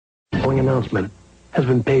following announcement has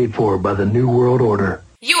been paid for by the New World Order.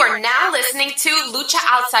 You are now listening to Lucha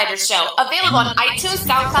Outsiders Show, available on iTunes,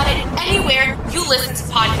 SoundCloud, and anywhere you listen to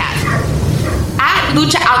podcasts. At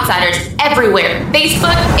Lucha Outsiders everywhere.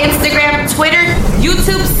 Facebook, Instagram, Twitter,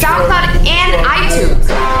 YouTube, SoundCloud, and iTunes.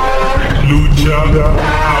 Lucha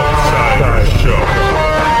Outsiders Show.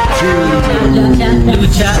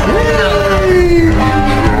 Lucha.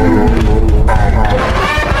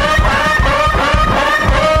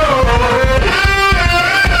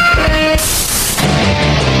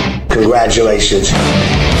 Congratulations.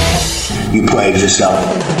 You played yourself.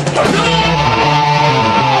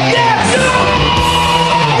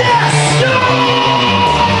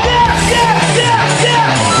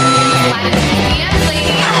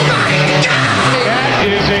 That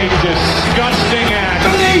is a disgusting act.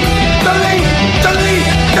 Delete!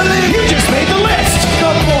 You just made the list!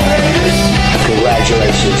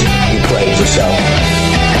 Congratulations. You played yourself.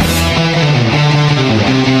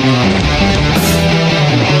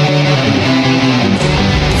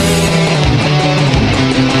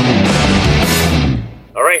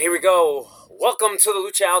 Alright, here we go. Welcome to the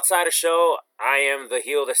Lucha Outsider Show. I am the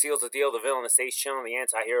heel that seals the deal, the villain that stays chilling, the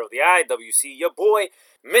anti-hero of the IWC, your boy,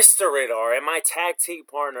 Mr. Radar, and my tag team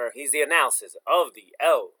partner. He's the analysis of the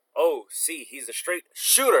LOC. He's a straight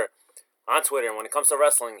shooter on Twitter, and when it comes to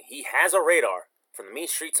wrestling, he has a radar from the mean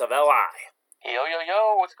streets of LI. Yo,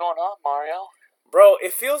 what's going on, Mario? Bro,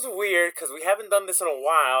 it feels weird because we haven't done this in a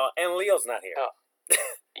while, and Leo's not here. Oh.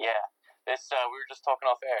 Yeah, this we were just talking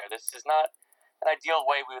off air. This is not an ideal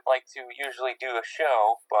way we would like to usually do a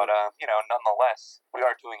show, but nonetheless, we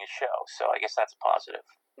are doing a show, so I guess that's a positive.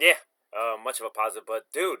 Yeah, much of a positive. But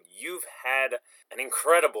dude, you've had an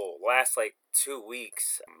incredible last 2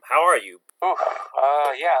 weeks. How are you? Ooh,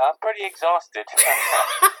 yeah, I'm pretty exhausted.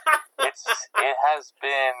 It has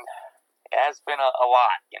been a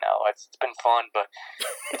lot. It's been fun, but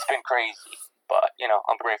it's been crazy. But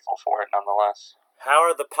I'm grateful for it nonetheless. How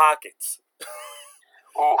are the pockets?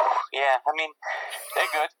 Ooh, yeah, I mean,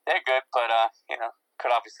 they're good, but,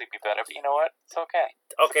 could obviously be better, but you know what? It's okay.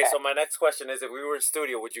 Okay, so my next question is, if we were in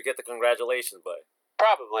studio, would you get the congratulations, bud?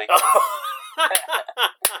 Probably.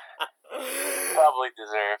 Probably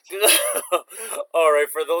deserved.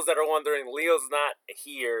 Alright, for those that are wondering, Leo's not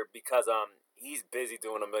here because, he's busy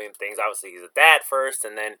doing a million things. Obviously, he's a dad first,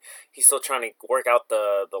 and then he's still trying to work out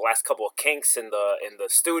the last couple of kinks in the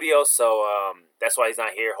studio. So that's why he's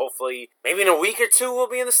not here. Hopefully, maybe in a week or two we'll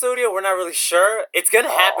be in the studio. We're not really sure. It's gonna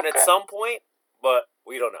happen at some point, but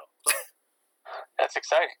we don't know. That's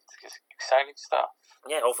exciting. It's exciting stuff.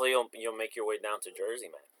 Yeah, hopefully you'll make your way down to Jersey,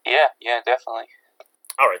 man. Yeah, definitely.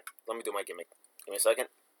 All right, let me do my gimmick. Give me a second.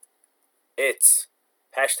 It's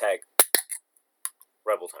hashtag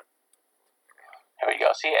Rebel Time. There we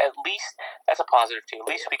go. See, at least that's a positive too. At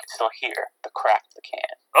least we can still hear the crack of the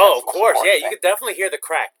can. Oh, of course. Yeah, you could definitely hear the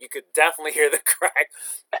crack.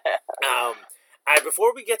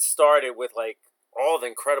 Before we get started with all the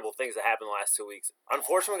incredible things that happened the last 2 weeks,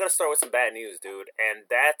 unfortunately, we're gonna start with some bad news, dude. And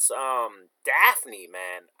that's Daffney,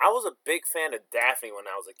 man. I was a big fan of Daffney when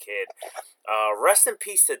I was a kid. Rest in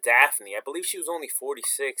peace to Daffney. I believe she was only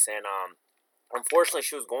 46, and unfortunately,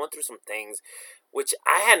 she was going through some things which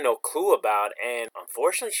I had no clue about, and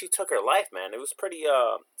unfortunately, she took her life, man. It was pretty,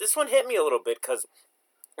 this one hit me a little bit, because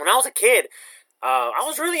when I was a kid, I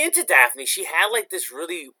was really into Daffney. She had, this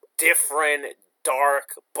really different,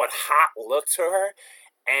 dark, but hot look to her,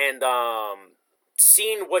 and,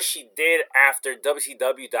 seeing what she did after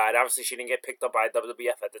WCW died, obviously, she didn't get picked up by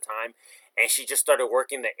WWF at the time, and she just started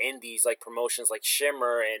working the indies, promotions like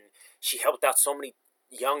Shimmer, and she helped out so many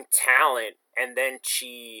young talent, and then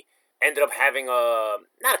she ended up having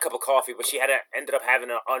not a cup of coffee, but she ended up having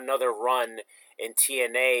another run in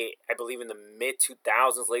TNA, I believe in the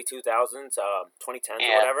mid-2000s, late 2000s, 2010s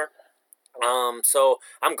or whatever. So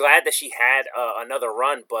I'm glad that she had another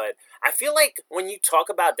run, but I feel like when you talk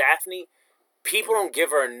about Daffney, people don't give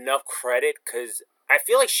her enough credit because I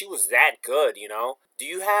feel like she was that good, Do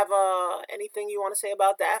you have anything you want to say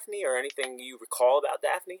about Daffney or anything you recall about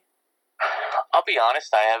Daffney? I'll be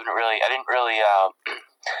honest, I didn't really,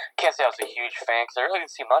 can't say I was a huge fan because I really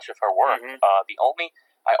didn't see much of her work. Mm-hmm.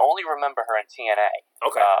 I only remember her in TNA.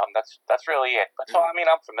 Okay. That's really it. But so, I mean,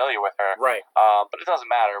 I'm familiar with her. Right. But it doesn't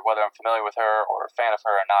matter whether I'm familiar with her or a fan of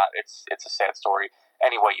her or not. It's a sad story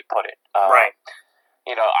any way you put it. Right.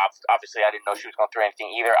 Obviously I didn't know she was going through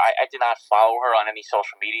anything either. I did not follow her on any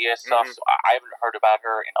social media stuff, so I haven't heard about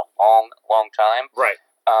her in a long, long time. Right.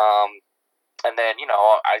 And then,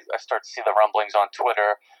 I start to see the rumblings on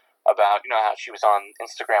Twitter about, how she was on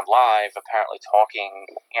Instagram Live apparently talking,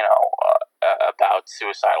 about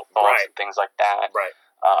suicidal thoughts and things like that. Right.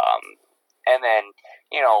 And then,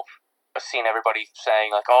 seeing everybody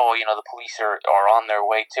saying like, oh, the police are on their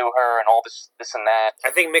way to her and all this and that.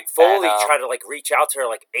 I think Mick Foley tried to like reach out to her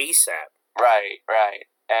like ASAP. Right.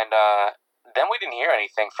 And then we didn't hear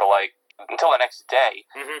anything for like until the next day.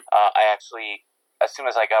 Mm-hmm. I actually, as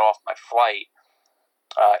soon as I got off my flight,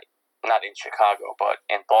 not in Chicago, but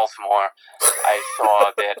in Baltimore, I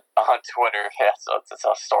saw that on Twitter. Yeah, so it's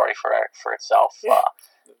a story for itself. Yeah.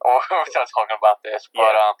 We're not talking about this,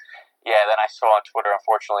 but then I saw on Twitter,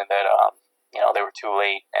 unfortunately, that they were too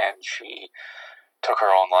late and she took her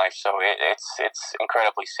own life. So it's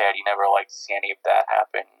incredibly sad. You never like to see any of that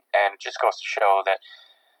happen, and it just goes to show that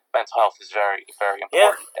mental health is very, very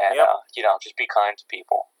important. And just be kind to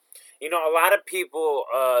people. A lot of people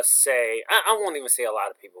say, I won't even say a lot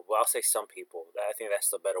of people, but I'll say some people. I think that's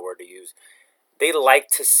the better word to use. They like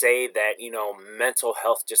to say that, mental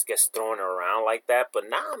health just gets thrown around like that. But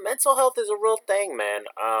nah, mental health is a real thing, man.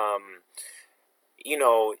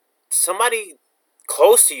 Somebody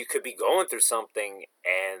close to you could be going through something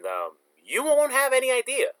and you won't have any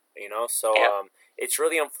idea, So it's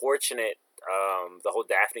really unfortunate, the whole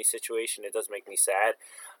Daphne situation. It does make me sad.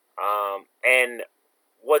 And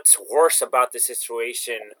what's worse about the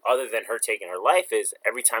situation, other than her taking her life, is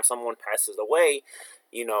every time someone passes away,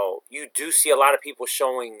 you do see a lot of people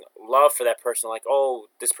showing love for that person, like, oh,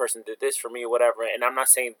 this person did this for me or whatever. And I'm not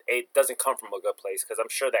saying it doesn't come from a good place, because I'm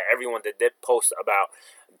sure that everyone that did post about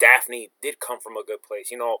Daphne did come from a good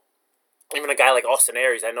place. Even a guy like Austin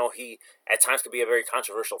Aries, I know he at times could be a very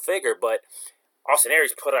controversial figure, but Austin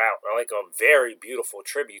Aries put out like a very beautiful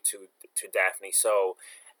tribute to Daphne. So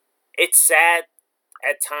it's sad.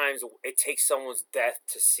 At times, it takes someone's death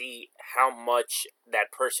to see how much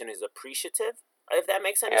that person is appreciative, if that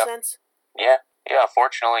makes any sense. Yeah.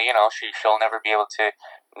 Unfortunately, she'll never be able to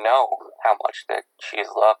know how much that she is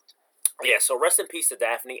loved. Yeah, so rest in peace to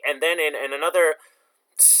Daphne. And then in another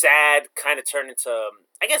sad kind of turn into,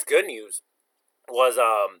 I guess, good news, was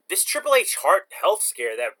this Triple H heart health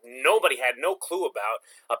scare that nobody had no clue about.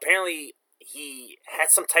 Apparently, he had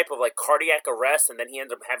some type of like cardiac arrest, and then he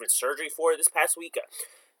ended up having surgery for it this past week.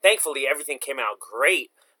 Thankfully, everything came out great.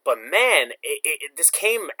 But man, this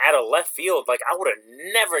came out of left field. Like, I would have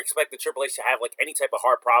never expected Triple H to have like any type of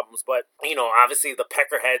heart problems. But obviously the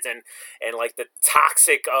peckerheads and like the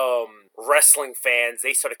toxic wrestling fans,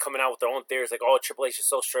 they started coming out with their own theories. Like, oh, Triple H is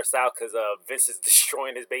so stressed out because Vince is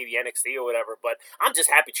destroying his baby NXT or whatever. But I'm just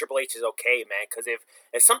happy Triple H is okay, man. Because if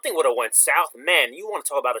something would have went south, man, you want to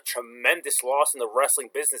talk about a tremendous loss in the wrestling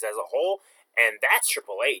business as a whole, and that's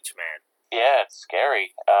Triple H, man. Yeah, it's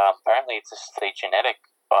scary. Apparently, it's just a genetic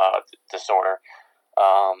disorder.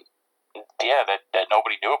 That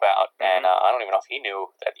nobody knew about, and I don't even know if he knew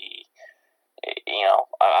that he,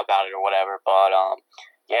 about it or whatever. But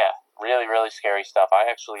really, really scary stuff. I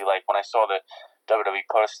actually when I saw the WWE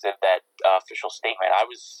posted that official statement. I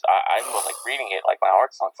was like reading it, like my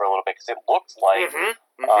heart sunk for a little bit because it looked like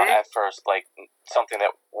at first like something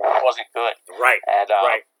that wasn't good. Right. And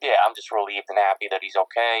right. Yeah, I'm just relieved and happy that he's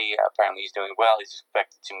okay. Apparently, he's doing well. He's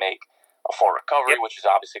expected to make a full recovery, which is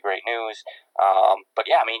obviously great news. But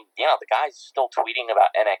yeah, I mean, the guy's still tweeting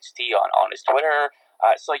about NXT on his Twitter.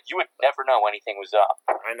 It's like you would never know anything was up.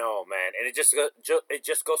 I know, man, and it just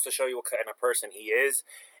goes to show you what kind of person he is.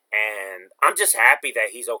 And I'm just happy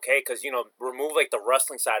that he's okay, because remove like the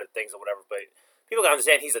wrestling side of things or whatever, but people gotta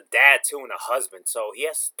understand he's a dad too and a husband, so he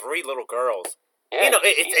has 3 little girls. Yeah,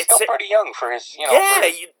 he's still pretty young for his,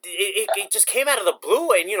 it just came out of the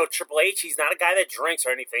blue, and, Triple H, he's not a guy that drinks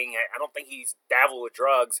or anything. I don't think he's dabbled with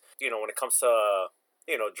drugs, when it comes to,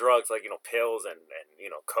 drugs like, pills and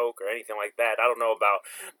coke or anything like that. I don't know about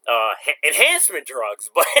enhancement drugs,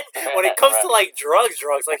 but when it comes to, like, drugs,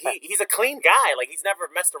 like, he's a clean guy. Like, he's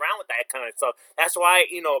never messed around with that kind of stuff. That's why,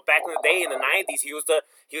 back in the day, in the 90s, he was the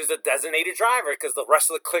designated driver, because the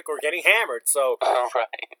rest of the clique were getting hammered. So,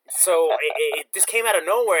 so it just came out of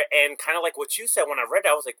nowhere, and kind of like what you said, when I read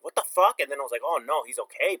that, I was like, what the fuck? And then I was like, oh, no, he's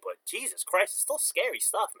okay, but Jesus Christ, it's still scary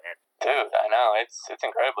stuff, man. Dude, I know, it's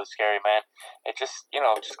incredibly scary, man. It just, it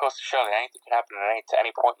just goes to show that anything can happen at any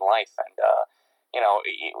point in life, and,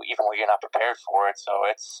 even when you're not prepared for it. So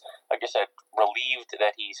it's, like I said, relieved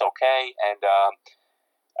that he's okay, and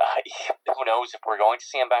who knows if we're going to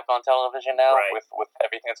see him back on television now with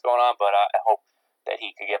everything that's going on, but I hope that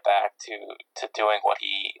he could get back to doing what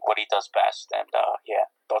he does best, and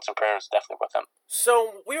thoughts and prayers definitely with him.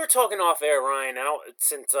 So we were talking off air, Ryan,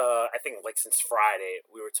 since Friday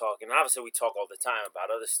we were talking. Obviously, we talk all the time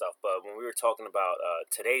about other stuff, but when we were talking about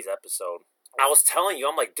today's episode, I was telling you,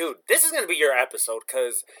 I'm like, dude, this is gonna be your episode,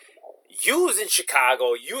 because you was in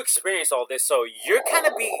Chicago, you experienced all this, so you're kind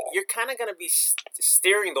of gonna be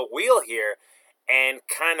steering the wheel here, and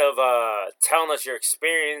kind of telling us your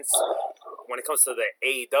experience when it comes to the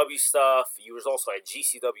AEW stuff. You was also at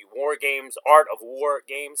GCW War Games, Art of War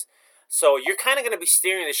Games, so you're kind of gonna be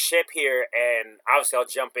steering the ship here, and obviously I'll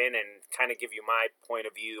jump in and kind of give you my point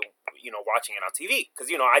of view, watching it on TV,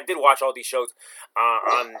 because I did watch all these shows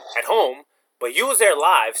on at home, but you was there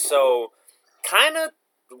live, so kind of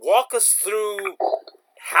walk us through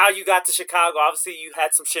how you got to Chicago. Obviously, you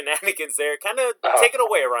had some shenanigans there. Kind of take it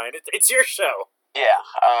away, Ryan. It's your show. Yeah.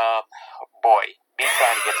 Boy, me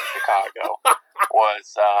trying to get to Chicago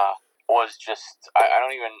was just, I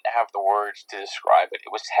don't even have the words to describe it.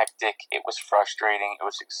 It was hectic. It was frustrating. It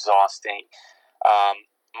was exhausting.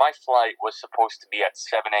 My flight was supposed to be at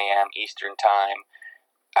 7 a.m. Eastern Time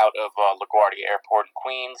out of LaGuardia Airport in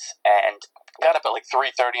Queens, and got up at like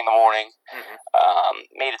 3:30 in the morning.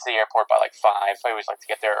 Made it to the airport by like 5. I always like to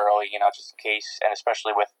get there early, just in case, and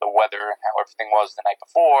especially with the weather and how everything was the night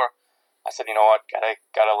before. I said, you know what,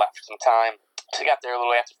 gotta left for some time. So I got there a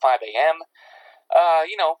little after 5 a.m.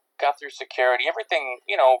 Got through security. Everything,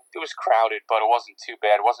 it was crowded, but it wasn't too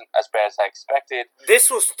bad. It wasn't as bad as I expected. This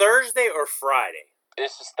was Thursday or Friday?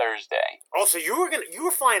 This is Thursday. Oh, so you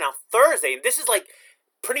were flying out Thursday, and this is like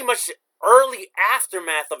pretty much early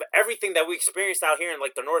aftermath of everything that we experienced out here in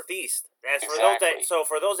like the Northeast.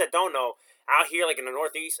 For those that don't know, out here like in the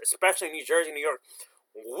Northeast, especially New Jersey, New York,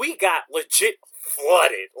 we got legit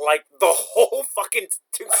flooded. Like the whole fucking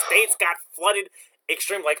 2 states got flooded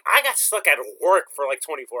extreme. Like I got stuck at work for like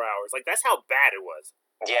 24 hours. Like that's how bad it was.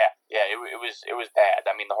 Yeah, it was bad.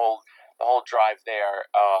 I mean the whole drive there.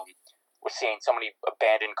 Was seeing so many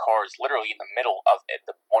abandoned cars literally in the middle of it,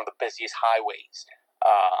 one of the busiest highways.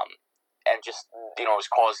 And just, it was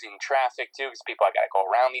causing traffic too, because people, I gotta go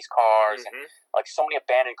around these cars, and like so many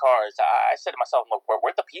abandoned cars. I said to myself, look,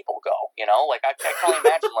 where'd the people go? Like I can only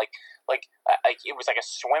imagine, like it was like a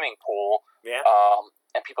swimming pool,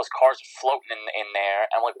 and people's cars are floating in there,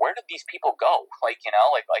 and I'm like, where did these people go? Like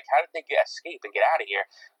how did they escape and get out of here?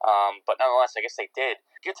 But nonetheless, I guess they did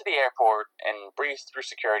get to the airport and breeze through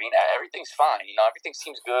security, and everything's fine. Everything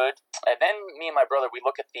seems good. And then me and my brother, we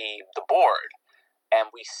look at the board, and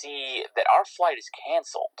we see that our flight is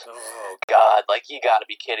canceled. Oh, God, you gotta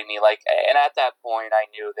be kidding me. And at that point, I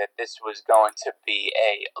knew that this was going to be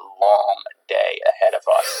a long day ahead of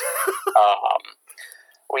us.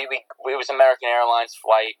 It was American Airlines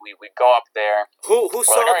flight. We go up there. Who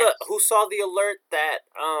saw the alert that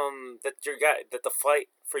that the flight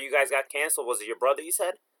for you guys got canceled? Was it your brother, you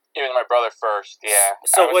said? It was my brother first, yeah.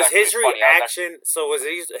 So was his reaction?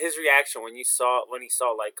 His reaction when he saw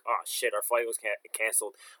like, oh shit, our flight was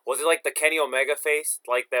canceled? Was it like the Kenny Omega face,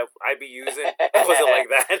 like that I be using? Was it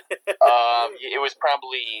like that? It was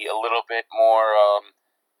probably a little bit more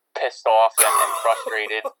pissed off and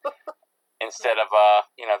frustrated instead of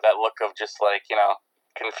that look of just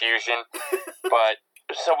confusion. But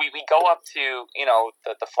so we go up to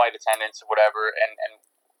the flight attendants or whatever, and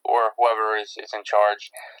or whoever is in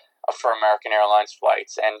charge for American Airlines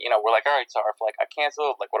flights. And, we're like, all right, so our flight got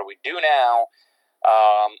canceled. Like, what do we do now?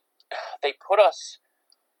 They put us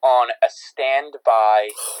on a standby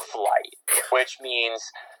flight, which means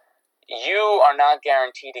you are not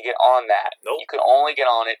guaranteed to get on that. Nope. You can only get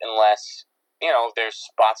on it unless, there's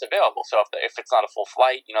spots available. So if it's not a full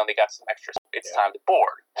flight, they got some extra. It's time to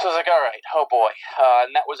board. So I was like, all right, oh boy.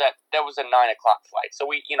 And that was a 9 o'clock flight. So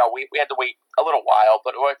we had to wait a little while,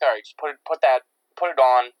 but we're like, all right, just put it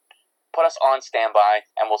on, put us on standby,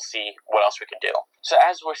 and we'll see what else we can do. So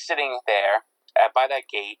as we're sitting there by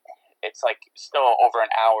that gate, it's like still over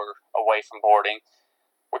an hour away from boarding.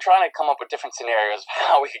 We're trying to come up with different scenarios of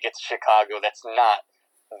how we could get to Chicago that's not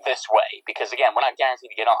this way, because again, we're not guaranteed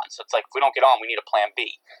to get on. So it's like, if we don't get on, we need a plan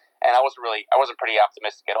B. And I wasn't pretty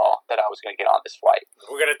optimistic at all that I was going to get on this flight.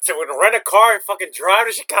 We're gonna rent a car and fucking drive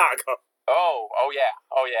to Chicago. Oh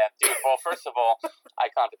yeah, dude. Well, first of all,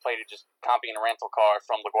 I contemplated just comping a rental car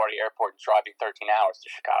from LaGuardia Airport and driving 13 hours to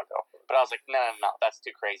Chicago. But I was like, no, that's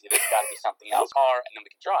too crazy. There's got to be something else. Car, and then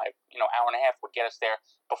we could drive. Hour and a half would get us there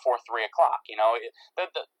before 3 o'clock.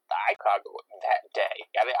 Chicago that day.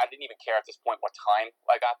 I didn't even care at this point what time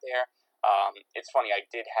I got there. It's funny. I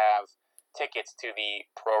did have tickets to the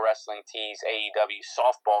Pro Wrestling Tees AEW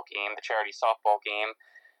softball game, the charity softball game,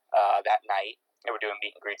 that night. They were doing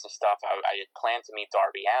meet and greets and stuff. I had planned to meet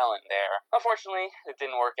Darby Allin there. Unfortunately, it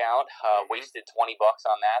didn't work out. Wasted $20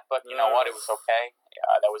 on that, but you know what? It was okay.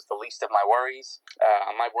 That was the least of my worries.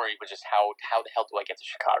 My worry was just how the hell do I get to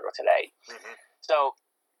Chicago today? Mm-hmm. So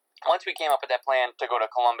once we came up with that plan to go to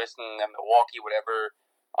Columbus and then Milwaukee, whatever,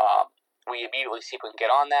 we immediately see if we can get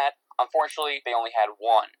on that. unfortunately, they only had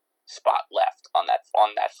one spot left on that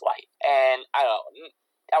flight, and I don't know.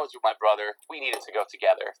 I was with my brother. We needed to go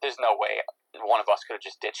together. There's no way one of us could have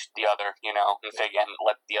just ditched the other, and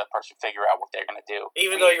let the other person figure out what they're gonna do.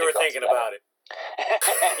 Even though you were thinking about it.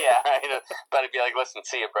 Yeah, right. But I'd be like, listen,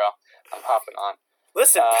 see you, bro. I'm hopping on.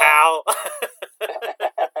 Listen, pal.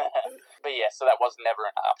 But yeah, so that was never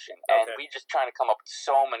an option. And we just trying to come up with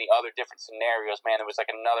so many other different scenarios, man. There was like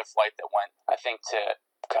another flight that went, I think, to,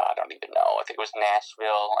 God, I don't even know. I think it was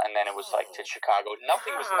Nashville, and then it was like to Chicago.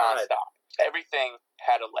 Nothing was nonstop. Everything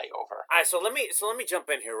had a layover. All right, so let me jump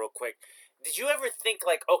in here real quick. Did you ever think,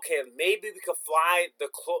 like, okay, maybe we could fly the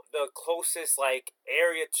closest, like,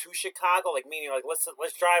 area to Chicago? Like, meaning, like, let's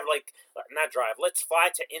drive, like, not drive. Let's fly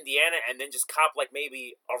to Indiana and then just cop, like,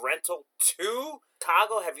 maybe a rental to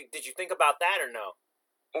Chicago? Did you think about that or no?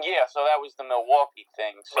 Yeah, so that was the Milwaukee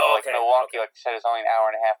thing. So, Milwaukee, like you said, is only an hour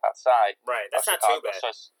and a half outside. Right, that's not too bad.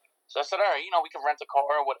 So I said, all right, we can rent a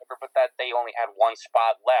car or whatever, but that they only had one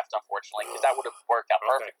spot left, unfortunately, because that would have worked out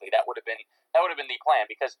perfectly. That would have been the plan.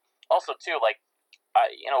 Because also too, like,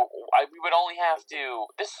 we would only have to.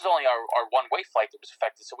 This is only our one-way flight that was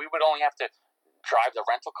affected, so we would only have to drive the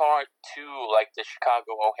rental car to like the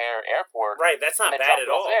Chicago O'Hare Airport. Right, that's not bad at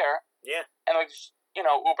all. There, yeah, and we just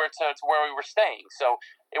Uber to where we were staying. So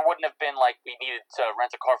it wouldn't have been like we needed to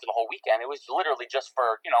rent a car for the whole weekend. It was literally just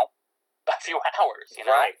for a few hours.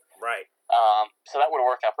 Right. So that would have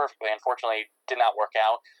worked out perfectly. Unfortunately, it did not work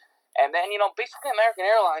out. And then, basically American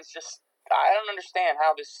Airlines I don't understand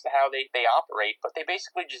how they operate, but they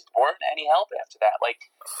basically just weren't any help after that. Like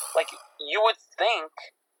you would think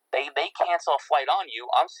they cancel a flight on you.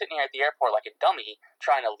 I'm sitting here at the airport like a dummy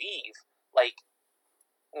trying to leave. Like,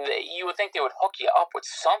 you would think they would hook you up with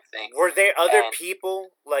something. Were there other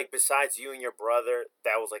people, like, besides you and your brother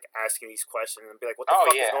that was, like, asking these questions and be like, what the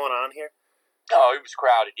fuck is going on here? Oh, it was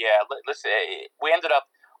crowded, yeah. Listen, we ended up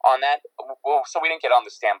on that. Well, so we didn't get on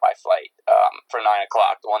the standby flight for 9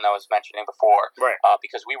 o'clock, the one that I was mentioning before. Right.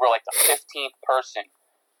 Because we were like the 15th person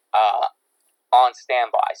on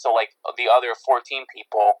standby. So, like, the other 14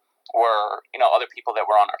 people were, other people that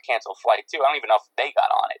were on our canceled flight, too. I don't even know if they got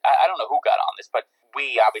on it. I don't know who got on this, but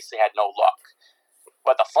we obviously had no luck.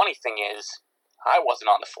 But the funny thing is, I wasn't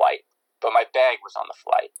on the flight, but my bag was on the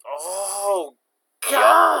flight. Oh,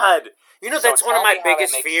 God! That's one of my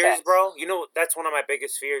biggest fears, sense. bro. That's one of my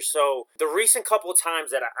biggest fears. So, the recent couple of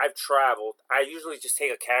times that I've traveled, I usually just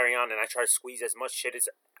take a carry-on and I try to squeeze as much shit as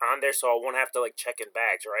on there so I won't have to, like, check in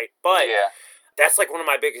bags, right? But that's, like, one of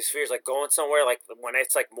my biggest fears, like, going somewhere, like, when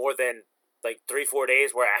it's, like, more than, like, 3-4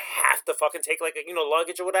 days where I have to fucking take, like,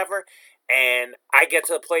 luggage or whatever, and I get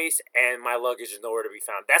to the place and my luggage is nowhere to be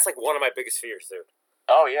found. That's, like, one of my biggest fears, dude.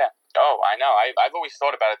 Oh, yeah. Oh, I know. I've always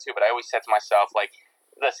thought about it, too, but I always said to myself, like,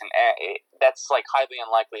 listen, that's, like, highly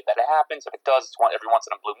unlikely that it happens. If it does, it's every once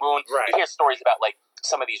in a blue moon. Right. You hear stories about, like,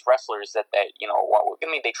 some of these wrestlers that they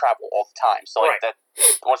travel all the time. So, like,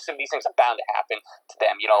 some of these things are bound to happen to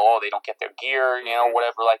them. They don't get their gear,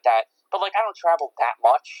 whatever like that. But, like, I don't travel that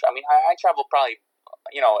much. I mean, I travel probably,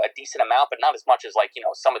 a decent amount, but not as much as, like,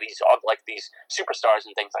 some of these, like, these superstars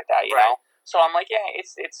and things like that, you know? So I'm like, yeah,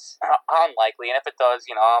 it's unlikely, and if it does,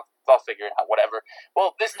 I'll figure it out, whatever.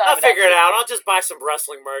 Well, this time I'll figure it out. I'll just buy some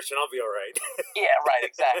wrestling merch, and I'll be all right. Yeah, right,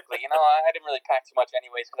 exactly. I didn't really pack too much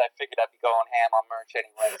anyways, because I figured I'd be going ham on merch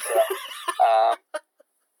anyway. So,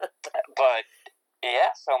 but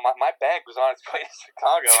yeah, so my bag was on its way to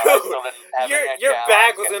Chicago. Dude, and I still didn't have your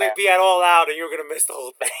bag was going to be at All Out, and you were going to miss the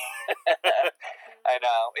whole thing. I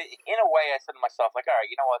know. In a way, I said to myself, like, all right,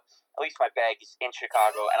 you know what? At least my bag is in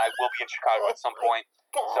Chicago, and I will be in Chicago at some point.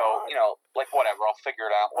 God. So, like, whatever. I'll figure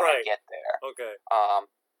it out when I get there. Okay.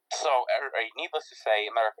 So, needless to say,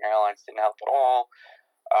 American Airlines didn't help at all.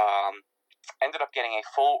 Ended up getting a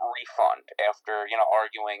full refund after,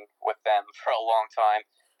 arguing with them for a long time.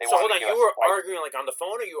 So hold on, you were arguing like on the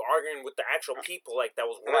phone, or you were arguing with the actual people like that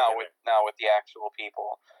was working? with the actual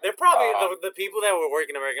people. They're probably the people that were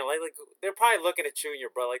working American, like they're probably looking at you and your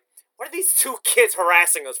brother like, what are these two kids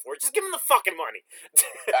harassing us for? Just give them the fucking money.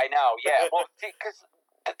 I know, yeah. Well, because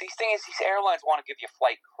these things, these airlines want to give you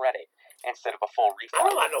flight credit instead of a full refund. I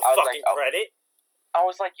don't want no fucking credit. I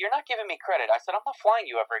was like, you're not giving me credit. I said, I'm not flying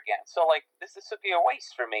you ever again. So like, this would be a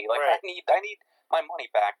waste for me. Like, I need my money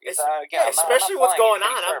back. Especially what's going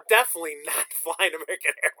on. I'm definitely not flying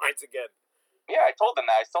American Airlines again. Yeah, I told them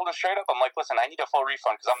that. I told them straight up. I'm like, listen, I need a full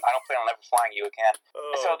refund because I don't plan on ever flying you again.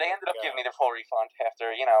 So they ended up giving me the full refund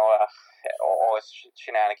after, all this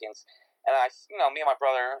shenanigans. And me and my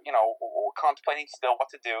brother, were contemplating still what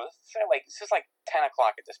to do. This is like 10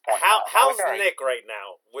 o'clock at this point. How's Nick right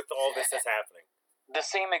now with all this that's happening? the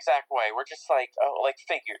same exact way. We're just like, like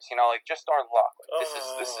figures, like just our luck. Like,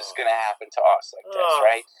 this is gonna happen to us like this,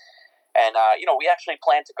 right? And we actually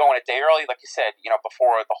plan to go in a day early, like you said,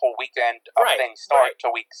 before the whole weekend of things start,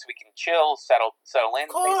 so we can chill, settle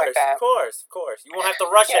in, things like that. Of course. You won't have to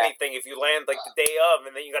rush anything if you land like the day of,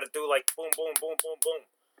 and then you got to do like boom, boom, boom, boom, boom.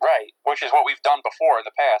 Right, which is what we've done before in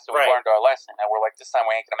the past, and we've learned our lesson, and we're like, this time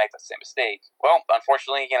we ain't gonna make the same mistake. Well,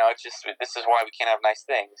 unfortunately, it's just this is why we can't have nice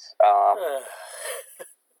things.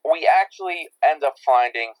 We actually end up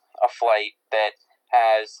finding a flight that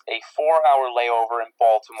has a 4-hour layover in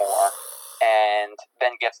Baltimore and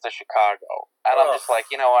then gets to Chicago. And I'm just like,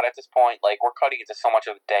 you know what, at this point, like, we're cutting into so much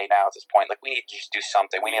of the day now at this point. Like, we need to just do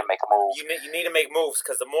something. We need to make a move. You need to make moves,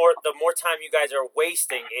 because the more time you guys are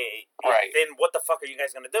wasting, then what the fuck are you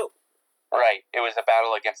guys going to do? Right. It was a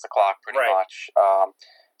battle against the clock, pretty much.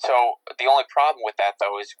 So the only problem with that,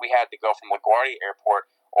 though, is we had to go from LaGuardia Airport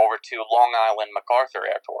over to Long Island MacArthur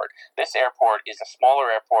Airport. This airport is a smaller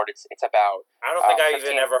airport. It's about... I don't think I've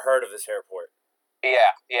even ever heard of this airport.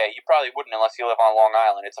 Yeah, you probably wouldn't unless you live on Long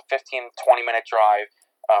Island. It's a 15-20-minute drive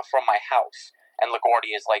from my house, and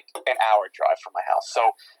LaGuardia is like an hour drive from my house.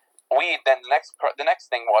 So the next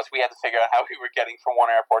thing was we had to figure out how we were getting from one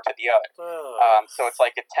airport to the other. So it's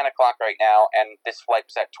like at 10 o'clock right now, and this flight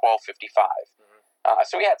was at 12:55.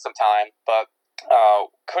 So we had some time, but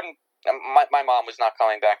couldn't. My mom was not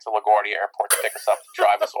coming back to LaGuardia Airport to pick us up to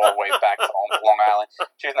drive us all the way back to Long Island.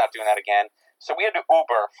 She was not doing that again. So we had to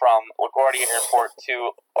Uber from LaGuardia Airport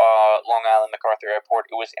to Long Island MacArthur Airport.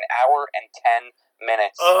 It was an hour and 10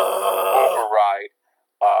 minutes Uber ride.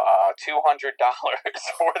 $200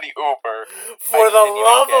 for the Uber. For the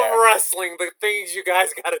love of wrestling, the things you guys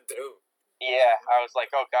got to do. Yeah, I was like,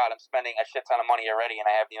 oh God, I'm spending a shit ton of money already, and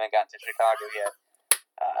I haven't even gotten to Chicago yet.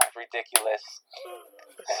 Ridiculous.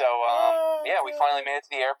 So, we finally made it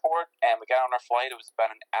to the airport, and we got on our flight. It was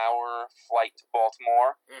about an hour flight to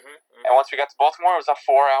Baltimore. And once we got to Baltimore, it was a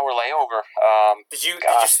 4-hour layover. Did you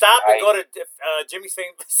stop and go to Jimmy's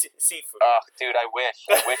Famous Seafood? Dude, I wish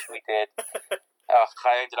we did.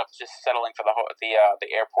 I ended up just settling for the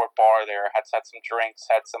airport bar there. Had some drinks,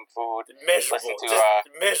 had some food. Miserable.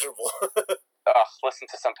 Miserable. Listen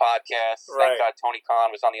to some podcasts. Thank God Tony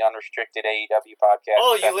Khan was on the Unrestricted AEW podcast.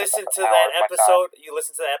 Oh, you listened to that episode? You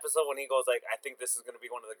listened to the episode when he goes like, I think this is going to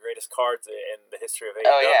be one of the greatest cards in the history of AEW.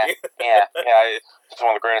 Oh, yeah. It's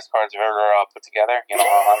one of the greatest cards I've ever put together,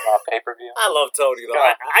 on pay-per-view. I love Tony, though.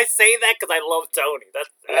 I say that because I love Tony.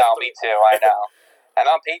 That's me too. I know. And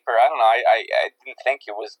on paper, I don't know. I didn't think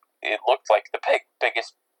it looked like the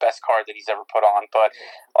best card that he's ever put on, but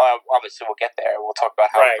obviously we'll get there. We'll talk about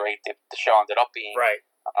how great the show ended up being. Right.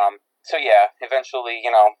 So eventually,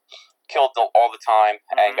 killed all the time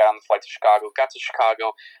and got on the flight to Chicago. Got to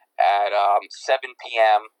Chicago at 7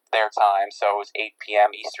 p.m. their time, so it was 8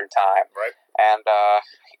 p.m. Eastern time. Right. And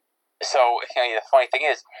so the funny thing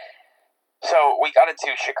is, so we got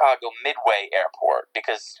into Chicago Midway Airport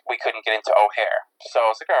because we couldn't get into O'Hare. So I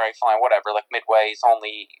was like, all right, fine, whatever. Like Midway is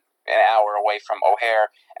only an hour away from O'Hare,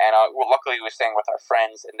 and luckily we were staying with our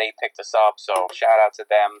friends, and they picked us up. So shout out to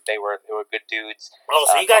them; they were good dudes. Oh,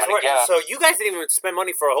 so you guys were you guys didn't even spend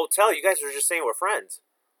money for a hotel. You guys were just staying with friends.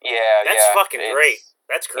 Yeah, that's fucking great.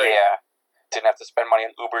 That's great. Yeah, didn't have to spend money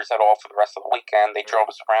on Ubers at all for the rest of the weekend. They drove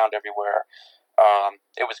us around everywhere.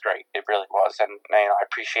 It was great. It really was, and I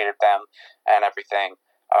appreciated them and everything.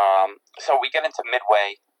 So we get into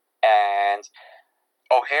Midway, and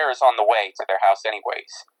O'Hare is on the way to their house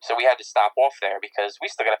anyways. So we had to stop off there because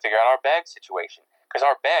we still got to figure out our bag situation. Because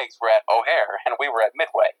our bags were at O'Hare and we were at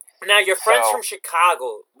Midway. Now, your friends from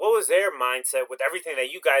Chicago, what was their mindset with everything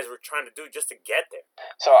that you guys were trying to do just to get there?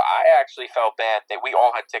 So I actually felt bad that we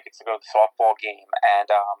all had tickets to go to the softball game.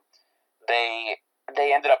 And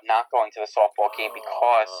they ended up not going to the softball game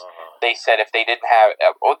because they said if they didn't have...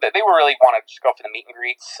 they were really wanting to just go for the meet and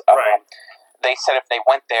greets. Right. They said if they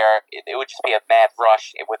went there, it would just be a mad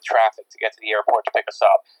rush with traffic to get to the airport to pick us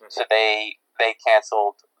up. So they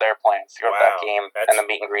canceled their plans to go to that game and the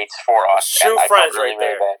meet and greets for us. True friends really,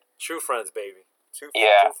 right there. Really bad. True friends, baby. True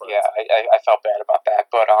friends. Yeah. I felt bad about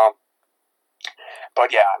that, but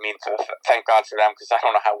yeah, I mean, thank God for them because I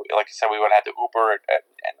don't know how. Like I said, we would have had to Uber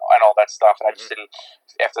and all that stuff, and I just didn't.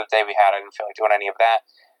 After the day we had, I didn't feel like doing any of that.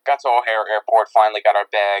 Got to O'Hare Airport, finally got our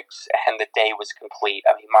bags, and the day was complete.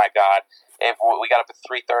 I mean, my God. We got up at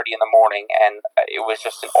 3:30 in the morning, and it was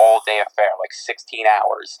just an all-day affair, like 16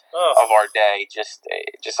 hours of our day, just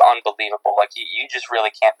unbelievable. Like, you just really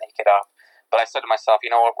can't make it up. But I said to myself, you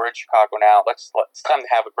know what, we're in Chicago now. It's time to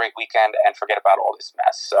have a great weekend and forget about all this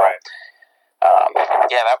mess. So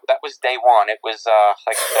Yeah, that was day one. It was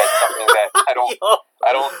like I said, something that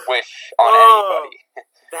I don't wish on anybody.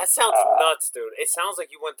 That sounds nuts, dude. It sounds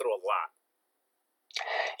like you went through a lot.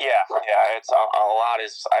 Yeah, it's a lot.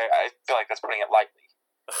 I feel like that's putting it lightly.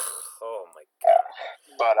 Oh my god.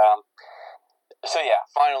 But so yeah,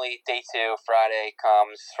 finally day 2, Friday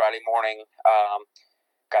comes. Friday morning,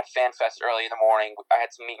 got FanFest early in the morning. I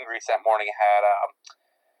had some meet and greets that morning.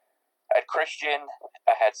 I had Christian,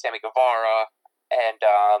 I had Sammy Guevara, and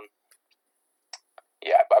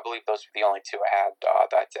yeah, I believe those were the only 2 I had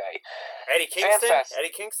that day. Eddie Kingston? FanFest.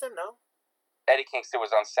 Eddie Kingston? No. Eddie Kingston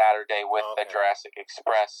was on Saturday with the Jurassic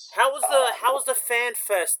Express. How was the Fan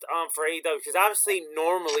Fest for AEW? Because obviously,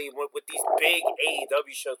 normally with these big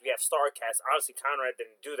AEW shows, we have StarCast. Obviously, Conrad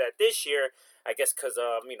didn't do that this year. I guess because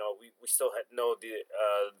we still had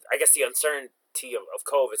the uncertainty of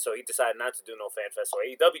COVID, so he decided not to do no Fan Fest. So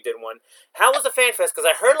AEW did one. How was the Fan Fest? Because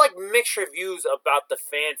I heard like mixed reviews about the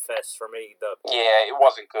Fan Fest from AEW. Yeah, it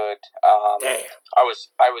wasn't good. Damn. I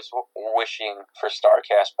was wishing for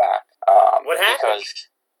StarCast back. What happened? Because,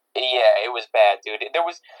 yeah, it was bad, dude. There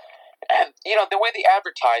was, the way they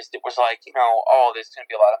advertised it was like, there's going to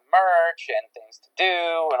be a lot of merch and things to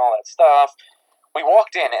do and all that stuff. We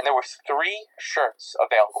walked in and there were 3 shirts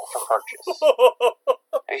available for purchase.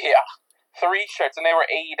 Yeah, 3 shirts, and they were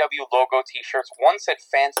AEW logo T-shirts. One said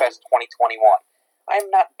FanFest 2021.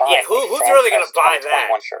 I'm not buying. Yeah, who's really going to buy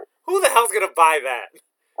that? Shirt. Who the hell's going to buy that?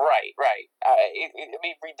 Right. It'd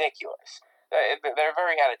be ridiculous. They're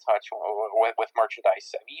very out of touch with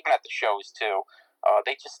merchandise, even at the shows too.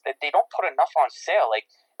 They don't put enough on sale.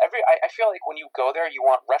 Like I feel like when you go there, you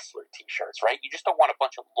want wrestler T-shirts, right? You just don't want a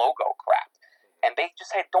bunch of logo crap. And they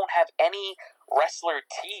just don't have any wrestler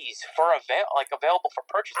tees available for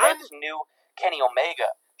purchase. They have this new Kenny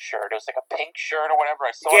Omega shirt. It was like a pink shirt or whatever.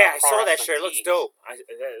 I saw that shirt. It looks dope. It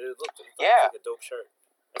looked like a dope shirt.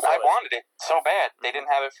 I wanted it so bad. They didn't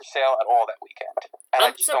have it for sale at all that weekend. And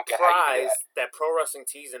I'm surprised that Pro Wrestling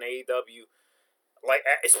Tees and AEW, like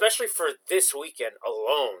especially for this weekend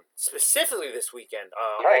alone, specifically this weekend,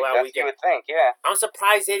 right? All Out Weekend. You would think, yeah. I'm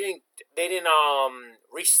surprised they didn't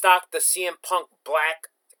restock the CM Punk black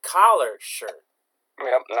collar shirt.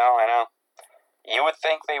 Yep, no, I know. You would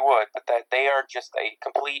think they would, but that they are just a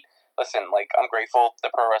complete. Listen, like, I'm grateful the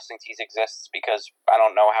Pro Wrestling Tees exists because I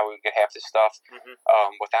don't know how we would get half this stuff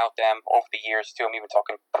without them over the years, too. I'm even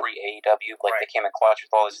talking pre-AEW. Like, They came in clutch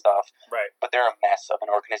with all this stuff. Right. But they're a mess of an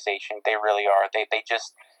organization. They really are. They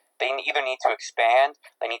either need to expand,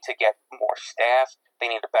 they need to get more staff, they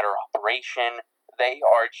need a better operation.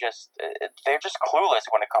 They're just clueless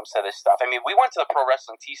when it comes to this stuff. I mean, we went to the Pro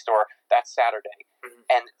Wrestling Tee store that Saturday,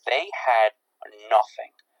 and they had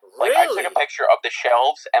nothing. Like, really? I took a picture of the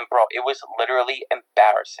shelves, and bro, it was literally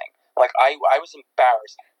embarrassing. Like, I was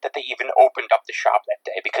embarrassed that they even opened up the shop that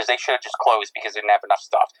day because they should have just closed because they didn't have enough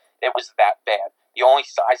stuff. It was that bad. The only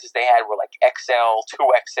sizes they had were like XL,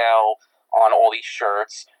 2XL on all these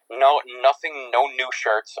shirts. Nothing, no new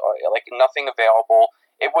shirts, like nothing available.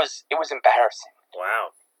 It was embarrassing.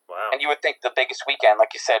 Wow. And you would think the biggest weekend,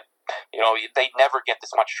 like you said, they never get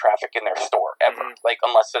this much traffic in their store ever. Like,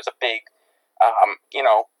 unless there's a big,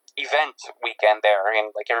 event weekend there,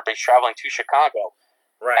 and like everybody's traveling to Chicago.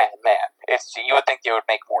 Right. And man, you would think they would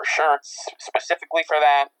make more shirts specifically for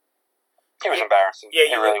that. It was embarrassing.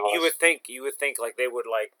 Yeah, it really was. You would think like they would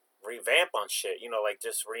like revamp on shit. Like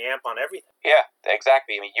just reamp on everything. Yeah,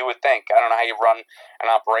 exactly. I mean, you would think. I don't know how you run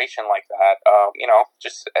an operation like that.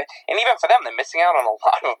 And even for them, they're missing out on a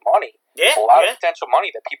lot of money. Yeah, a lot of potential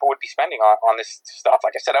money that people would be spending on this stuff.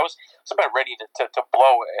 Like I said, I was about ready to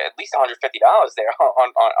blow at least $150 there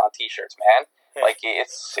on T-shirts, man. Like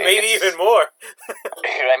it's maybe even more.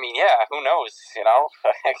 I mean, yeah, who knows?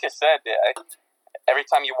 Like I said, every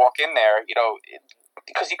time you walk in there,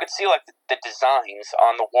 because you could see like the designs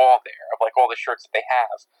on the wall there of like all the shirts that they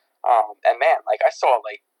have, and man, like I saw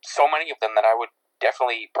like so many of them that I would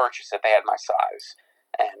definitely purchase if they had my size.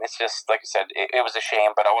 And it's just, like I said, it was a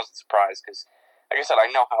shame, but I wasn't surprised because, like I said,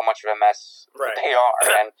 I know how much of a mess they are.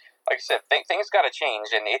 And like I said, things got to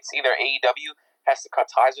change. And it's either AEW has to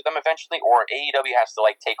cut ties with them eventually, or AEW has to,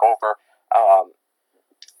 like, take over,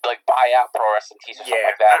 like, buy out Pro Wrestling Tees or something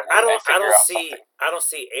like that. I don't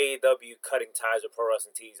see AEW cutting ties with Pro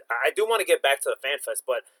Wrestling Tees. I do want to get back to the Fan Fest,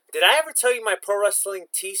 but did I ever tell you my Pro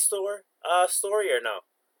Wrestling Tee store story or no?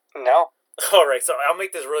 No. All right, so I'll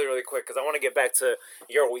make this really, really quick because I want to get back to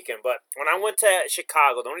your weekend. But when I went to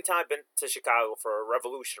Chicago, the only time I've been to Chicago for a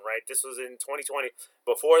Revolution, right? This was in 2020,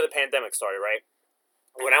 before the pandemic started, right?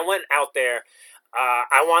 When I went out there,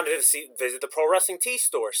 I wanted to visit the Pro Wrestling Tee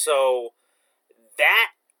store. So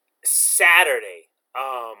that Saturday,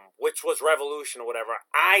 which was Revolution or whatever.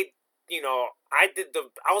 I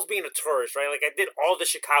was being a tourist, right? Like, I did all the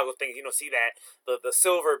Chicago things, see that, the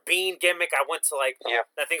silver bean gimmick. I went to, like,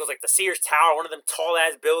 I think it was, like, the Sears Tower, one of them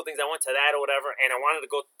tall-ass buildings. I went to that or whatever, and I wanted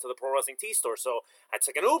to go to the Pro Wrestling Tee store, so I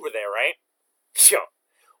took an Uber there, right? Yo,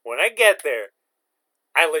 when I get there,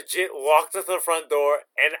 I legit walked to the front door,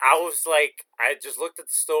 and I was like, I just looked at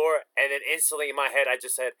the store, and then instantly in my head, I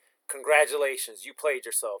just said, congratulations, you played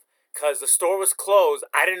yourself. Because the store was closed.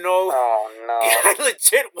 I didn't know. Oh, no. I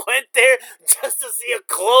legit went there just to see a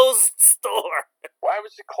closed store. Why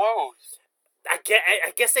was it closed? I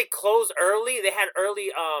guess they closed early. They had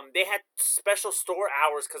special store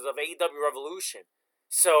hours because of AEW Revolution.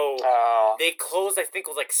 So they closed, I think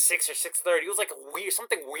it was like 6 or 6:30. It was like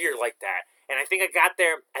something weird like that. And I think I got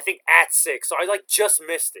there, at 6. So I like just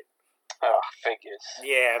missed it. Oh, figures.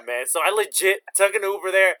 Yeah, man. So I legit took an Uber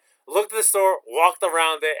there. Looked at the store, walked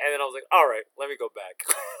around it, and then I was like, all right, let me go back.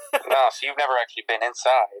 No, so you've never actually been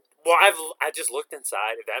inside. Well, I just looked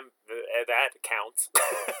inside, if that counts.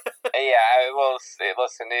 Yeah, well,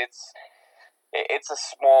 listen, it's a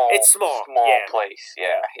small place.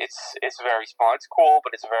 Yeah, it's very small. It's cool,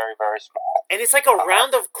 but it's very, very small. And it's like a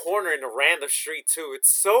random corner in a random street, too. It's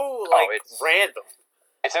so, random.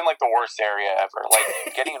 It's in, like, the worst area ever.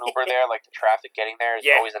 Like, getting an Uber there, like, the traffic getting there is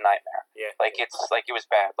always a nightmare. Yeah. Like, it was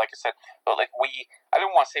bad. Like I said, but, like, I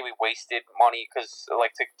didn't want to say we wasted money because,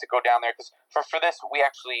 like, to go down there. Because for this, we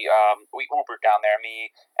actually, we Ubered down there,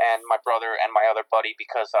 me and my brother and my other buddy,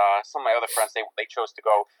 because some of my other friends, they chose to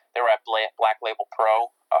go. They were at Black Label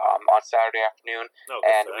Pro on Saturday afternoon,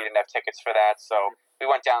 and we didn't have tickets for that, so we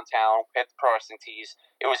went downtown, hit the Pro Wrestling Tees.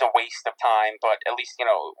 It was a waste of time, but at least,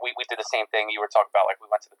 we did the same thing you were talking about. Like, we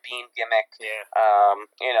went to the Bean gimmick, and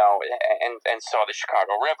saw the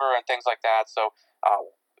Chicago River and things like that. So,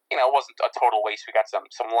 it wasn't a total waste. We got some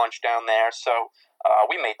lunch down there, so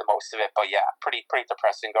we made the most of it. But yeah, pretty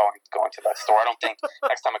depressing going to that store. I don't think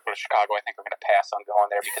next time I go to Chicago, I think I'm going to pass on going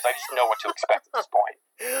there because I just know what to expect at this point.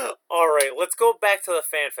 All right, let's go back to the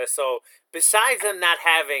Fan Fest. So, besides them not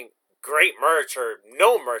having great merch or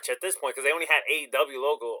no merch at this point because they only had AEW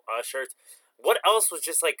logo shirts, what else was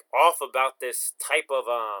just like off about this type of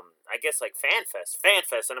I guess like fan fest,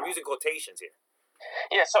 and I'm using quotations here.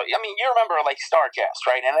 Yeah, so I mean, you remember like Starcast,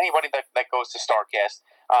 right? And anybody that goes to Starcast,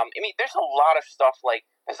 I mean, there's a lot of stuff, like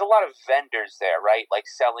there's a lot of vendors there, right? Like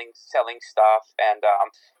selling stuff, and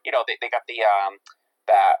they got the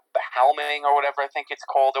helming or whatever I think it's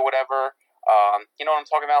called or whatever. You know what I'm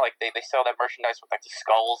talking about? Like they sell that merchandise with like the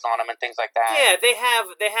skulls on them and things like that. Yeah, they have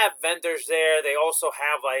vendors there. They also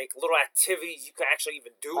have like little activities you can actually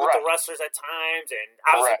even do with the wrestlers at times, and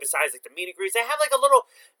obviously besides like the meet and greets, they have like a little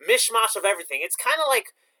mishmash of everything. It's kind of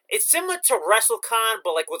like it's similar to WrestleCon,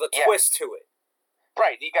 but like with a twist to it.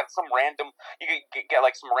 Right, you got some random. You can get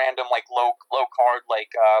like some random like low card like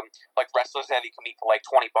wrestlers that you can meet for like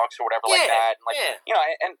 $20 or whatever like that. And, like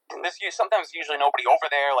and this sometimes usually nobody over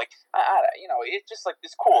there. Like it's just like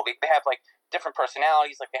it's cool. They have like different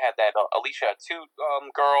personalities. Like they had that Alicia 2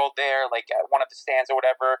 girl there, like at one of the stands or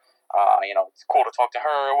whatever. It's cool to talk to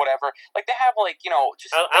her or whatever. Like they have like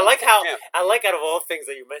just. I like out of all things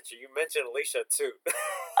that you mentioned Alicia too.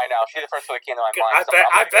 I know she's the first one that came to my mind.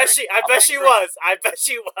 I bet she was. No,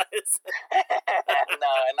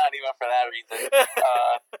 not even for that reason.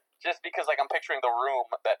 Just because like I'm picturing the room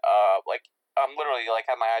that like I'm literally like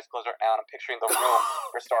have my eyes closed right now and I'm picturing the room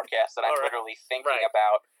for Starcast that I'm literally thinking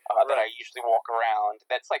about. That I usually walk around.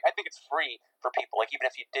 That's like I think it's free for people. Like even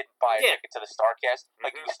if you didn't buy a ticket to the Starcast,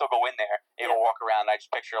 like you can still go in there. You can walk around. And I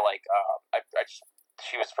just picture like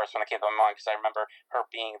she was the first one that came to my mind because I remember her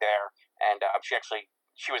being there, and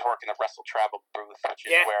she was working the Wrestle Travel booth, which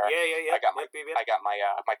is where I got my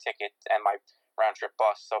my ticket and my round trip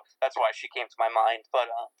bus. So that's why she came to my mind.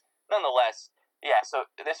 But nonetheless. Yeah, so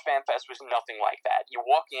this Fan Fest was nothing like that. You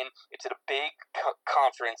walk in, it's at a big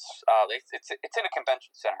conference. It's in a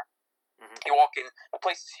convention center. Mm-hmm. You walk in, the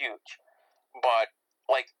place is huge, but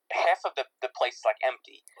like half of the place is like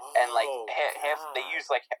empty, and like half they use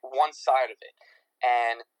like one side of it,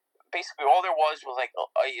 and basically all there was like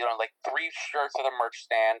like 3 shirts at a merch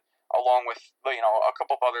stand, along with a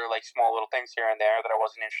couple of other like small little things here and there that I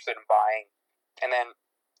wasn't interested in buying, and then.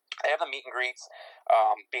 They have the meet and greets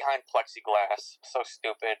behind plexiglass, so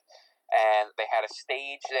stupid, and they had a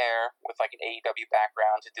stage there with like an AEW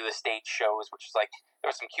background to do the stage shows, which is like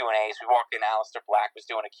there was some Q&As. We walked in, Aleister Black was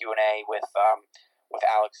doing a Q&A with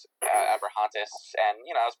Alex Abrahantes, and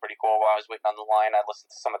it was pretty cool. While I was waiting on the line, I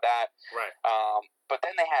listened to some of that. Right. But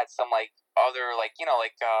then they had some like other like they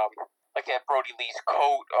had Brody Lee's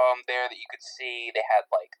coat there that you could see. They had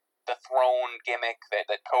like the throne gimmick that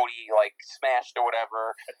Cody like smashed or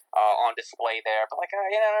whatever on display there. But like, I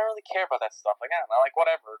don't really care about that stuff. Like, I don't know, like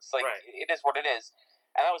whatever. It's like it is what it is,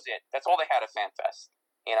 and that was it. That's all they had at FanFest.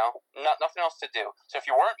 You know, nothing else to do. So if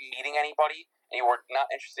you weren't meeting anybody and you were not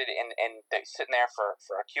interested in sitting there for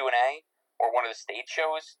a Q&A or one of the stage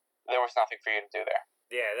shows, there was nothing for you to do there.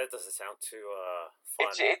 Yeah, that doesn't sound too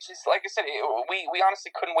fun. It's just like I said. We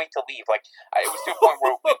honestly couldn't wait to leave. Like it was to a point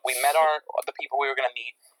where we met the people we were going to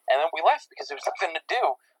meet, and then we left because there was nothing to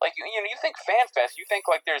do. Like you think FanFest, you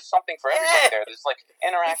think like there's something for everybody there. There's like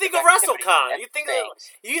interactive. You think of WrestleCon. You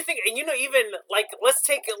think, and even like let's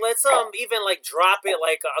even like drop it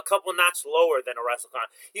like a couple notch lower than a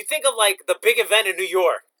WrestleCon. You think of like the big event in New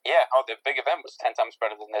York. Yeah, the big event was 10 times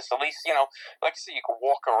better than this. At least, like I said, you could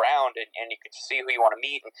walk around and you could see who you want to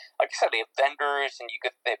meet. And like I said, they have vendors and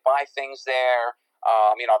they buy things there.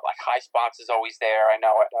 Like High Spots is always there. I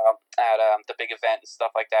know at the big event and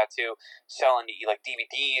stuff like that too, selling like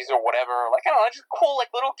DVDs or whatever. Like I don't know, just cool like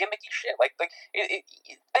little gimmicky shit. Like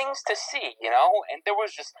things to see, And there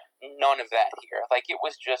was just none of that here. Like it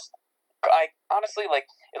was just, honestly, like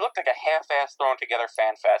it looked like a half-ass thrown together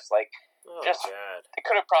FanFest. Like. God. They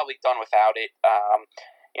could have probably done without it.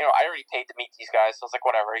 I already paid to meet these guys, so I was like,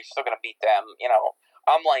 whatever, you're still gonna meet them.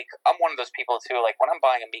 I'm one of those people too. Like when I'm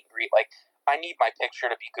buying a meet and greet, like I need my picture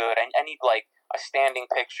to be good. I need like a standing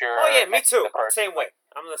picture. Oh yeah, me too. Same way.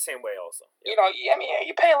 I'm the same way also. Yeah.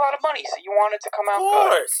 You pay a lot of money, so you want it to come out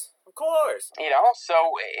good. Of course. So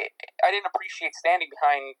I didn't appreciate standing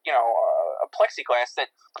behind a plexiglass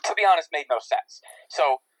that, to be honest, made no sense.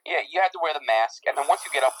 So. Yeah, you had to wear the mask, and then once you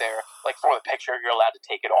get up there, like for the picture, you're allowed to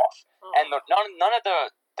take it off. Oh. And none of the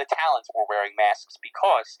talents were wearing masks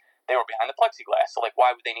because they were behind the plexiglass. So, like, why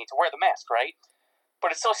would they need to wear the mask, right? But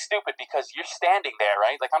it's so stupid because you're standing there,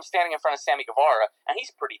 right? Like, I'm standing in front of Sammy Guevara, and he's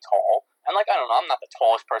pretty tall. And, like, I don't know, I'm not the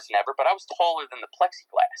tallest person ever, but I was taller than the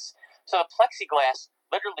plexiglass. So the plexiglass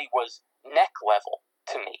literally was neck level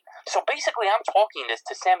to me. So basically, I'm talking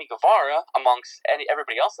to Sammy Guevara amongst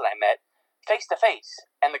everybody else that I met, face to face,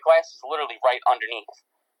 and the glass is literally right underneath.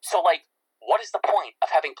 So, like, what is the point of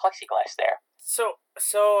having plexiglass there? So,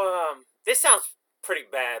 this sounds pretty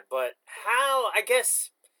bad, but how? I guess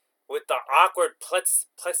with the awkward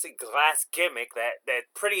plexiglass gimmick, that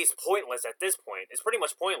pretty is pointless at this point. It's pretty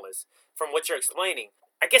much pointless from what you're explaining.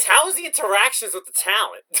 I guess how is the interactions with the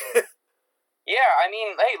talent? Yeah, I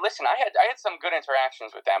mean, hey, listen, I had some good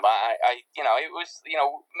interactions with them. I it was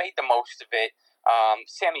made the most of it.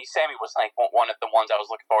 Sammy was like one of the ones I was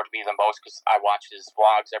looking forward to meeting the most because I watch his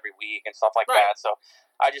vlogs every week and stuff like that. So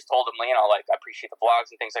I just told him, like I appreciate the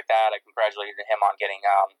vlogs and things like that. I congratulated him on getting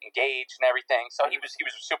engaged and everything. So he was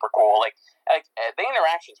super cool. Like the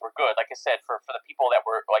interactions were good. Like I said, for the people that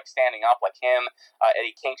were like standing up, like him,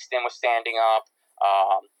 Eddie Kingston was standing up.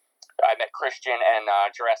 I met Christian and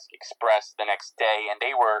Jurassic Express the next day, and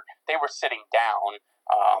they were sitting down.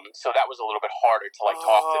 So that was a little bit harder to like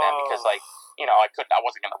talk to them because like I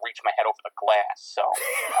wasn't gonna reach my head over the glass. So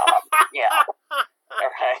yeah,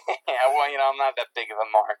 right. Yeah, well, I'm not that big of a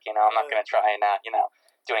mark. I'm not gonna try and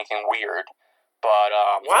do anything weird. But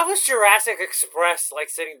why was Jurassic Express like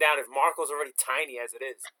sitting down if Marco's already tiny as it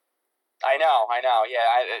is? I know. Yeah,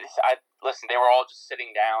 I listen. They were all just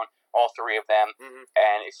sitting down. All three of them,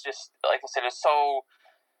 and it's just like I said, it's so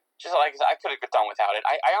just like I could have done without it.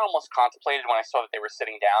 I almost contemplated when I saw that they were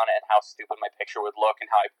sitting down and how stupid my picture would look and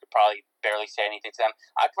how I could probably barely say anything to them.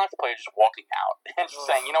 I contemplated just walking out and just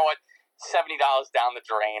saying, you know what, $70 down the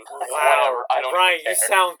drain. Wow, whatever. I don't Ryan, you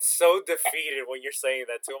sound so defeated when you're saying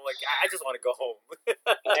that too. I'm like, I just want to go home.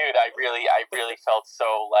 Dude, I really felt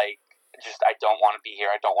so like just I don't want to be here.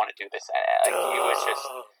 I don't want to do this. And it was just.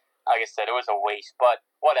 Like I said, it was a waste, but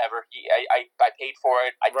whatever. I paid for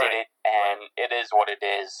it. I did it, and it is what it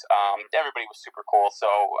is. Everybody was super cool, so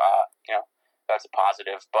that's a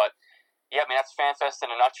positive. But yeah, I mean that's FanFest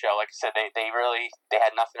in a nutshell. Like I said, they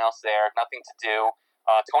had nothing else there, nothing to do.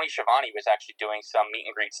 Tony Schiavone was actually doing some meet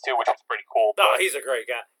and greets too, which was pretty cool. Oh, he's a great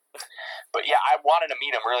guy. But yeah, I wanted to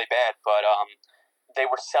meet him really bad, but they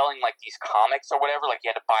were selling like these comics or whatever. Like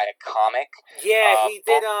you had to buy a comic. Yeah, he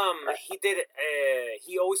did.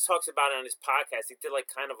 He always talks about it on his podcast. He did like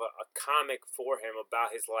kind of a comic for him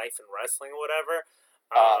about his life in wrestling or whatever.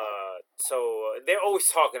 So they're always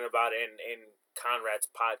talking about it in Conrad's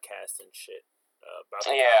podcast and shit.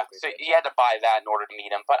 Yeah, so you had to buy that in order to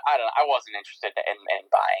meet him. But I don't know. I wasn't interested in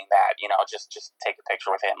buying that. Just take a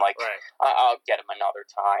picture with him. Like I'll get him another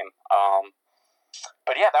time.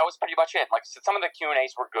 But yeah, that was pretty much it. Like I said, some of the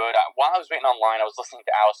Q&As were good. While I was waiting online, I was listening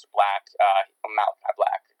to Aleister Black, Malachi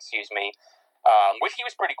Black, excuse me, which he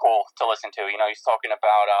was pretty cool to listen to. You know, he's talking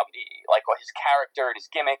about like his character and his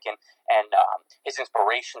gimmick and his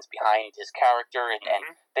inspirations behind his character and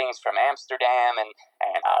things from Amsterdam and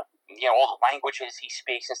you know, all the languages he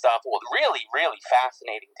speaks and stuff. Well, really, really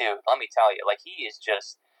fascinating dude. Let me tell you, like he is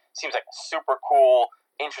just seems like a super cool,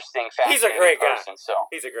 interesting, fascinating He's a great person. guy. So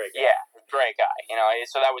he's a great guy. Yeah, great guy. You know,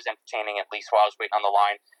 so that was entertaining at least while I was waiting on the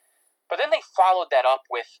line. But then they followed that up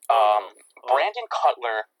with Brandon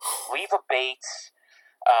Cutler, Leva Bates,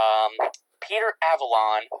 Peter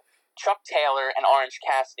Avalon, Chuck Taylor, and Orange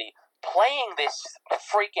Cassidy playing this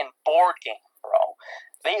freaking board game, bro.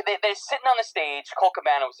 They're sitting on the stage. Colt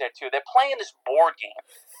Cabana was there too. They're playing this board game.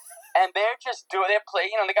 And they're just they're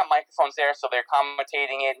playing, you know, they got microphones there, so they're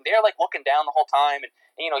commentating it, and they're like looking down the whole time, and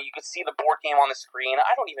you know, you could see the board game on the screen.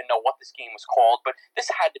 I don't even know what this game was called, but this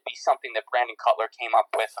had to be something that Brandon Cutler came up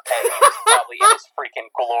with. Okay, he was probably in his freaking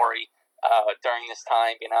glory during this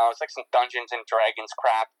time, you know. It's like some Dungeons and Dragons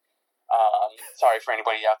crap. Sorry for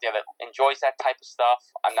anybody out there that enjoys that type of stuff.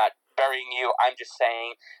 I'm not burying you. I'm just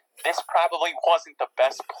saying this probably wasn't the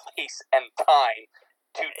best place and time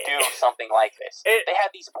to do something like this. They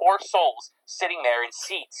had these poor souls sitting there in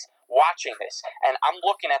seats watching this, and I'm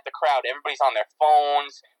looking at the crowd. Everybody's on their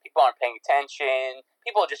phones. People aren't paying attention.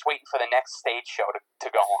 People are just waiting for the next stage show to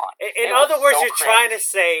go on. In other words, you're trying to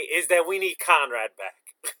say is that we need Conrad back.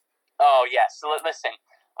 Oh yes. Listen,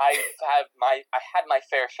 I had my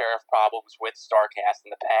fair share of problems with StarCast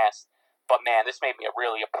in the past, but man, this made me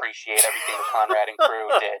really appreciate everything that Conrad and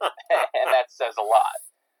crew did, and that says a lot.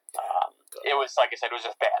 It was, like I said, it was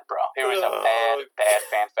just bad, bro. It was a bad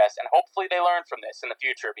fan fest, and hopefully they learn from this in the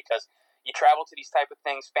future, because you travel to these type of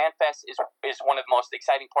things. Fan fest is one of the most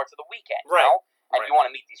exciting parts of the weekend, right? You know? And you want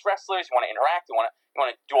to meet these wrestlers, you want to interact, you want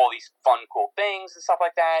to do all these fun, cool things and stuff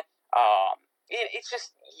like that. It's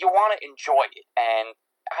just, you want to enjoy it, and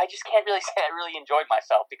I just can't really say I really enjoyed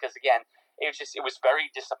myself, because again, it was very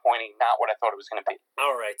disappointing, not what I thought it was going to be.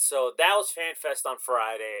 All right, so that was FanFest on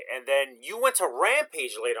Friday, and then you went to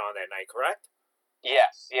Rampage later on that night, correct?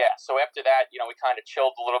 Yes, yeah. So after that, you know, we kind of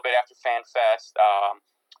chilled a little bit after FanFest.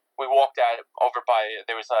 We walked out over by,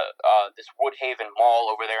 there was this Woodhaven Mall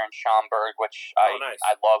over there in Schaumburg, which nice.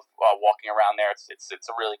 I love walking around there. It's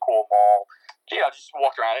a really cool mall. You know, just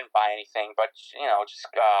walked around, didn't buy anything, but you know, just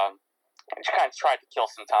kind of tried to kill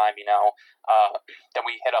some time, you know. Then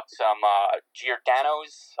we hit up some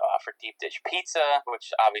Giordano's for deep dish pizza,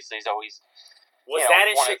 which obviously is always. Was that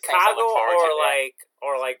in Chicago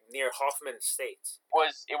or like near Hoffman Estates? It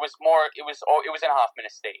was in Hoffman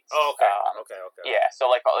Estates. Oh, okay. Okay. Yeah, so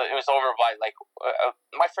like it was over by like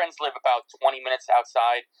my friends live about 20 minutes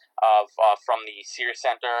outside of from the Sears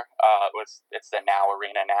Center. It's the Now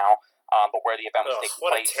Arena now, but where the event was taking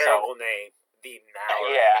what place. What a terrible name, the Now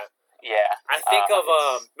Arena. Yeah. I think of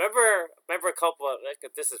remember a couple of, like,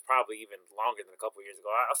 this is probably even longer than a couple of years ago.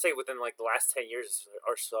 I'll say within like the last 10 years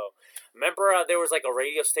or so. Remember there was like a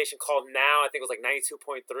radio station called Now. I think it was like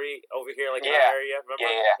 92.3 over here, like in that area. Remember?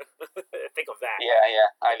 Yeah. Think of that. Yeah,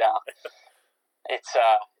 I know. It's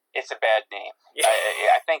a bad name. Yeah.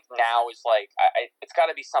 I think Now is like it's got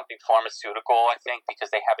to be something pharmaceutical. I think, because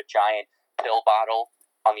they have a giant pill bottle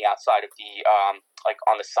on the outside of the like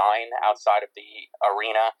on the sign outside of the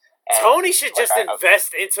arena. And Tony should just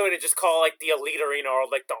invest into it and just call it like the Elite Arena or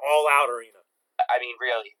like the All Out Arena. I mean,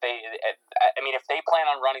 really, if they plan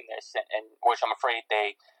on running this, and which I'm afraid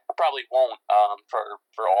they probably won't for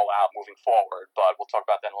All Out moving forward, but we'll talk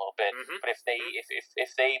about that in a little bit. Mm-hmm. But if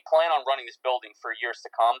they plan on running this building for years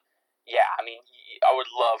to come, yeah, I mean, I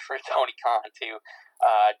would love for Tony Khan to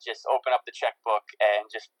just open up the checkbook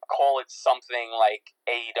and just call it something like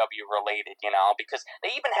AEW related, you know, because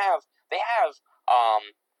they have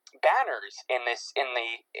banners in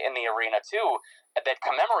the arena too that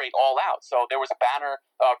commemorate All Out. So there was a banner.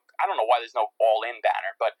 I don't know why there's no All In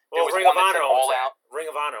banner, but there was Ring one of Honor owns All that. Out.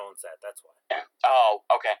 Ring of Honor owns that. That's why. Oh,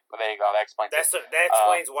 okay. Well, there you go. That explains. That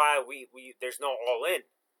explains why we there's no All In.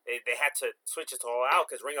 They had to switch it to All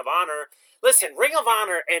Out because Ring of Honor. Listen, Ring of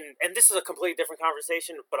Honor, and this is a completely different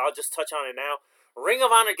conversation, but I'll just touch on it now. Ring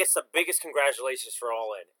of Honor gets the biggest congratulations for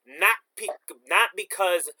All In. Not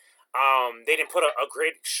because they didn't put a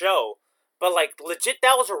great show, but like legit,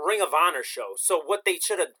 that was a Ring of Honor show. So what they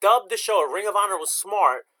should have dubbed the show, Ring of Honor, was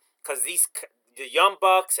smart, because the Young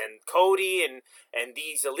Bucks and Cody and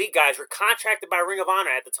these elite guys were contracted by Ring of Honor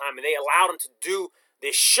at the time, and they allowed them to do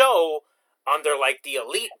this show under like the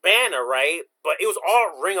Elite banner, right? But it was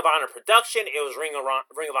all Ring of Honor production. It was Ring of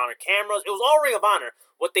Honor cameras. It was all Ring of Honor.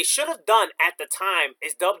 What they should have done at the time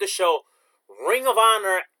is dubbed the show Ring of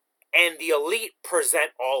Honor and the Elite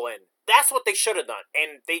present All In. That's what they should have done,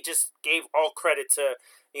 and they just gave all credit to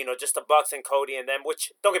just the Bucks and Cody and them.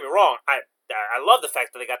 Which, don't get me wrong, I love the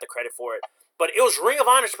fact that they got the credit for it. But it was Ring of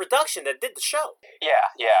Honor's production that did the show.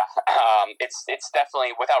 Yeah. It's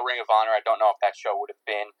definitely, without Ring of Honor, I don't know if that show would have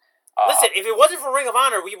been. Listen, if it wasn't for Ring of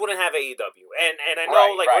Honor, we wouldn't have AEW. And I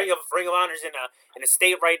know right. Ring of Honor's in a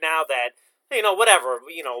state right now that whatever,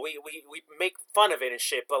 we make fun of it and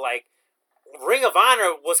shit, but like Ring of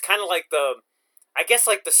Honor was kind of like the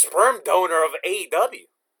sperm donor of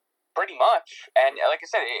AEW. Pretty much. And like I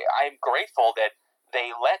said, I'm grateful that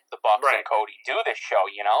they let the Bucks and Cody do this show,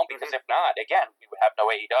 because if not, again, we would have no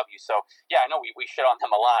AEW. So, yeah, I know we shit on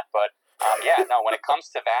them a lot, but when it comes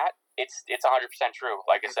to that, it's 100% true.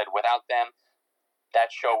 Like I said, without them, that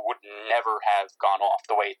show would never have gone off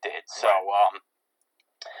the way it did. So,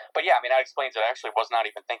 but yeah, I mean, that explains it. I actually was not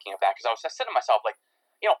even thinking of that, because I was just saying to myself, like,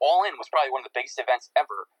 All In was probably one of the biggest events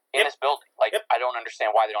ever in this building. Like, I don't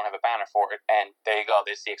understand why they don't have a banner for it. And there you go.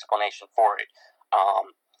 There's the explanation for it.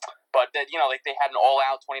 But they had an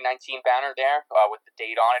all-out 2019 banner there with the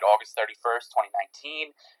date on it, August 31st,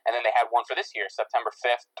 2019. And then they had one for this year, September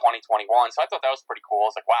 5th, 2021. So I thought that was pretty cool.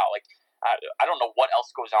 I was like, wow, like, I don't know what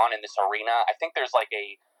else goes on in this arena. I think there's like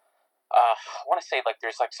I want to say like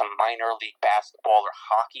there's like some minor league basketball or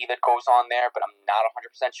hockey that goes on there, but I'm not 100%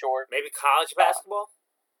 sure. Maybe college basketball?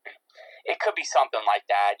 It could be something like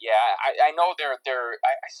that. Yeah, I know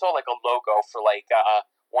I saw like a logo for like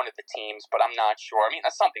one of the teams, but I'm not sure. I mean,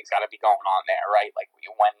 something's got to be going on there, right? Like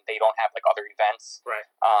when they don't have like other events, right?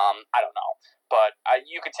 I don't know, but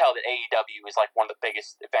you could tell that AEW is like one of the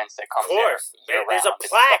biggest events that comes. Of course, there's a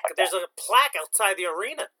plaque. There's a plaque outside the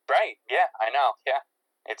arena. Right? Yeah, I know. Yeah,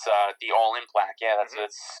 it's the All In plaque. Yeah, and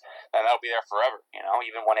that'll be there forever.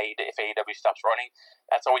 Even when if AEW stops running,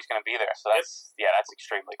 that's always going to be there. So that's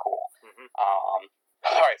extremely cool.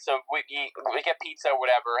 All right, so we get pizza or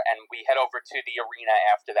whatever, and we head over to the arena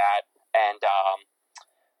after that, and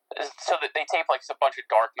so that they tape like a bunch of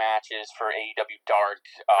dark matches for AEW Dark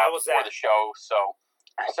for the show. So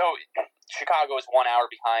Chicago is 1 hour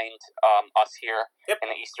behind us here in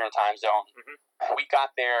the Eastern Time Zone. We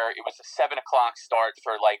got there; it was a 7 o'clock start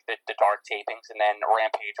for like the Dark tapings, and then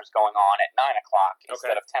Rampage was going on at 9 o'clock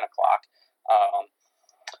instead of 10 o'clock.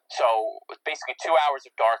 So basically 2 hours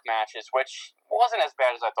of dark matches, which wasn't as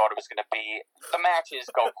bad as I thought it was going to be. The matches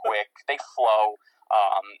go quick; they flow.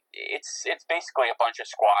 It's basically a bunch of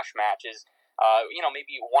squash matches.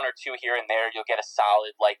 Maybe one or two here and there. You'll get a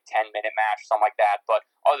solid like 10-minute match, something like that. But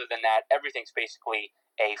other than that, everything's basically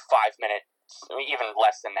a 5-minute, even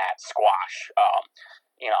less than that, squash.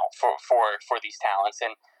 For these talents.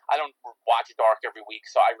 And I don't watch Dark every week,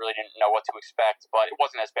 so I really didn't know what to expect. But it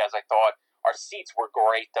wasn't as bad as I thought. Our seats were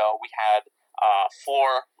great, though. We had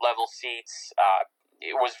floor level seats.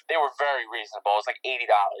 They were very reasonable. It was like $80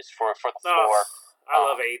 for the floor. I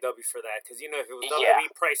love AEW for that, because if it was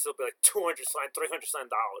WWE price, it'll be like $200, $300.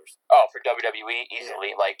 Oh, for WWE,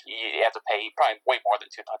 easily. Like you have to pay probably way more than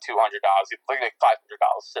 $200. It's like $500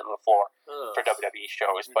 sitting on the floor for WWE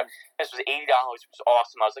shows. But this was $80. It was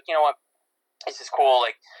awesome. I was like, you know what? This is cool.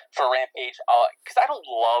 Like for Rampage, because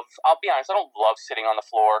I'll be honest, I don't love sitting on the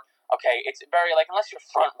floor. Okay, it's very like, unless you're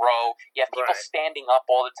front row, you have people standing up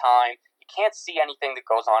all the time. You can't see anything that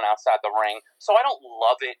goes on outside the ring. So I don't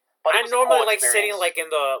love it. But I normally like sitting like in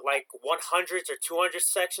the 100s or 200s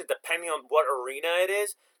section, depending on what arena it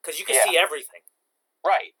is, because you can see everything.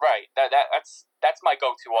 Right. That's my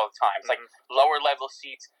go-to all the time. It's like lower level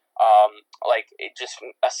seats, like it just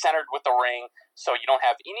centered with the ring, so you don't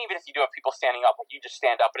have. And even if you do have people standing up, like you just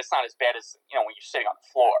stand up, but it's not as bad as when you're sitting on the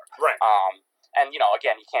floor. Right. And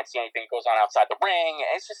again, you can't see anything that goes on outside the ring.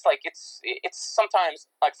 It's just like it's sometimes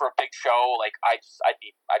like for a big show, like I'd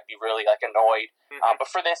be really like annoyed. But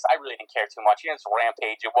for this, I really didn't care too much. It's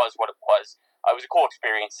Rampage. It was what it was. It was a cool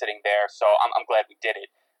experience sitting there. So I'm glad we did it.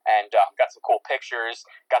 And got some cool pictures.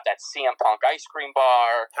 Got that CM Punk ice cream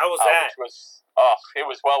bar. How was that? It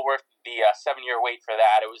was well worth the 7-year wait for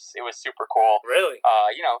that. It was super cool. Really?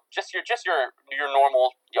 Just your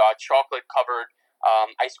normal chocolate covered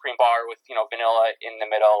ice cream bar with vanilla in the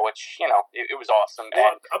middle, which it was awesome.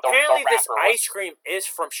 Well, and apparently this ice cream is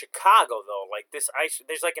from Chicago though. Like this ice,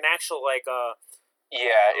 there's like an actual like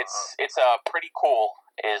it's Pretty Cool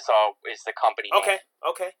is the company name.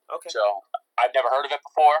 Okay. So I've never heard of it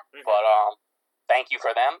before, but thank you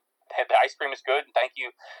for them. The ice cream is good, and thank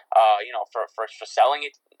you, for selling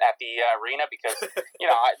it at the arena, because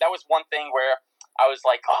that was one thing where I was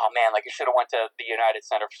like, oh man, like I should have went to the United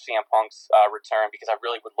Center for CM Punk's return, because I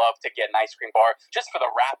really would love to get an ice cream bar just for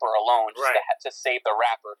the wrapper alone, just to save the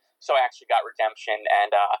wrapper. So I actually got redemption,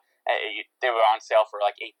 and They were on sale for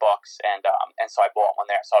like $8, and so I bought one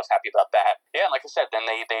there. So I was happy about that. Yeah, and like I said, then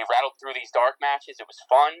they rattled through these dark matches. It was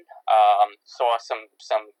fun. Saw some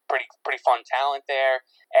pretty fun talent there,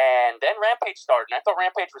 and then Rampage started. And I thought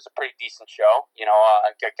Rampage was a pretty decent show. You know,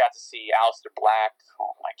 I got to see Aleister Black.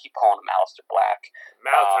 Oh, I keep calling him Aleister Black.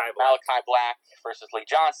 Malachi Black versus Lee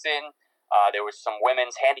Johnson. There was some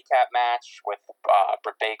women's handicap match with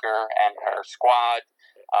Britt Baker and her squad.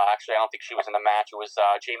 Actually, I don't think she was in the match. It was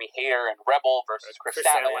Jamie Hayter and Rebel versus Chris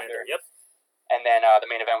Statlander. Yep. And then the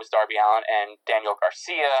main event was Darby Allin and Daniel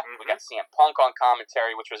Garcia. We got CM Punk on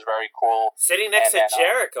commentary, which was very cool. Sitting next to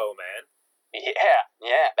Jericho, man.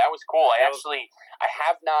 Yeah, that was cool. I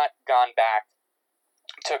have not gone back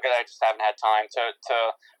to it. I just haven't had time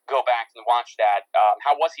to go back and watch that.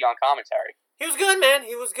 How was he on commentary? He was good, man.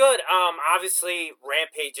 He was good. Obviously,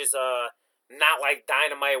 Rampage is not like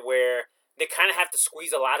Dynamite where they kind of have to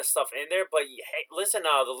squeeze a lot of stuff in there. But hey, listen,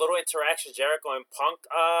 the little interaction Jericho and Punk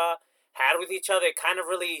had with each other, it kind of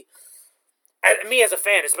really, me as a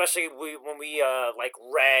fan, especially when we like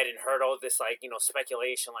read and heard all this like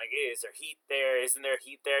speculation, like is there heat there? Isn't there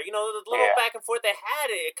heat there? The little back and forth they had,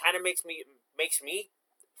 it kind of makes me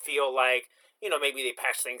feel like maybe they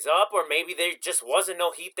patched things up, or maybe there just wasn't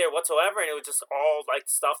no heat there whatsoever, and it was just all like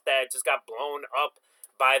stuff that just got blown up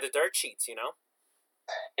by the dirt sheets.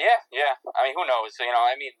 Yeah. I mean, who knows? The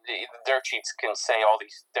dirt sheets can say all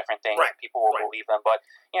these different things, right. And people will believe them. But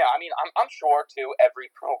I mean, I'm sure too.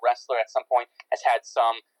 Every pro wrestler at some point has had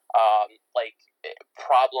some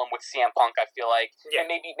problem with CM Punk. I feel like, and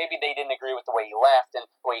maybe they didn't agree with the way he left and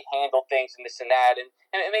the way he handled things and this and that, and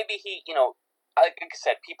maybe he, like I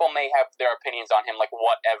said, people may have their opinions on him, like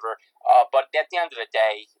whatever. But at the end of the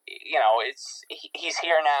day, he's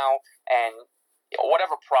here now, and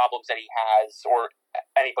whatever problems that he has or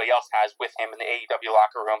anybody else has with him in the AEW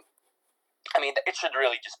locker room, I mean, it should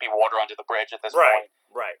really just be water under the bridge at this point.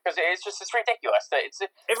 Right. Because it's ridiculous.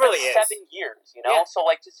 It really is. 7 years, Yeah. So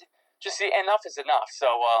like just enough is enough. So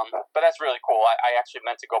but that's really cool. I actually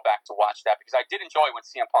meant to go back to watch that because I did enjoy when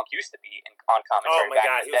CM Punk used to be on commentary. Oh my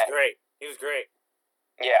God, he was great. He was great.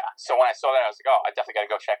 Yeah. So when I saw that, I was like, oh, I definitely got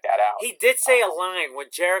to go check that out. He did say a line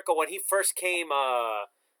when Jericho, when he first came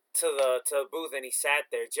to the booth and he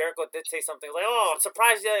sat there. Jericho did say something like, "Oh, I'm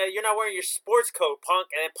surprised you're not wearing your sports coat,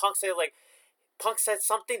 Punk." And then Punk said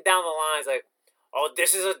something down the lines like, "Oh,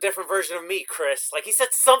 this is a different version of me, Chris." Like he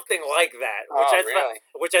said something like that,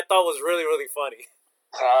 which I thought was really, really funny.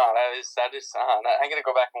 Oh, that is. I'm gonna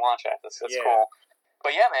go back and watch that. That's cool.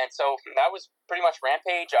 But yeah, man. So that was pretty much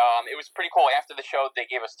Rampage. It was pretty cool. After the show, they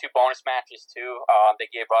gave us 2 bonus matches too.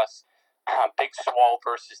 They gave us Big Swole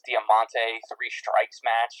versus Diamante 3 strikes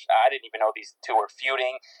match. I didn't even know these two were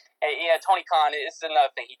feuding. And, Tony Khan is another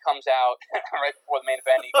thing. He comes out right before the main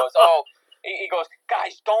event. He goes, he goes,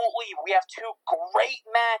 guys, don't leave. We have 2 great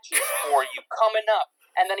matches for you coming up.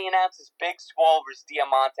 And then he announces Big Swole versus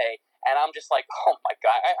Diamante. And I'm just like, oh my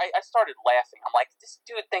God. I started laughing. I'm like, this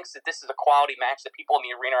dude thinks that this is a quality match that people in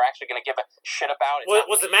the arena are actually going to give a shit about.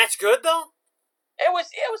 Was the match good though? It was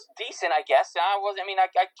decent, I guess. I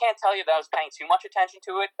can't tell you that I was paying too much attention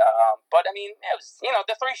to it. But I mean, it was,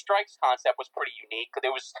 the 3 strikes concept was pretty unique.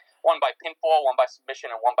 There was one by pinfall, one by submission,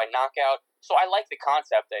 and one by knockout. So I like the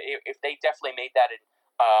concept. If they definitely made that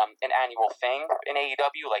an annual thing in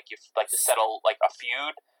AEW, to settle like a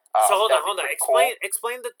feud. So hold on.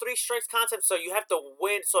 Explain the 3 strikes concept. So you have to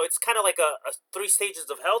win. So it's kind of like a 3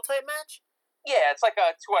 stages of hell type match. Yeah, it's like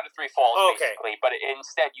a 2 out of 3 falls basically. But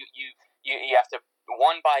instead, you have to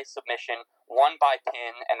 1 by submission, 1 by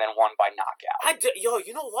pin, and then 1 by knockout.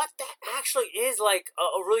 You know what? That actually is like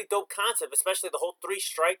a really dope concept, especially the whole 3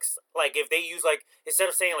 strikes. Like if they use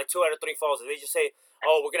instead of saying like 2 out of 3 falls, if they just say,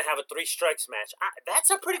 "Oh, we're gonna have a 3 strikes match,"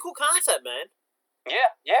 that's a pretty cool concept, man.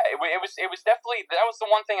 Yeah. It was definitely, that was the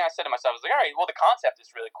one thing I said to myself. I was like, all right, well, the concept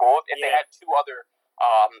is really cool. If they had 2 other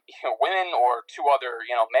women or 2 other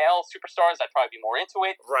male superstars, I'd probably be more into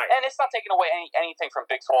it. Right. And it's not taking away anything from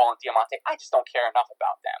Big Swole and Diamante. I just don't care enough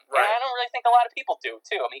about them. Right. And I don't really think a lot of people do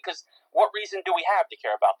too. I mean, because what reason do we have to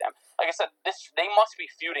care about them? Like I said, they must be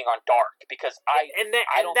feuding on Dark because I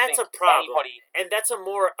don't that's think a problem. Anybody... And that's a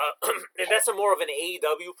more of an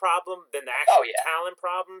AEW problem than the actual talent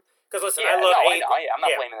problem. Because listen, I love AEW. I'm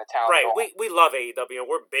not blaming the talent. Right. At all. We love AEW and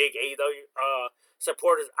we're big AEW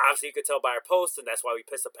supporters. Obviously, you could tell by our posts, and that's why we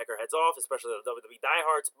piss the peckerheads off, especially the WWE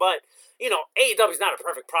diehards. But AEW is not a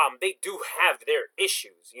perfect problem. They do have their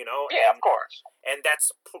issues, Yeah, of course. And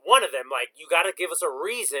that's one of them. Like, you got to give us a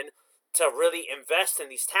reason to really invest in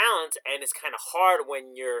these talents, and it's kind of hard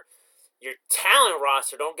when your talent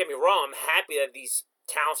roster. Don't get me wrong. I'm happy that these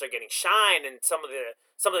talents are getting shine, and some of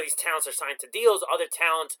these talents are signed to deals. Other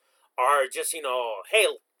talents are just, hey,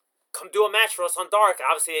 come do a match for us on Dark.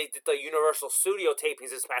 Obviously, they did the Universal Studio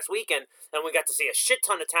tapings this past weekend, and we got to see a shit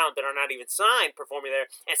ton of talent that are not even signed performing there,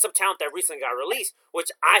 and some talent that recently got released,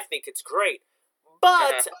 which I think it's great.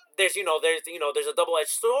 But there's a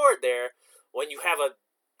double-edged sword there when you have a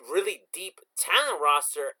really deep talent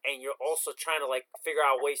roster, and you're also trying to figure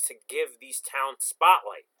out ways to give these talents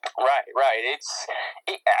spotlight. Right.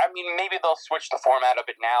 I mean, maybe they'll switch the format of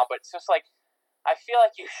it now, but it's just I feel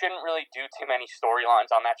like you shouldn't really do too many storylines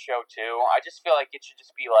on that show too. I just feel like it should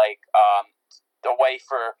just be a way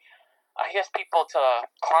for, I guess, people to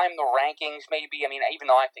climb the rankings. Maybe. I mean, even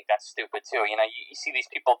though I think that's stupid too. You see these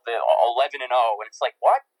people 11-0, and it's like,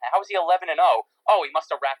 what? How is he 11-0? Oh, he must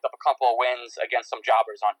have racked up a couple of wins against some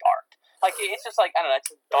jobbers on Dark. It's just I don't know. It's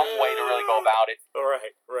a dumb way to really go about it.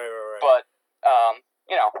 Right. But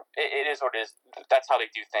it is what it is. That's how they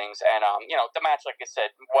do things. And, the match, like I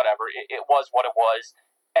said, whatever. It was what it was.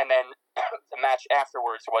 And then the match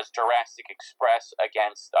afterwards was Jurassic Express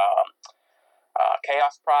against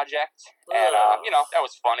Chaos Project. And, that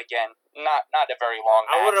was fun again. Not a very long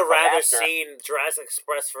match. I would have rather seen Jurassic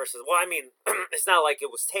Express versus... Well, I mean, it's not like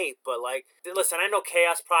it was taped, but, listen, I know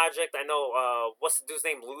Chaos Project. I know, what's the dude's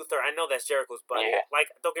name? Luther. I know that's Jericho's buddy. Yeah.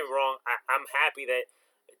 Don't get me wrong. I'm happy that...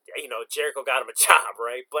 Jericho got him a job,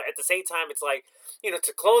 right? But at the same time, it's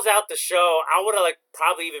to close out the show, I would have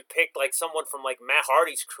probably even picked someone from Matt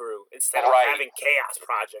Hardy's crew instead of having Chaos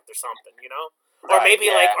Project or something, or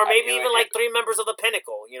maybe even 3 members of the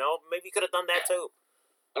Pinnacle, maybe you could have done that too.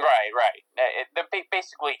 Right.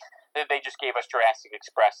 Basically, they just gave us Jurassic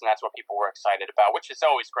Express, and that's what people were excited about, which is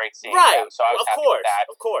always great seeing. Right. Them, so I was happy with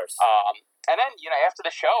that. Of course. And then after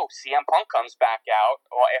the show, CM Punk comes back out,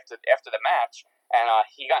 or after the match. And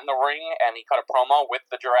he got in the ring and he cut a promo with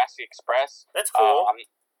the Jurassic Express. That's cool.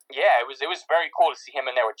 It was very cool to see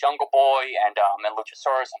him in there with Jungle Boy and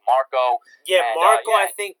Luchasaurus and Marco. Yeah, and, Marco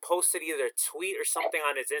I think posted either a tweet or something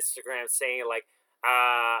on his Instagram saying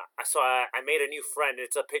I made a new friend. And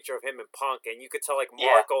it's a picture of him and Punk, and you could tell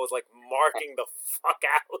Marco was marking the fuck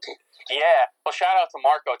out. Yeah, well, shout out to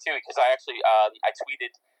Marco too, because I actually I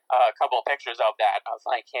tweeted a couple of pictures of that of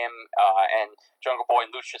him and Jungle Boy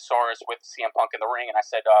and Luchasaurus with CM Punk in the ring, and I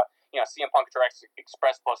said, CM Punk Jurassic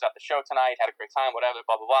Express closed out the show tonight, had a great time, whatever,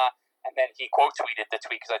 blah blah blah, and then he quote tweeted the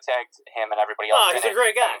tweet because I tagged him and everybody else. Oh, he's a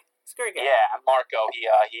great guy. He's a great guy. Yeah, and Marco, he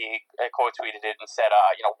quote tweeted it and said,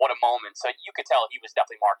 what a moment. So you could tell he was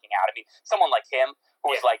definitely marking out. I mean, someone like him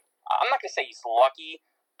who was I'm not gonna say he's lucky,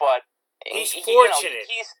 but he's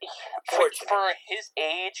fortunate. For his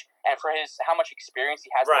age and for how much experience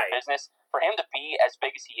he has in the business, for him to be as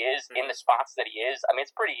big as he is in the spots that he is, I mean,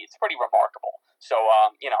 it's pretty remarkable. So,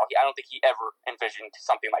 I don't think he ever envisioned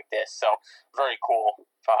something like this. So, very cool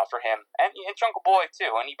for him and Jungle Boy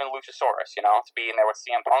too, and even Luchasaurus. To be in there with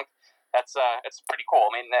CM Punk. That's pretty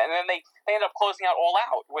cool. I mean, and then they ended up closing out All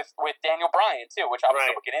Out with Daniel Bryan too, which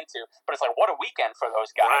obviously we'll get into. But it's what a weekend for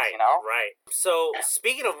those guys, Right. So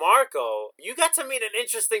speaking of Marco, you got to meet an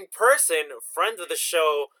interesting person, friend of the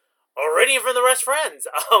show, Iridian from the Rest Friends.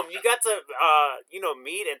 You got to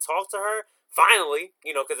meet and talk to her finally,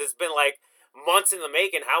 because it's been months in the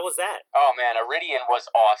making. How was that? Oh man, Iridian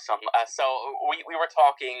was awesome. So we were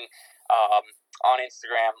talking on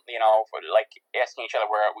Instagram, asking each other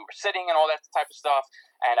where we were sitting and all that type of stuff.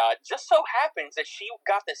 And just so happens that she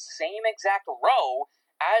got the same exact row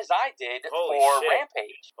as I did for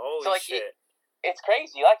Rampage. Holy shit. It's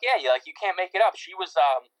crazy. You can't make it up. She was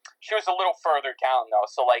a little further down though.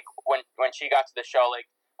 So when she got to the show,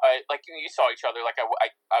 you saw each other,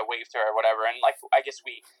 I waved to her or whatever. And I guess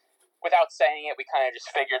without saying it, we kind of just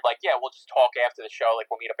figured, we'll just talk after the show.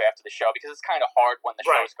 We'll meet up after the show because it's kind of hard when the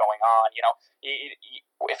show's going on.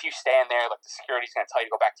 If you stand there, the security's going to tell you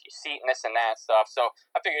to go back to your seat and this and that stuff. So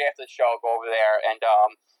I figured after the show, I'll go over there. And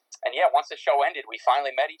once the show ended, we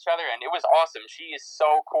finally met each other, and it was awesome. She is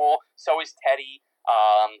so cool. So is Teddy.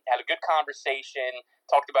 Had a good conversation,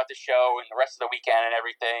 talked about the show and the rest of the weekend and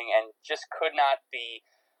everything, and just could not be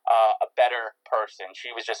a better person. She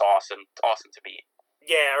was just awesome to meet.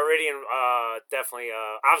 Yeah, Iridian, definitely.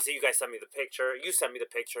 Obviously, you guys sent me the picture. You sent me the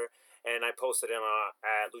picture, and I posted it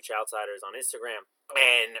at Lucha Outsiders on Instagram.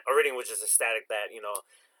 And Iridian was just ecstatic that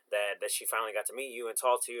that she finally got to meet you and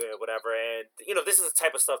talk to you and whatever. And this is the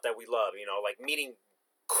type of stuff that we love. Meeting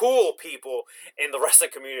cool people in the wrestling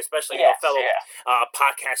community, especially fellow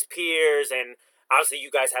podcast peers. And obviously, you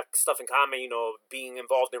guys have stuff in common. Being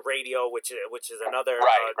involved in radio, which is another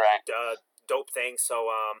dope thing. So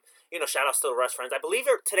shout outs to the Rest Friends. I believe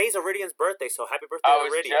today's Iridian's birthday, so happy birthday,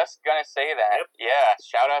 Iridian. I was just gonna say that. Yep. Yeah,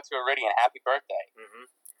 shout out to Iridian. Happy birthday.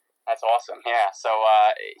 Mm-hmm. That's awesome. Yeah. So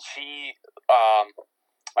she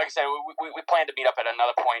like I said, we plan to meet up at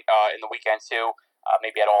another point in the weekend too,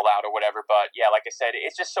 maybe at All Out or whatever. But yeah, like I said,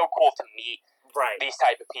 it's just so cool to meet these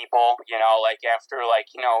type of people. You know, like after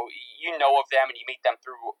you know of them and you meet them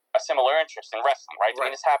through a similar interest in wrestling, right? I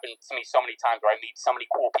mean, this happened to me so many times where I meet so many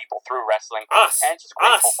cool people through wrestling, and just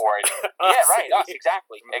grateful for it. Yeah, right. Us,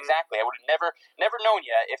 exactly, exactly. I would have never known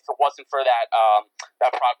you if it wasn't for that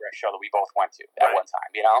that Progress show that we both went to at one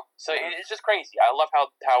time. You know, so it's just crazy. I love how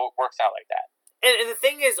it works out like that. And the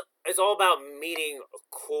thing is, it's all about meeting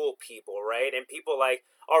cool people, right? And people like,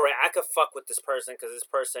 all right, I could fuck with this person because this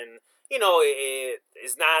person, you know,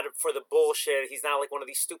 is not for the bullshit. He's not like one of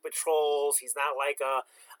these stupid trolls. He's not like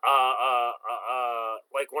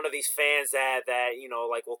like one of these fans that you know,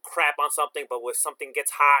 like will crap on something, but when something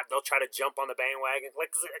gets hot, they'll try to jump on the bandwagon. Like,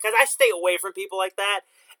 because I stay away from people like that.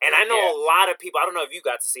 And I know a lot of people. I don't know if you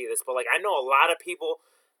got to see this, but like I know a lot of people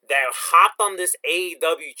that hopped on this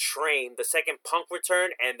AEW train the second Punk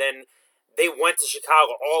returned, and then they went to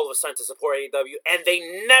Chicago all of a sudden to support AEW, and they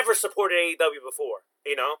never supported AEW before,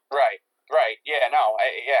 you know? Right. Yeah, no,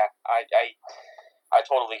 I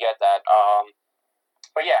totally get that.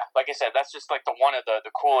 But yeah, like I said, that's just like one of the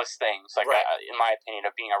coolest things, like in my opinion,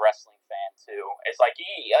 of being a wrestling fan too. It's like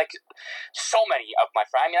so many of my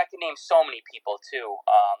friends. I mean, I can name so many people too.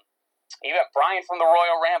 Even Brian from the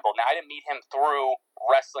Royal Ramble. Now, I didn't meet him through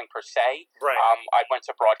wrestling per se. Right. I went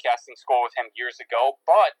to broadcasting school with him years ago,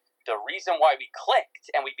 but the reason why we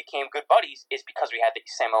clicked and we became good buddies is because we had the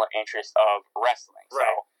similar interest of wrestling. Right.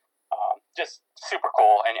 So, just super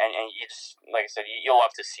cool, and you just, like I said, you'll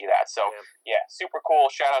love to see that. So, yeah, super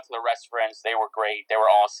cool. Shout out to the Rest Friends. They were great. They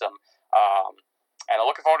were awesome. And I'm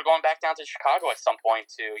looking forward to going back down to Chicago at some point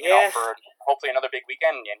to, you know, for hopefully another big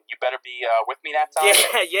weekend. And you better be with me that time.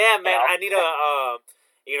 Yeah, man. You know? I need a,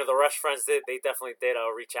 you know, the Rush Friends they definitely did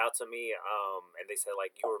reach out to me. And they said,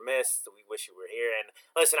 like, you were missed. We wish you were here. And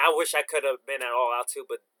listen, I wish I could have been at All Out too,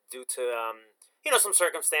 but due to, you know, some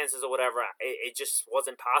circumstances or whatever, it just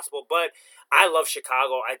wasn't possible. But I love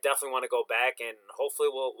Chicago. I definitely want to go back, and hopefully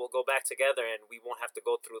we'll go back together, and we won't have to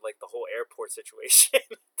go through like the whole airport situation.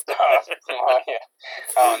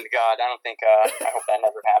 Oh God, I don't think. I hope that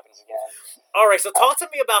never happens again. All right, so talk to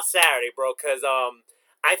me about Saturday, bro, because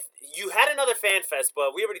you had another fan fest,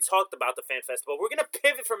 but we already talked about the fan fest. But we're gonna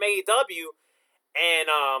pivot from AEW, and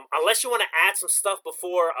unless you want to add some stuff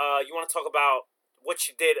before you want to talk about what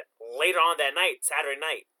you did later on that night, Saturday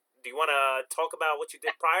night. Do you want to talk about what you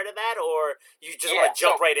did prior to that, or you just want to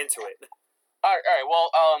jump right into it? All right.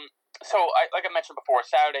 Well, so like I mentioned before,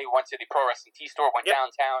 Saturday went to the Pro Wrestling Tea Store, went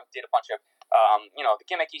downtown, did a bunch of, you know, the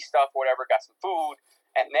gimmicky stuff, whatever, got some food,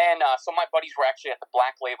 and then so my buddies were actually at the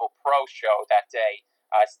Black Label Pro show that day.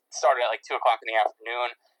 Started at like 2:00 in the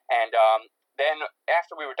afternoon, and then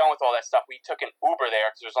after we were done with all that stuff, we took an Uber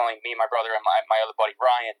there because it was only me, my brother, and my other buddy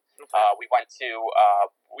Ryan. We went to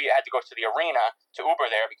we had to go to the arena to Uber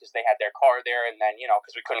there because they had their car there, and then, you know,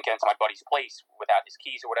 because we couldn't get into my buddy's place without his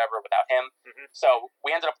keys or whatever, without him. So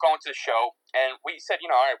we ended up going to the show, and we said, you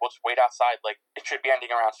know, all right, we'll just wait outside. Like, it should be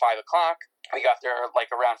ending around 5:00. We got there like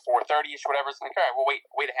around 4:30ish, whatever. It's like, all right, we'll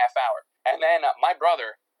wait a half hour. And then my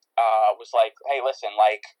brother was like, hey, listen,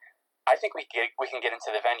 like, I think we can get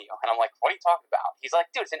into the venue. And I'm like, what are you talking about? He's like,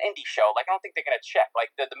 dude, it's an indie show. Like, I don't think they're going to check.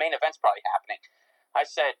 Like, the main event's probably happening. I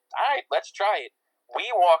said, all right, let's try it. We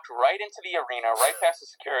walked right into the arena, right past the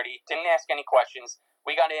security, didn't ask any questions.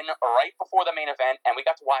 We got in right before the main event, and we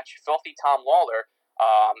got to watch Filthy Tom Lawler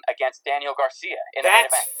against Daniel Garcia in the main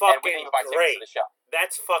event. Fucking and we didn't even buy tickets to the show.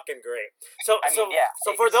 That's fucking great. So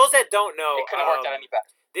for it those that don't know, it couldn't have worked out any better.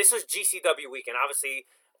 This was GCW weekend, obviously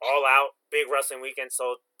All Out, big wrestling weekend.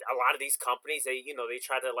 So a lot of these companies, they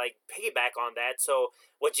try to like piggyback on that. So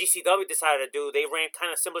what GCW decided to do, they ran kind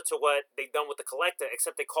of similar to what they've done with the Collector,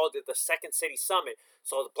 except they called it the Second City Summit.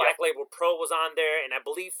 So the Black Label Pro was on there, and I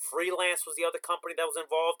believe Freelance was the other company that was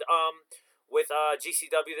involved with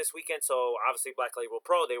GCW this weekend. So obviously Black Label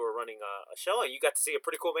Pro, they were running a show, and you got to see a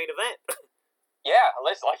pretty cool main event. Yeah,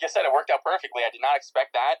 listen, like I said, it worked out perfectly. I did not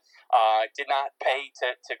expect that. Did not pay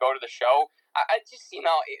to go to the show. I just, you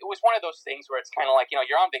know, it was one of those things where it's kind of like, you know,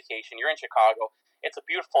 you're on vacation, you're in Chicago, it's a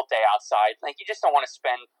beautiful day outside. Like, you just don't want to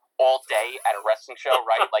spend all day at a wrestling show,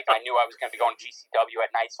 right? Like, I knew I was going to be going to GCW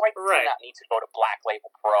at night, so I did not need to go to Black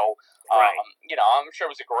Label Pro. You know, I'm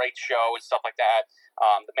sure it was a great show and stuff like that.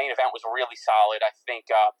 The main event was really solid. I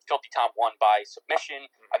think Filthy Tom won by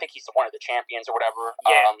submission. I think he's one of the champions or whatever.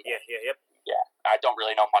 Yeah, I don't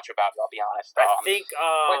really know much about it, I'll be honest. I think,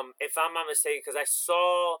 if I'm not mistaken, because I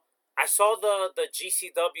saw the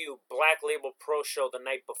GCW Black Label Pro show the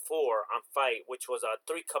night before on Fight, which was a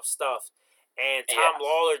 3-cup stuff, and Tom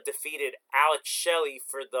Lawler defeated Alex Shelley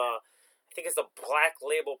for the, I I think it's the Black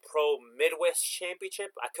Label Pro Midwest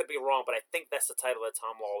Championship. I could be wrong, but I think that's the title that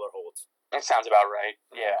Tom Lawler holds. It sounds about right.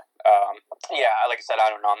 Yeah. Yeah. Like I said, I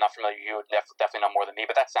don't know. I'm not familiar. You would definitely know more than me,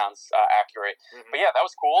 but that sounds accurate. Mm-hmm. But yeah, that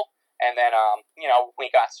was cool. And then, we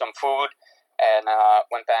got some food and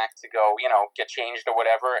went back to go, get changed or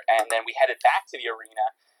whatever. And then we headed back to the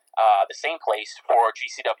arena, the same place for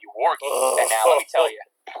GCW War Games. And now let me tell you,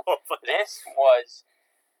 this was.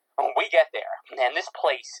 When we get there, and this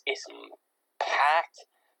place is packed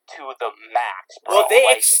to the max, bro. Well, they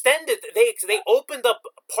extended. They opened up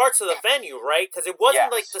parts of the venue, right? Because it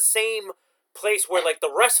wasn't like the same place where like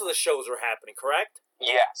the rest of the shows were happening. Correct?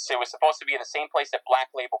 Yes, it was supposed to be in the same place that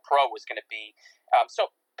Black Label Pro was going to be.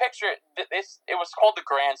 So picture this. It was called the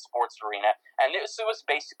Grand Sports Arena, and it was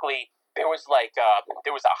basically there was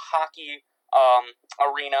a hockey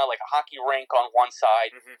arena, like a hockey rink on one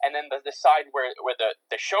side, and then the side where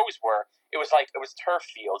the shows were, it was turf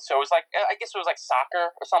field. So it was like, I guess it was like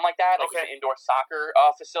soccer or something like that. Like it was an indoor soccer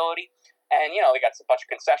facility. And, they got a bunch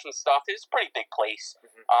of concession stuff. It's a pretty big place.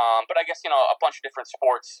 But I guess, a bunch of different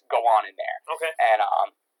sports go on in there. Okay. And,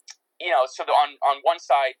 so on one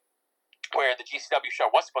side, where the GCW show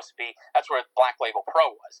was supposed to be, that's where Black Label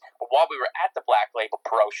Pro was. But while we were at the Black Label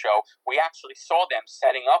Pro show, we actually saw them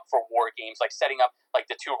setting up for War Games, like setting up like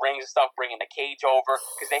the two rings and stuff, bringing the cage over,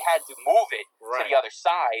 because they had to move it to the other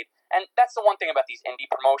side. And that's the one thing about these indie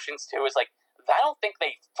promotions, too, is like, I don't think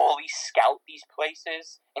they fully scout these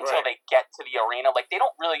places until they get to the arena. Like, they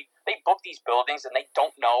book these buildings and they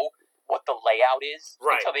don't know what the layout is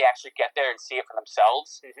until they actually get there and see it for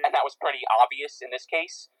themselves. And that was pretty obvious in this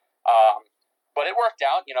case. But it worked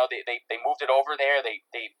out, they moved it over there, they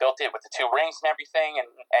built it with the two rings and everything,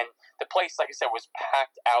 and the place, like I said, was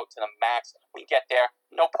packed out to the max. We get there,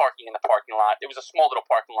 no parking in the parking lot. It was a small little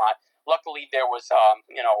parking lot. Luckily, there was,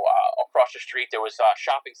 across the street, there was a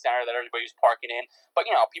shopping center that everybody was parking in. But,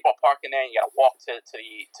 people are parking there, and you got to walk to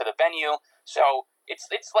the venue. So it's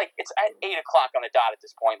at 8:00 on the dot at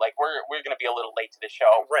this point. Like, we're going to be a little late to the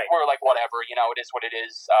show. Right. We're like, whatever, it is what it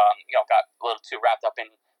is. Got a little too wrapped up in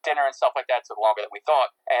dinner and stuff like that. It took longer than we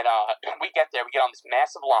thought. And we get there, we get on this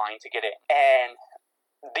massive line to get in. And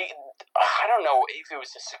I don't know if it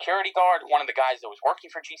was a security guard, one of the guys that was working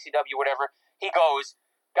for GCW, whatever, he goes,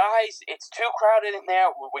 "Guys, it's too crowded in there.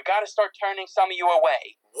 We got to start turning some of you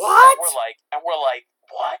away." What? And we're like,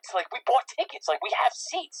 what? Like, we bought tickets. Like, we have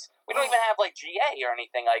seats. We don't even have like GA or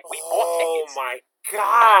anything. Like, we bought tickets. Oh my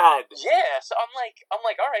God. Yeah. So I'm like,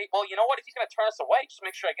 all right. Well, you know what? If he's gonna turn us away, just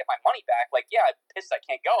make sure I get my money back. Like, yeah, I'm pissed I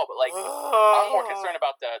can't go, but like, I'm more concerned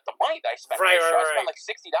about the money that I spent. Right. I spent like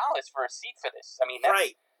 $60 for a seat for this. I mean,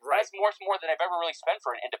 that's Right. that's more than I've ever really spent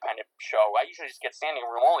for an independent show. I usually just get standing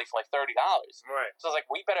room only for like $30. Right. So I was like,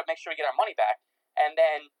 we better make sure we get our money back. And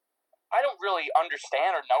then I don't really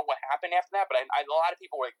understand or know what happened after that, but a lot of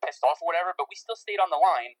people were like pissed off or whatever, but we still stayed on the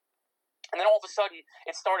line. And then all of a sudden,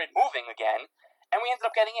 it started moving again, and we ended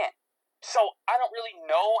up getting in. So I don't really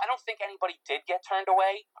know. I don't think anybody did get turned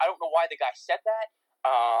away. I don't know why the guy said that.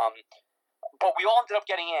 But we all ended up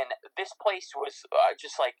getting in. This place was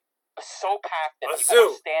just like so packed that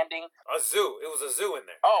people were standing. A zoo. It was a zoo in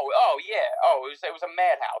there. Oh yeah. It was a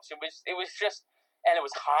madhouse. It was just. And it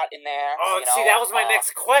was hot in there. Oh, see, that was my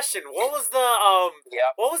next question. What was the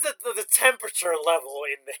What was the temperature level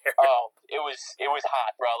in there? Oh, it was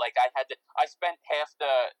hot, bro. Like I spent half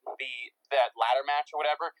that ladder match or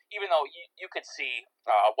whatever. Even though you could see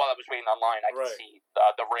while I was waiting online, I could see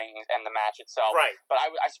the ring and the match itself. Right. But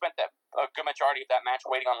I spent a good majority of that match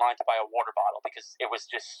waiting online to buy a water bottle because it was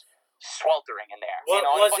just sweltering in there.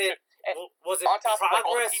 Was it on top Progress? of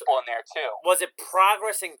all the people in there too? Was it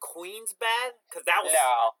Progress in Queens bad? Because that was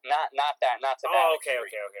not that. Not to that. Oh, okay.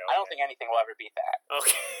 I don't think anything will ever beat that.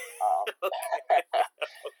 Okay.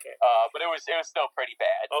 Okay. But it was still pretty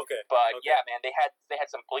bad. Okay. But yeah, man, they had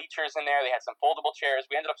some bleachers in there. They had some foldable chairs.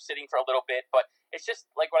 We ended up sitting for a little bit, but it's just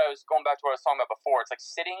like what I was going back to what I was talking about before. It's like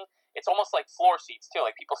sitting. It's almost like floor seats too.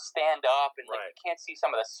 Like people stand up and like you can't see some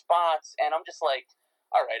of the spots. And I'm just like,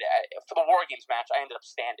 all right. For the War Games match, I ended up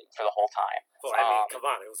standing for the whole time. Well, I mean, come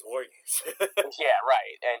on, it was War Games. Yeah,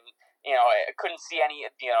 right. And I couldn't see any.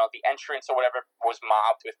 The entrance or whatever was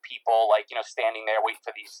mobbed with people, like standing there waiting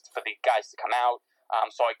for the guys to come out.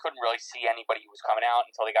 So I couldn't really see anybody who was coming out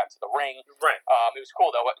until they got into the ring. Right. It was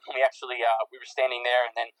cool though. We actually we were standing there,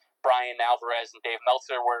 and then Brian Alvarez and Dave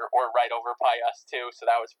Meltzer were right over by us too. So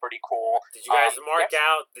that was pretty cool. Did you guys mark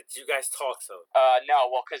out? Did you guys talk some?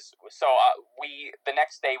 No. Well, we the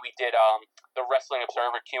next day we did the Wrestling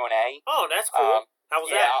Observer Q&A. Oh, that's cool. How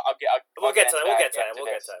was that? We'll get to that. We'll get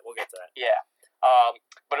to that. Yeah.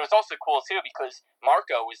 But it was also cool too because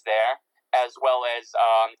Marco was there. as well as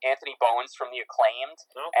Anthony Bowens from The Acclaimed,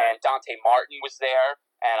 and Dante Martin was there,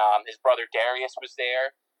 and his brother Darius was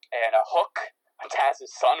there, and Hook,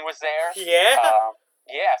 Taz's son, was there. Yeah.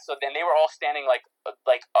 Yeah, so then they were all standing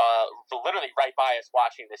literally right by us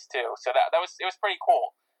watching this too. So it was pretty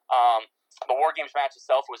cool. The War Games match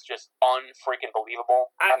itself was just unfreaking believable.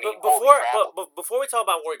 Before we talk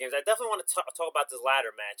about War Games, I definitely want to talk about this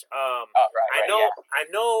ladder match. I know,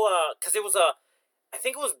 because it was I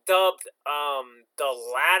think it was dubbed the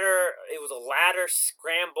ladder. It was a ladder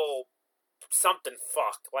scramble something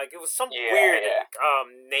fuck. Like it was some weird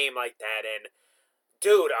name like that. And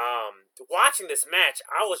dude, watching this match,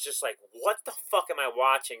 I was just like, what the fuck am I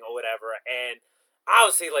watching or whatever? And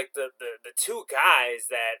obviously, like the two guys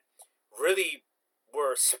that really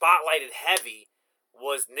were spotlighted heavy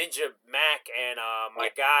was Ninja Mac and my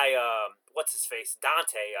guy, what's his face,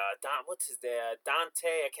 Dante.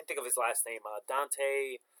 Dante. I can't think of his last name.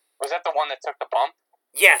 Dante. Was that the one that took the bump?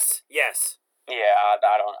 Yes. Yeah,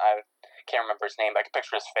 I can't remember his name. I can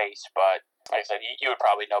picture his face, but like I said, you would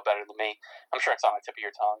probably know better than me. I'm sure it's on the tip of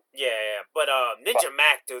your tongue. Yeah. But Ninja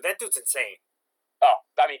Mac, dude, that dude's insane. Oh,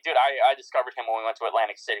 I mean, dude, I discovered him when we went to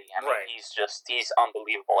Atlantic City. I mean, right. he's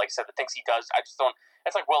unbelievable. Like I said, the things he does, I just don't.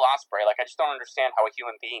 It's like Will Ospreay. Like I just don't understand how a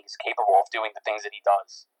human being is capable of doing the things that he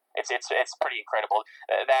does. It's pretty incredible.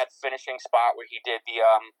 That finishing spot where he did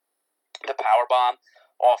the power bomb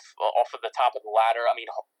off of the top of the ladder. I mean,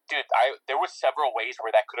 dude, there was several ways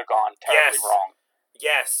where that could have gone terribly wrong.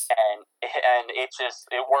 Yes. And it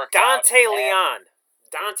worked. Dante Leon.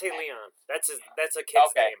 That's a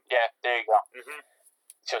kid's name. Yeah, there you go. Mm-hmm.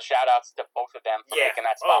 So shout outs to both of them for making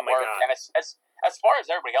that spot work. God. And as far as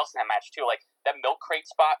everybody else in that match too, like that milk crate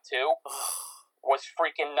spot too was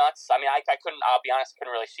freaking nuts. I mean, I couldn't. I'll be honest, I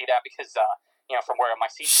couldn't really see that because from where my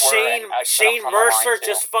seats were. Shane Mercer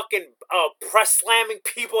just fucking press slamming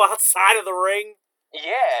people outside of the ring.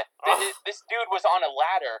 Yeah, this dude was on a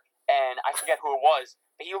ladder, and I forget who it was.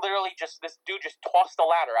 He literally this dude just tossed the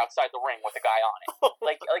ladder outside the ring with the guy on it.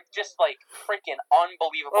 like freaking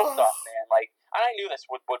unbelievable stuff, man. Like, and I knew this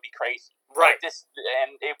would be crazy. Right. Like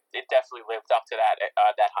it definitely lived up to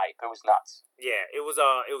that hype. It was nuts. Yeah, it was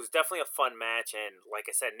definitely a fun match, and like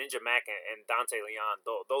I said, Ninja Mac and Dante Leon,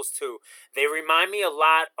 those two, they remind me a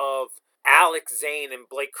lot of Alex Zane and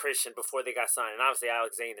Blake Christian before they got signed. And obviously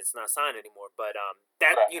Alex Zane is not signed anymore, but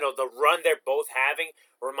the run they're both having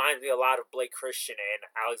reminds me a lot of Blake Christian and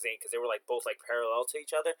Alex Zane because they were like both like parallel to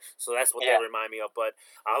each other. So that's what they remind me of. But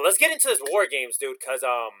let's get into this War Games, dude, because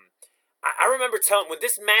I remember when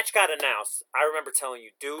this match got announced, I remember telling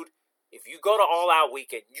you, dude, if you go to All Out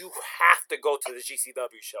Weekend, you have to go to the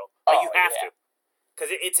GCW show. You have to.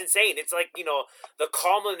 Because it's insane. It's like, the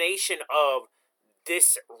culmination of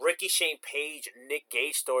this Ricky Shane Page, Nick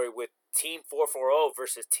Gage story with Team 440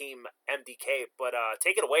 versus Team MDK. But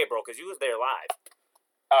take it away, bro, because you was there live.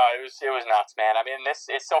 It was nuts, man. I mean,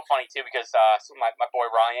 it's so funny too because my boy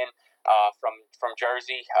Ryan from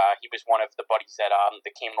Jersey, he was one of the buddies that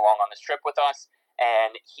came along on this trip with us,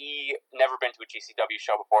 and he never been to a GCW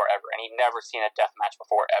show before ever, and he'd never seen a death match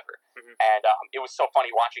before ever. Mm-hmm. And it was so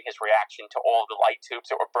funny watching his reaction to all the light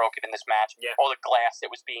tubes that were broken in this match, all the glass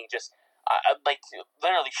that was being just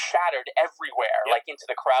literally shattered everywhere, like into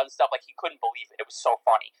the crowd and stuff. Like he couldn't believe it. It was so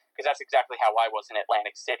funny because that's exactly how I was in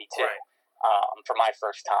Atlantic City too, for my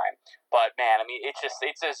first time. But man, I mean, it's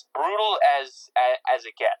as brutal as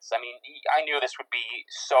it gets. I mean, I knew this would be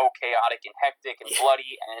so chaotic and hectic and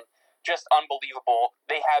bloody and just unbelievable.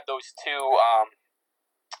 They had those two. I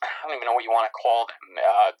don't even know what you want to call them.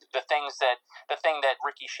 The thing that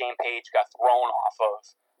Ricky Shane Page got thrown off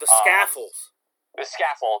of. The scaffolds. The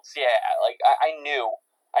scaffolds, yeah. Like I knew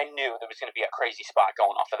there was going to be a crazy spot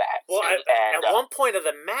going off of that. Well, at one point of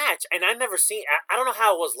the match, and I never seen. I don't know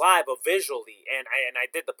how it was live, but visually, and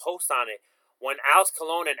I did the post on it when Alex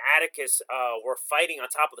Colon and Atticus were fighting on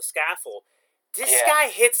top of the scaffold. This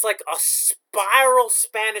guy hits like a spiral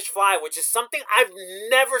Spanish fly, which is something I've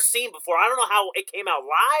never seen before. I don't know how it came out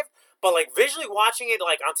live, but like visually watching it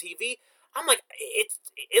like on TV. I'm like,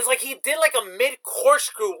 it's like he did like a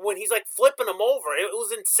mid-corkscrew when he's like flipping him over. It was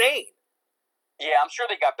insane. Yeah, I'm sure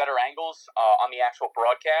they got better angles on the actual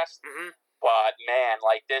broadcast. Mm-hmm. But man,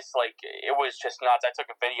 like this, like it was just nuts. I took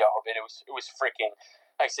a video of it. It was freaking,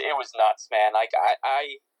 like I said, it was nuts, man. Like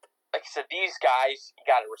like I said, these guys, you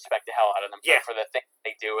got to respect the hell out of them for the things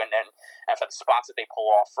they do and for the spots that they pull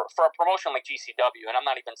off for a promotion like GCW. And I'm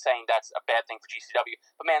not even saying that's a bad thing for GCW,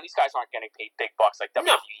 but man, these guys aren't getting paid big bucks like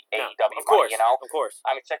WWE, AEW, of course, money, of course.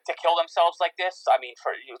 I mean, to kill themselves like this, I mean,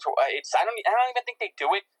 I don't even think they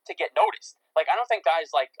do it to get noticed. Like, I don't think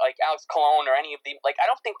guys like Alex Colon or any of the, like, I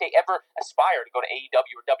don't think they ever aspire to go to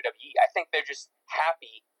AEW or WWE. I think they're just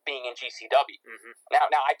happy being in GCW. Mm-hmm.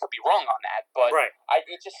 Now I could be wrong on that, but right.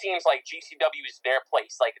 it just seems like GCW is their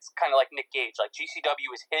place. Like, it's kind of like Nick Gage. Like,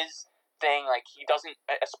 GCW is his thing. Like, he doesn't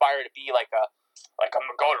aspire to be like I'm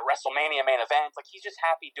gonna go to WrestleMania main events. Like, he's just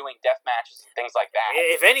happy doing death matches and things like that.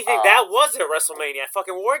 If anything, that was at WrestleMania,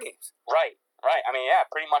 fucking War Games. Right. I mean, yeah,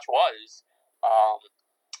 pretty much was.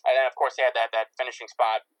 And then, of course, they had that finishing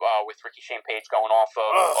spot with Ricky Shane Page going off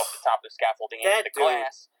the top of the scaffolding into the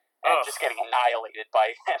glass and just getting annihilated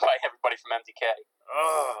by everybody from MDK.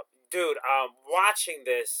 Oh, dude, watching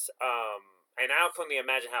this, and I couldn't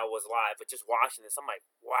imagine how it was live, but just watching this, I'm like,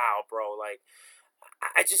 wow, bro, like,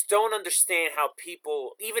 I just don't understand how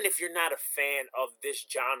people, even if you're not a fan of this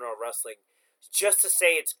genre of wrestling, just to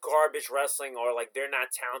say it's garbage wrestling or, like, they're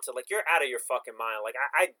not talented, like, you're out of your fucking mind. Like,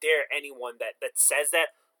 I dare anyone that says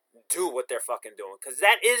that, do what they're fucking doing. Because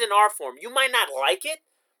that is an art form. You might not like it,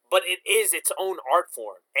 but it is its own art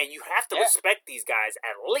form. And you have to respect these guys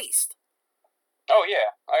at least. Oh,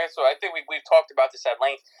 yeah. So I think we've talked about this at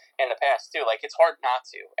length in the past, too. Like, it's hard not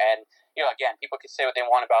to. And, you know, again, people can say what they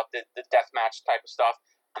want about the deathmatch type of stuff.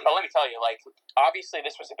 But let me tell you, like, obviously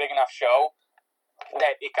this was a big enough show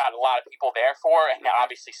that it got a lot of people there for, and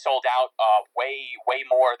obviously sold out way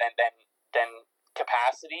more than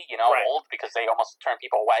capacity, you know, right. old, because they almost turned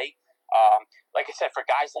people away. Like I said, for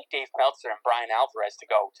guys like Dave Meltzer and Brian Alvarez to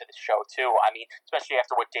go to the show too, I mean, especially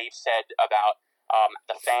after what Dave said about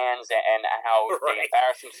the fans and how they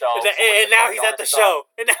embarrass themselves. And now he's at the show.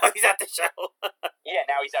 And now he's at the show. Yeah,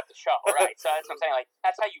 now he's at the show, right? So that's what I'm saying. Like,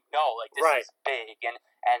 that's how you know, like, this is big. And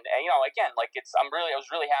you know, again, like, I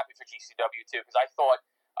was really happy for GCW too, because I thought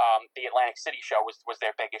the Atlantic City show was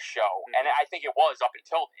their biggest show, and I think it was up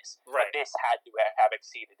until this. Right. But this had to have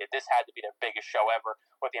exceeded it. This had to be their biggest show ever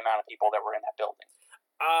with the amount of people that were in that building.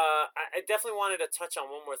 I definitely wanted to touch on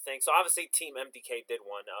one more thing. So obviously, Team MDK did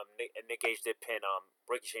one. Nick Gage did pin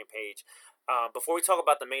Ricky Shane Page. Before we talk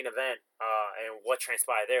about the main event and what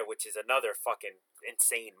transpired there, which is another fucking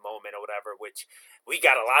insane moment or whatever, which we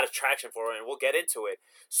got a lot of traction for, and we'll get into it.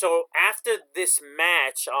 So after this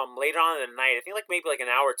match, later on in the night, I think maybe an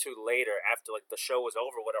hour or two later, after the show was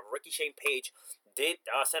over, whatever, Ricky Shane Page did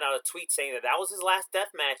send out a tweet saying that was his last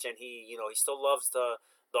death match, and he still loves the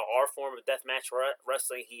art form of deathmatch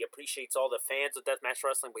wrestling. He appreciates all the fans of deathmatch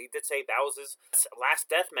wrestling, but he did say that was his last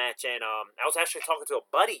deathmatch. And I was actually talking to a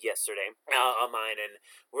buddy yesterday of mine, and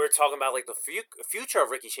we were talking about the future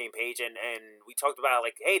of Ricky Shane Page, and we talked about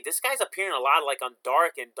hey, this guy's appearing a lot on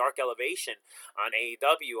Dark and Dark Elevation on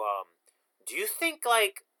AEW. Do you think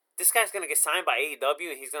this guy's gonna get signed by AEW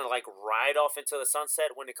and he's gonna ride off into the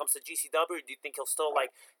sunset when it comes to GCW? Or do you think he'll still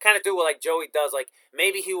kind of do what Joey does?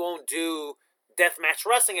 Maybe he won't do deathmatch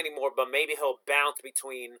wrestling anymore, but maybe he'll bounce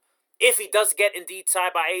between. If he does get indeed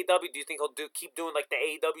signed by AEW, do you think he'll keep doing the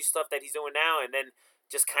AEW stuff that he's doing now, and then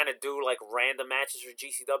just kind of do random matches for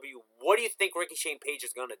GCW? What do you think Ricky Shane Page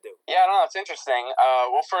is gonna do? Yeah, no, it's interesting.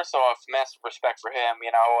 Well, first off, massive respect for him.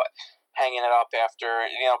 You know, hanging it up after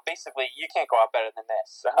basically you can't go out better than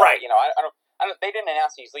this. Right. I don't. They didn't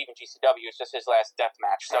announce he's leaving GCW. It's just his last death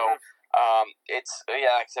match. So. It's like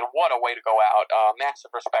I said, what a way to go out.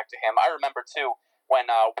 Massive respect to him. I remember too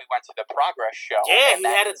when we went to the Progress show. Yeah, he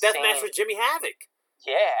had a death match with Jimmy Havoc.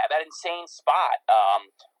 Yeah, that insane spot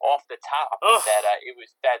off the top. It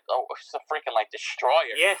was a freaking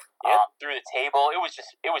destroyer. Yeah. Through the table. It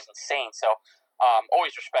was insane. So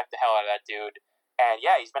always respect the hell out of that dude. And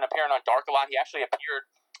yeah, he's been appearing on Dark a lot. He actually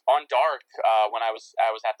appeared on Dark when I was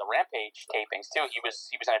at the Rampage tapings too. He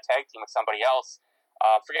was in a tag team with somebody else.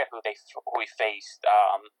 Forget who he faced.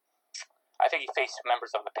 I think he faced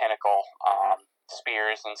members of the Pinnacle,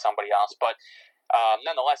 Spears and somebody else. But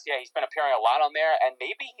nonetheless, yeah, he's been appearing a lot on there, and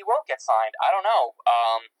maybe he will get signed. I don't know.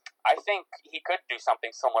 I think he could do something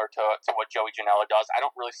similar to what Joey Janela does. I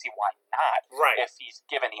don't really see why not. Right. If he's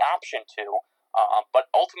given the option to. But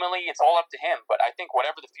ultimately, it's all up to him. But I think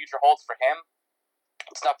whatever the future holds for him,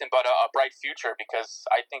 it's nothing but a bright future, because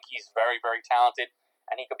I think he's very, very talented,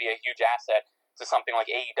 and he could be a huge asset to something like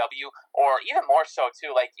AEW, or even more so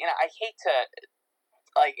too. I hate to,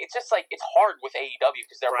 it's just it's hard with AEW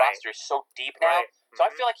because their roster is so deep now. Right. So I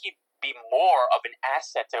feel like he'd be more of an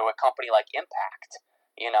asset to a company like Impact.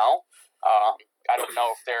 I don't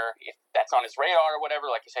know if that's on his radar or whatever.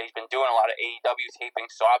 Like I said, he's been doing a lot of AEW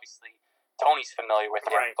tapings, so obviously Tony's familiar with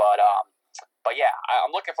him. Right. But yeah,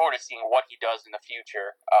 I'm looking forward to seeing what he does in the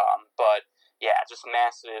future. But yeah, just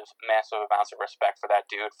massive amounts of respect for that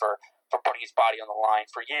dude for putting his body on the line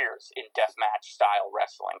for years in deathmatch style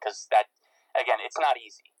wrestling, because that, again, it's not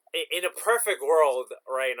easy. in a perfect world,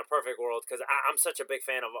 right? In a perfect world, because I'm such a big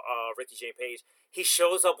fan of Ricky Shane Page. He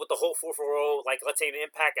shows up with the whole 4-4-0, like let's say an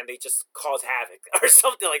Impact, and they just cause havoc or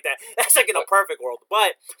something like that. That's like in a perfect world.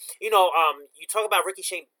 But you talk about Ricky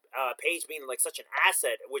Shane Page being like such an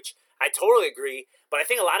asset, which I totally agree. But I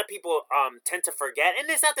think a lot of people tend to forget, and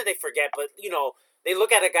it's not that they forget, but they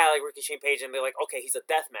look at a guy like Ricky Shane Page and they're like, okay, he's a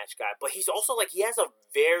deathmatch guy. But he's also like, he has a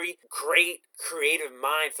very great creative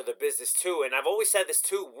mind for the business too. And I've always said this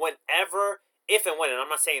too, if and when, and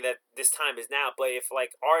I'm not saying that this time is now, but if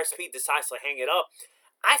like RSP decides to hang it up,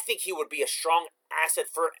 I think he would be a strong asset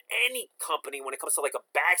for any company when it comes to like a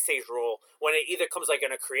backstage role, when it either comes like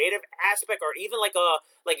in a creative aspect or even like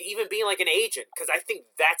even being like an agent. Because I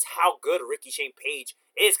think that's how good Ricky Shane Page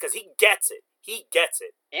is, because he gets it. He gets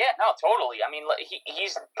it. Yeah, no, totally. I mean,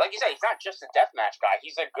 he's like you said, he's not just a deathmatch guy.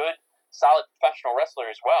 He's a good, solid professional wrestler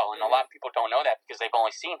as well, and a lot of people don't know that because they've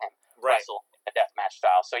only seen him wrestle a deathmatch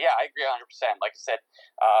style. So yeah, I agree 100%. Like I said,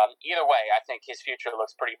 either way, I think his future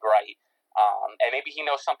looks pretty bright. And maybe he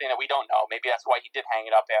knows something that we don't know. Maybe that's why he did hang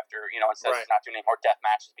it up after, and says he's not doing any more death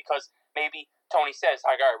matches, because maybe Tony says,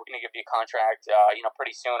 "Hi, all right, we're going to give you a contract,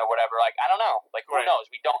 pretty soon or whatever." Like, I don't know. Like, who knows?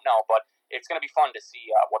 We don't know, but it's going to be fun to see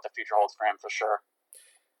what the future holds for him for sure.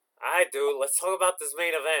 All right, dude. Let's talk about this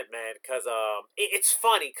main event, man, because it's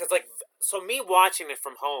funny because so me watching it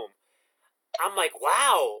from home, I'm like,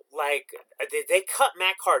 wow, like they cut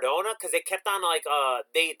Matt Cardona because they kept on like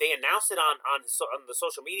they announced it on the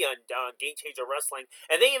social media and Game Changer Wrestling,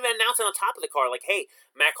 and they even announced it on top of the card, like, hey,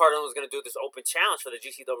 Matt Cardona was going to do this open challenge for the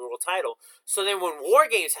GCW World Title. So then when War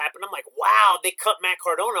Games happened, I'm like, wow, they cut Matt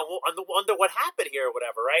Cardona. Wonder what happened here or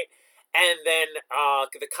whatever, right? And then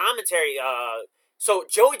the commentary. So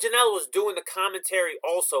Joey Janela was doing the commentary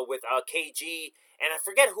also with KG. And I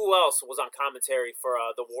forget who else was on commentary for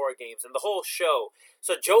the War Games and the whole show.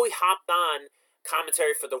 So Joey hopped on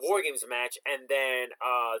commentary for the War Games match, and then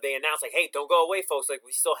they announced, like, hey, don't go away, folks. Like,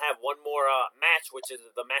 we still have one more match, which is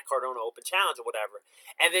the Matt Cardona Open Challenge or whatever.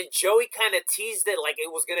 And then Joey kind of teased it like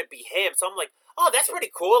it was going to be him. So I'm like, oh, that's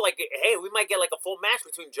pretty cool. Like, hey, we might get like a full match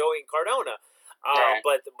between Joey and Cardona.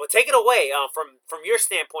 But take it away from your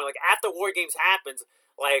standpoint. Like, after War Games happens,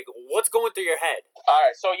 like, what's going through your head? All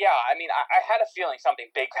right, so yeah, I mean, I had a feeling something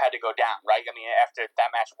big had to go down, right? I mean, after that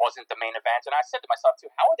match wasn't the main event, and I said to myself too,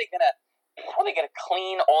 how are they gonna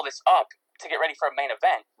clean all this up to get ready for a main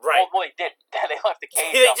event? Right. Well, they didn't. They left the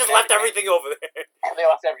cage. They just left everything over there. They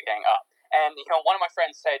left everything up. And one of my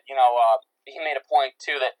friends said, he made a point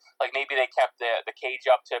too that like maybe they kept the cage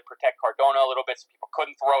up to protect Cardona a little bit, so people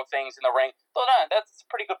couldn't throw things in the ring. Well, no, that's a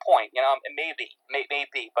pretty good point.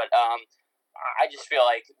 Maybe, but I just feel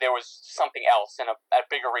like there was something else and a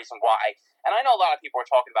bigger reason why. And I know a lot of people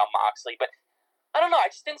were talking about Moxley, but I don't know.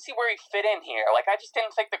 I just didn't see where he fit in here. Like, I just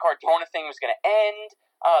didn't think the Cardona thing was going to end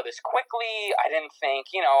this quickly. I didn't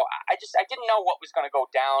think, I didn't know what was going to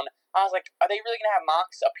go down. I was like, are they really going to have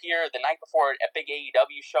Mox appear the night before a big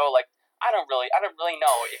AEW show? Like, I don't really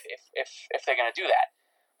know if they're going to do that.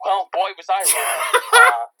 Well, boy, was I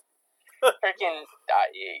wrong. Freaking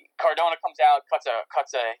Cardona comes out, cuts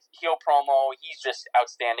a heel promo. He's just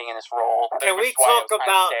outstanding in this role. Can we talk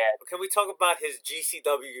about his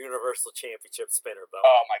GCW Universal Championship spinner belt?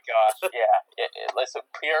 Oh my gosh, yeah. Listen,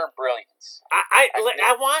 pure brilliance.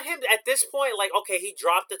 I want him at this point. Like, okay, he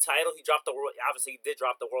dropped the title. He dropped the world. Obviously, he did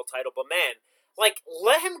drop the world title. But man, like,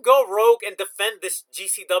 let him go rogue and defend this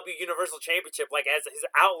GCW Universal Championship, like as his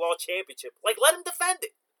Outlaw Championship. Like, let him defend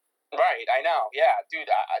it. Right, I know. Yeah, dude,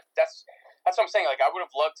 that's what I'm saying. Like, I would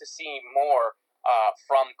have loved to see more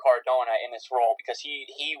from Cardona in this role, because he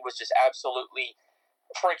was just absolutely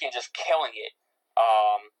freaking just killing it.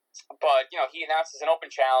 But he announces an open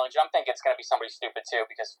challenge. I'm thinking it's going to be somebody stupid too,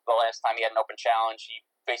 because the last time he had an open challenge, he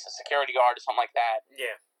faced a security guard or something like that.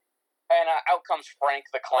 Yeah. And out comes Frank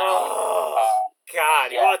the Clown. Oh,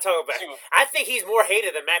 God, you want to talk about? I think he's more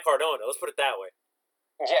hated than Matt Cardona. Let's put it that way.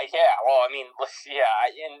 Yeah. Well, I mean,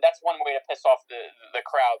 and that's one way to piss off the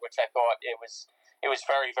crowd, which I thought it was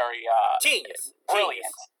very, very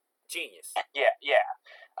brilliant, genius. Yeah.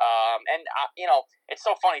 And it's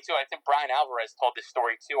so funny too. I think Brian Alvarez told this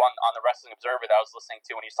story too on the Wrestling Observer that I was listening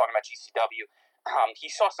to when he was talking about GCW. He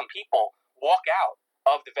saw some people walk out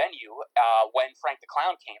of the venue when Frank the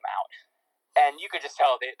Clown came out, and you could just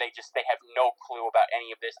tell they have no clue about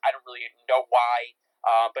any of this. I don't really know why.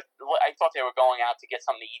 But I thought they were going out to get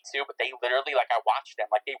something to eat too, but they literally, like, I watched them,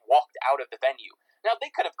 like, they walked out of the venue. Now, they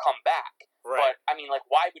could have come back, right. But, I mean, like,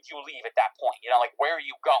 why would you leave at that point? Like, where are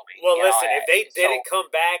you going? Well, listen, if they didn't come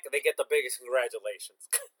back, they get the biggest congratulations.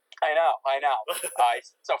 I know.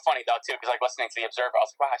 It's so funny, though, too, because, like, listening to The Observer, I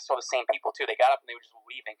was like, wow, I saw the same people, too. They got up and they were just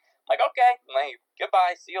leaving. I'm Like, okay, like,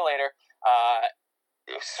 goodbye, see you later.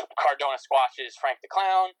 Cardona squashes Frank the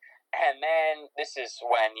Clown, and then this is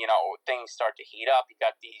when, you know, things start to heat up. You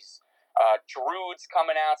got these Druids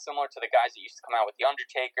coming out, similar to the guys that used to come out with the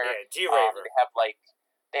Undertaker. Yeah, G-Raver.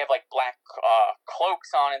 They have black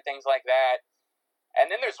cloaks on and things like that. And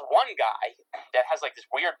then there's one guy that has like this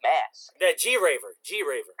weird mask. That G-Raver.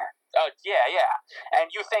 Yeah. And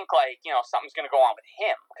you think like, you know, something's gonna go on with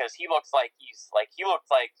him because he looks like you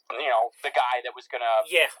know, the guy that was gonna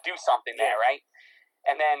do something there, right?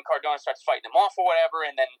 And then Cardona starts fighting him off or whatever,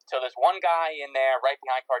 and then so there's one guy in there right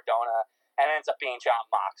behind Cardona, and it ends up being Jon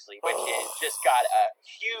Moxley, which is just got a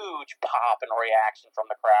huge pop and reaction from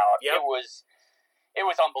the crowd. Yep. It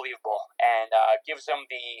was unbelievable, and gives him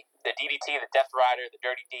the DDT, the Death Rider, the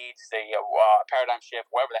Dirty Deeds, the Paradigm Shift,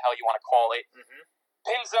 whatever the hell you want to call it. Mm-hmm.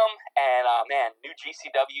 Pins him, and man, new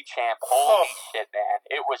GCW champ. Holy shit, man!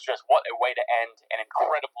 It was just what a way to end an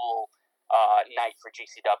incredible night for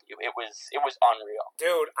GCW. It was unreal,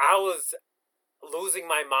 dude. I was losing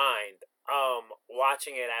my mind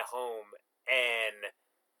watching it at home, and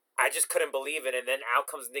I just couldn't believe it. And then out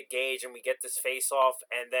comes Nick Gage, and we get this face off,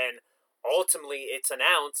 and then ultimately it's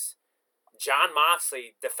announced Jon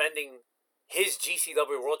Moxley defending his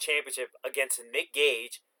GCW World Championship against Nick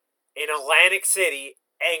Gage in Atlantic City,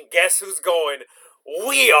 and guess who's going?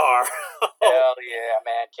 We are. Hell yeah,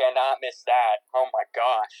 man. Cannot miss that. Oh my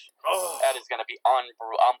gosh. Oh. That is going to be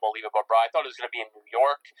unbelievable, bro. I thought it was going to be in New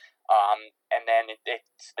York. And then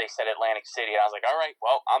they said Atlantic City. And I was like, all right,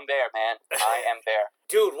 well, I'm there, man. I am there.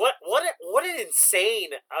 Dude, what an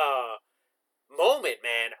insane moment,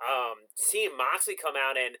 man. Seeing Moxley come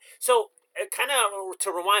out, and so kind of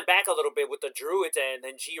to rewind back a little bit with the Druids and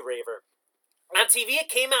then G-Raver. On TV, it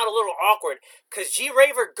came out a little awkward because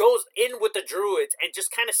G-Raver goes in with the Druids and just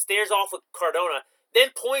kind of stares off with Cardona,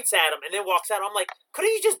 then points at him and then walks out. I'm like,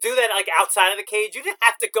 couldn't you just do that like outside of the cage? You didn't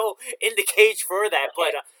have to go in the cage for that.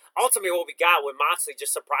 But ultimately, what we got with Moxley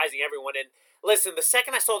just surprising everyone. And listen, the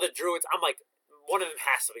second I saw the Druids, I'm like, one of them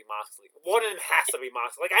has to be Moxley. One of them has to be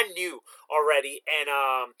Moxley. Like, I knew already. And,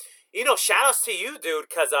 you know, shout-outs to you, dude,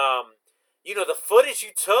 because, you know, the footage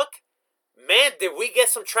you took, man, did we get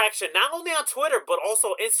some traction, not only on Twitter, but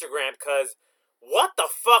also Instagram, because what the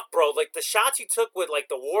fuck, bro? Like, the shots you took with, like,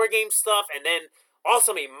 the War Game stuff, and then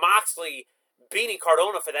also, Moxley beating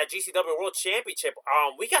Cardona for that GCW World Championship,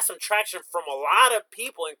 we got some traction from a lot of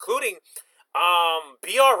people, including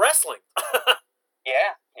BR Wrestling.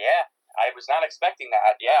 Yeah. I was not expecting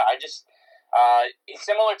that. Yeah, I just,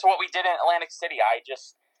 similar to what we did in Atlantic City,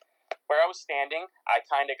 where I was standing, I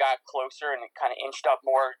kind of got closer and kind of inched up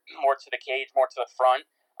more to the cage, more to the front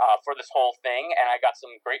for this whole thing, and I got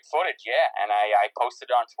some great footage, and I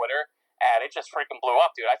posted it on Twitter, and it just freaking blew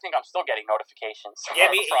up, dude. I think I'm still getting notifications.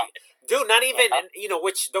 Yeah, dude, not even, and, you know,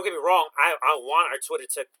 which, don't get me wrong, I want our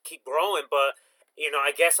Twitter to keep growing, but, you know,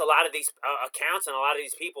 I guess a lot of these accounts and a lot of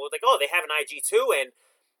these people, like, oh, they have an IG too, and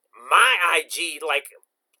my IG, like,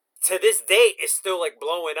 to this day, is still, like,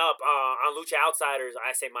 blowing up on Lucha Outsiders.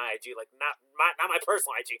 I say my IG, like, not my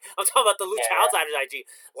personal IG. I'm talking about the Lucha Outsiders IG.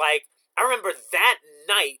 Like, I remember that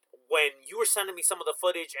night when you were sending me some of the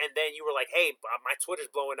footage, and then you were like, hey, my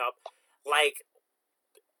Twitter's blowing up. Like,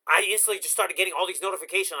 I instantly just started getting all these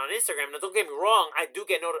notifications on Instagram. Now, don't get me wrong, I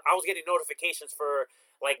was getting notifications for,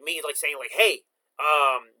 like, me, like, saying, like, hey,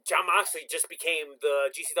 Jon Moxley just became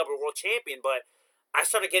the GCW World Champion, but I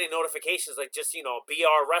started getting notifications, like, just, you know,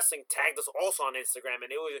 BR Wrestling tagged us also on Instagram, and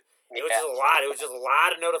it was just a lot. It was just a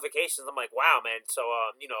lot of notifications. I'm like, wow, man. So,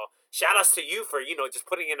 you know, shout outs to you for, you know, just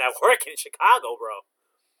putting in that work in Chicago, bro.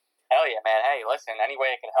 Hell yeah, man. Hey, listen, any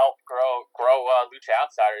way it can help grow Lucha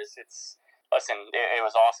Outsiders, it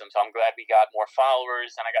was awesome. So I'm glad we got more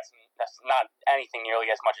followers, and I got that's not anything nearly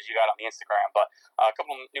as much as you got on the Instagram, but a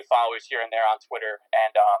couple new followers here and there on Twitter,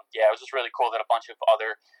 and it was just really cool that a bunch of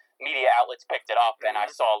other media outlets picked it up, and I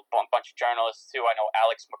saw a bunch of journalists too. I know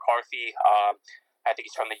Alex McCarthy. I think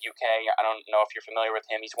he's from the UK. I don't know if you're familiar with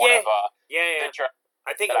him. He's one of the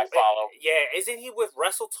I think that I follow. Yeah, isn't he with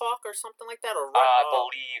Wrestle Talk or something like that? Or I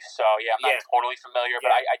believe so. Yeah, I'm not totally familiar,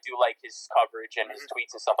 but I do like his coverage and his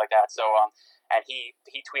tweets and stuff like that. So, and he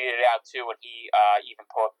tweeted it out too, and he even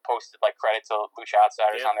posted like credit to Lucha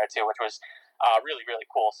Outsiders on there too, which was really, really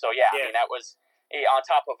cool. So I mean, that was on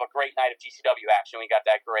top of a great night of GCW action. We got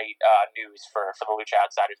that great news for the Lucha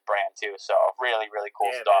Outsiders brand too. So really, really cool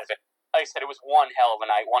stuff. And like I said, it was one hell of a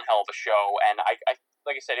night, one hell of a show, and I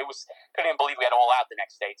like I said, couldn't even believe we had All Out the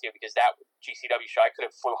next day too, because that GCW show, I could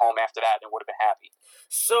have flew home after that and would have been happy.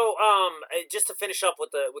 So, just to finish up with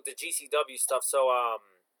the GCW stuff, so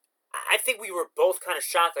I think we were both kind of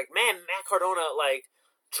shocked, like, man, Matt Cardona, like,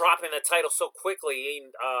 dropping the title so quickly,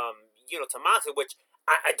 to Moxley, which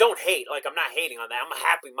I don't hate. Like, I'm not hating on that. I'm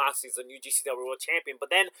happy Moxley's the new GCW World Champion. But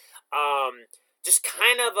then, just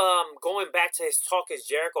kind of going back to his Talk Is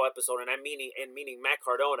Jericho episode, and meaning Matt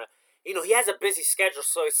Cardona, he has a busy schedule,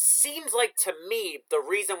 so it seems like to me the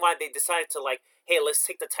reason why they decided to, like, hey, let's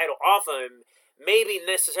take the title off of him, maybe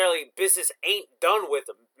necessarily business ain't done with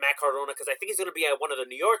Matt Cardona, because I think he's going to be at one of the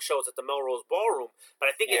New York shows at the Melrose Ballroom, but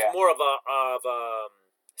I think it's more of a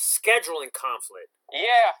scheduling conflict.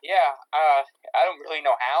 Yeah. I don't really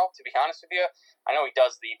know how, to be honest with you. I know he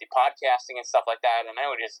does the podcasting and stuff like that, and I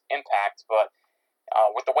know it is Impact, but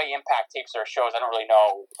with the way Impact tapes their shows, I don't really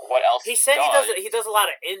know what else he said he does a lot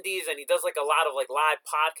of indies, and he does like a lot of like live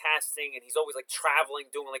podcasting, and he's always like traveling,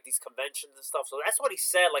 doing like these conventions and stuff. So that's what he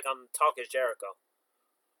said, like on Talk Is Jericho.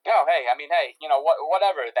 Oh, hey,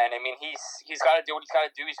 whatever. Then I mean, he's got to do what he's got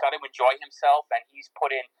to do. He's got to enjoy himself, and he's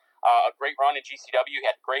put in a great run in GCW. He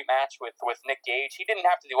had a great match with Nick Gage. He didn't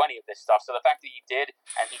have to do any of this stuff. So the fact that he did,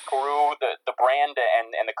 and he grew the brand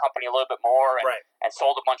and the company a little bit more, and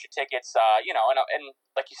sold a bunch of tickets, and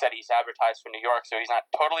like you said, he's advertised for New York, so he's not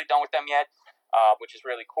totally done with them yet, which is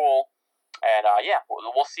really cool. And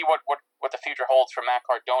we'll see what the future holds for Matt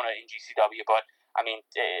Cardona in GCW. But I mean,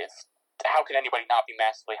 how can anybody not be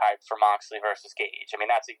massively hyped for Moxley versus Gage? I mean,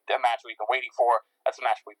 that's a match we've been waiting for. That's a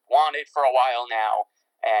match we've wanted for a while now.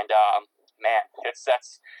 And man,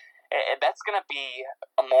 that's going to be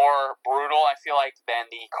a more brutal, I feel like,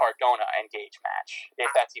 than the Cardona and Gage match,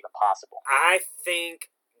 if that's even possible. I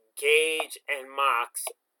think Gage and Mox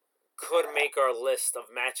could make our list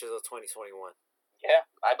of matches of 2021. Yeah,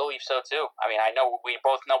 I believe so too. I mean, I know we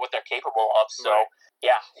both know what they're capable of, so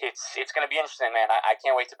yeah, it's going to be interesting, man. I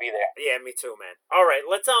can't wait to be there. Yeah, me too, man. All right,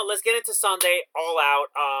 let's get into Sunday, All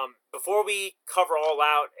Out. Before we cover All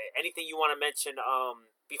Out, anything you want to mention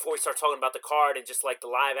before we start talking about the card and just like the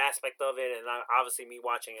live aspect of it, and obviously me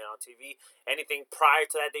watching it on TV? Anything prior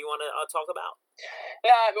to that you want to talk about?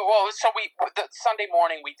 Yeah, well, so the Sunday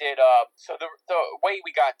morning we did. So the way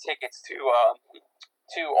we got tickets to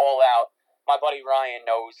All Out. My buddy Ryan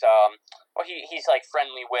knows, he's like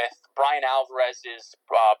friendly with Brian Alvarez's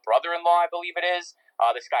brother-in-law, I believe it is.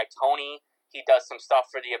 This guy, Tony, he does some stuff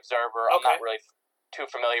for The Observer. I'm not really too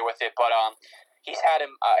familiar with it, but he's had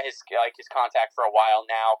him, his contact for a while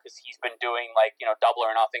now, because he's been doing Double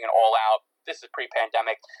or Nothing and All Out. This is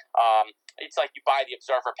pre-pandemic. It's like you buy the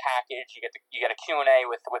Observer package, you get a Q&A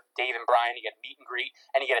with Dave and Brian, you get a meet and greet,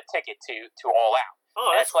 and you get a ticket to All Out. Oh,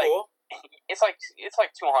 that's cool. It's like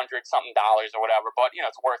 $200 something or whatever, but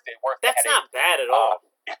it's worth it. That's not bad at all.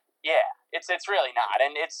 Yeah, it's really not,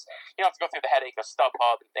 and it's you don't have to go through the headache of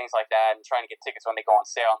StubHub and things like that, and trying to get tickets when they go on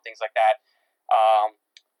sale and things like that.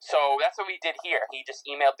 So that's what we did here. He just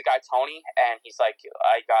emailed the guy Tony, and he's like,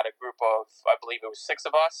 I got a group of, I believe it was 6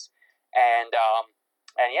 of us, and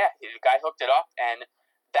yeah, the guy hooked it up, and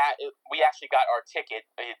that we actually got our ticket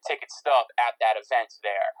stub at that event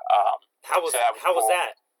there. How was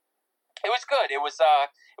that? It was good. It was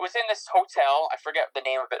in this hotel. I forget the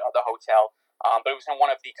name of the hotel, but it was in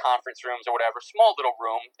one of the conference rooms or whatever. Small little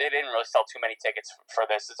room. They didn't really sell too many tickets for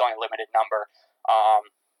this. It's only a limited number.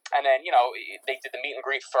 And then they did the meet and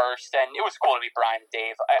greet first, and it was cool to meet Brian and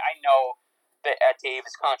Dave. I know that Dave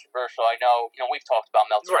is controversial. I know we've talked about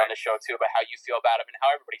Meltzer on the show too, about how you feel about him and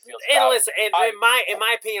how everybody feels about him. And listen, in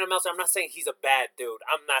my opinion on Meltzer, I'm not saying he's a bad dude.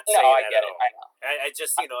 I'm not saying that at all. I know. I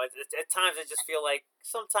just at times I just feel like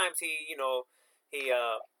sometimes he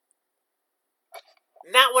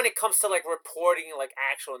not when it comes to like reporting like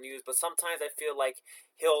actual news, but sometimes I feel like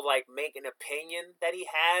he'll like make an opinion that he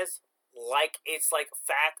has like it's like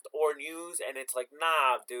fact or news, and it's like,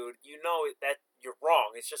 nah, dude, that you're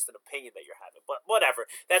wrong. It's just an opinion that you're having. But whatever.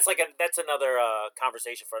 That's another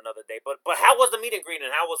conversation for another day. But how was the meet and greet,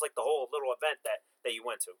 and how was like the whole little event that you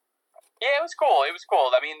went to? Yeah, it was cool.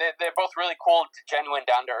 I mean, they're both really cool, genuine,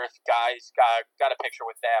 down to earth guys. Got a picture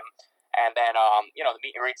with them, and then the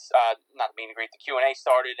meet and greets, not the meet and greet, the Q&A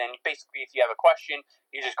started, and basically if you have a question,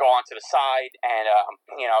 you just go on to the side, and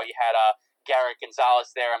you had Garrett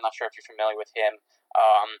Gonzalez there. I'm not sure if you're familiar with him.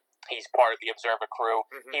 He's part of the Observer crew.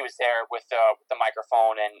 Mm-hmm. He was there with the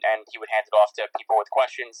microphone, and he would hand it off to people with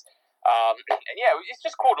questions. And yeah, it's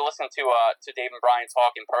just cool to listen to Dave and Brian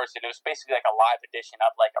talk in person. It was basically like a live edition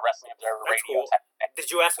of like a Wrestling Observer radio. Cool. Did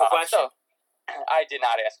you ask a question? I did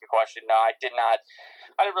not ask a question. No, I did not.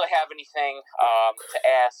 I didn't really have anything to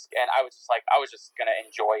ask, and I was just gonna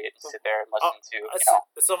enjoy it and sit there and listen to.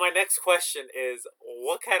 So my next question is,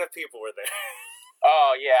 what kind of people were there?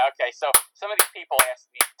 Oh yeah, okay. So some of these people asked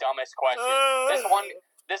the dumbest questions.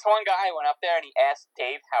 this one guy went up there and he asked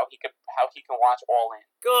Dave how he can watch All In.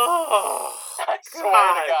 Oh, I swear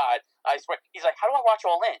to God. I swear. He's like, how do I watch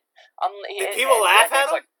All In? Did people laugh at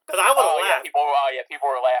him? Because I would have laughed. People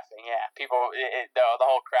were laughing. Yeah, the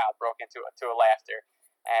whole crowd broke into a laughter.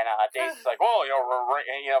 And Dave's like, well,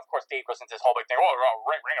 of course, Dave goes into this whole big thing. Oh,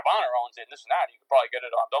 Ring of Honor owns it, and this and that. You could probably get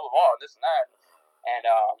it on Double Bar, and this and that. And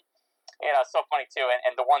it's so funny too.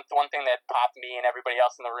 And the one thing that popped me and everybody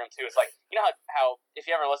else in the room too is like, you know how if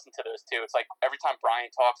you ever listen to those two, it's like every time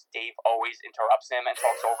Brian talks, Dave always interrupts him and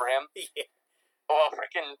talks over him. Yeah. Well,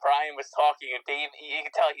 freaking Brian was talking, and Dave, you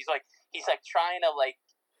can tell he's like trying to like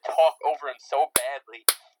talk over him so badly.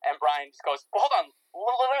 And Brian just goes, well, hold on,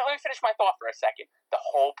 let me finish my thought for a second. The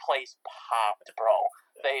whole place popped, bro.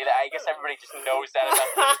 I guess everybody just knows that about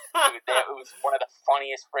this dude. It was one of the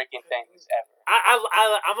funniest freaking things ever.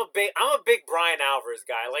 I'm a big Brian Alvarez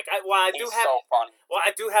guy. Like, He's so funny. Well, I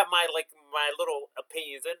do have my little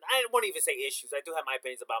opinions, and I won't even say issues. I do have my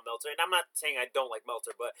opinions about Meltzer, and I'm not saying I don't like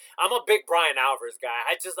Meltzer, but I'm a big Brian Alvarez guy.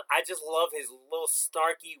 I just love his little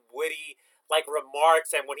snarky, witty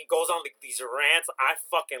remarks, and when he goes on these rants, I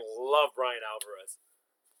fucking love Brian Alvarez.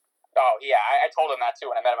 Oh, yeah, I told him that,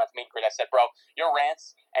 too, when I met him at the meet and greet. I said, bro, your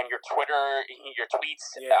rants and your Twitter, your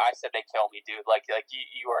tweets, yeah. I said they kill me, dude. Like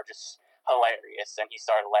you are just hilarious. And he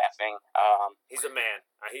started laughing. He's a man.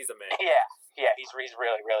 He's a man. Yeah, he's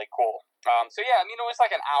really, really cool. So, yeah, I mean, it was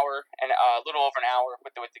like an hour, and a little over an hour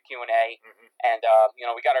with the Q&A. Mm-hmm. And,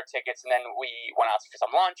 we got our tickets, and then we went out for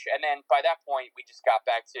some lunch. And then by that point, we just got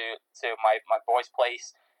back to my boy's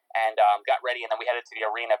place and got ready. And then we headed to the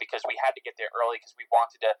arena because we had to get there early because we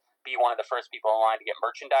wanted to be one of the first people in line to get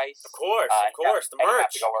merchandise. Of course, the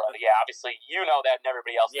merch. To go early. Yeah, obviously, you know that, and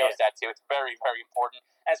everybody else knows that, too. It's very, very important,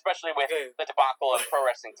 and especially with the debacle of Pro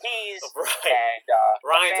Wrestling Tees. Right. And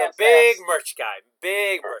Ryan's a big merch guy.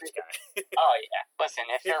 Big merch guy. Oh, yeah. Listen,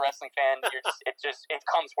 if you're a wrestling fan, it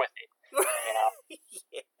comes with it, you know?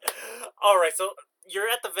 Yeah. All right, so you're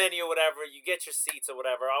at the venue, whatever. You get your seats or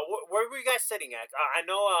whatever. Where were you guys sitting at? I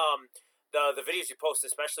know the videos you posted,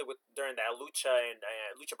 especially during that Lucha and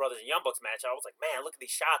Lucha Brothers and Young Bucks match. I was like, man, look at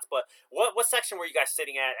these shots. But what section were you guys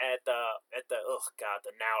sitting at the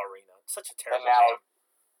the Now Arena? Such a terrible name.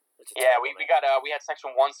 Yeah, we had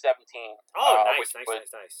section 117. Oh, nice.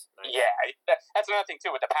 Yeah, that's another thing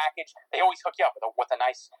too with the package. They always hook you up with a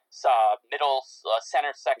nice middle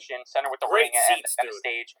center section, center with the Great ring seats, and the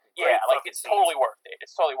stage. Great Yeah, like it's totally worth it.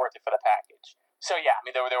 It's totally worth it for the package. So yeah, I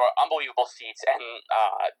mean there were unbelievable seats, and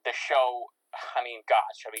the show. I mean,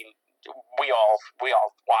 gosh, we all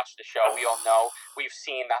watched the show. We all know. We've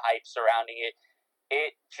seen the hype surrounding it.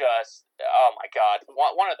 It just, oh my God,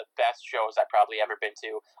 one of the best shows I've probably ever been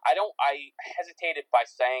to. I hesitated by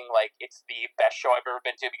saying like it's the best show I've ever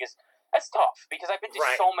been to because that's tough. Because I've been to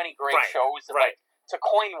so many great shows. That, like, to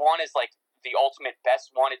coin one as like the ultimate best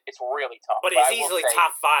one, it's really tough. But it's easily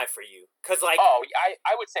top 5 for you, because like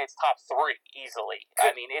I would say it's top 3 easily.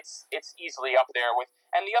 I mean, it's easily up there with.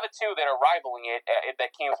 And the other two that are rivaling it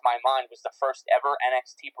that came to my mind was the first ever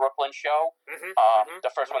NXT Brooklyn show,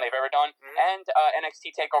 the first one they've ever done, and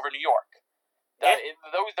NXT TakeOver New York.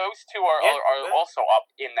 Those two are also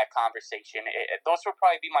up in that conversation. Those would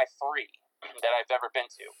probably be my 3 that I've ever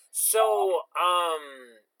been to. So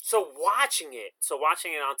watching it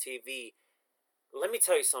on TV, let me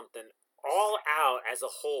tell you something. All Out as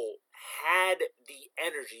a whole had the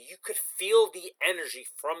energy. You could feel the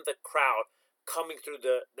energy from the crowd coming through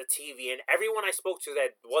the TV, and everyone I spoke to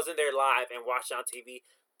that wasn't there live and watched on TV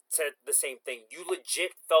said the same thing. You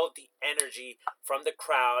legit felt the energy from the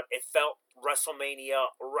crowd. It felt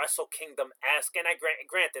WrestleMania, Wrestle Kingdom-esque, and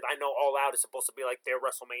granted, I know All Out is supposed to be like their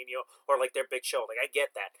WrestleMania or like their big show. Like, I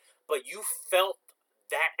get that, but you felt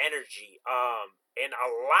that energy, and a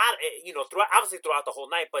lot, throughout the whole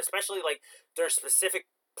night, but especially like there's specific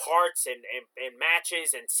parts and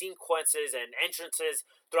matches and sequences and entrances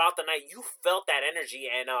throughout the night. You felt that energy,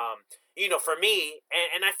 and for me,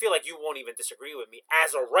 and I feel like you won't even disagree with me,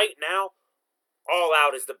 as of right now, All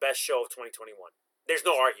Out is the best show of 2021. There's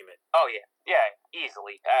no argument. Oh yeah,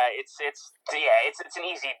 easily. It's an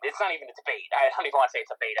easy. It's not even a debate. I don't even want to say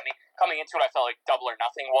it's a debate. I mean, coming into it, I felt like Double or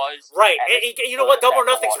Nothing was right. And you know what? Double or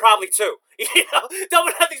Nothing's probably too.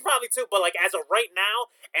 Double or Nothing's probably too. But like as of right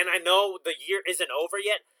now, and I know the year isn't over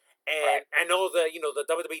yet, and I know the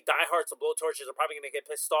WWE diehards of blowtorches are probably going to get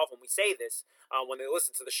pissed off when we say this when they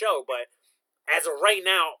listen to the show. But as of right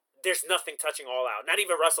now, there's nothing touching All Out. Not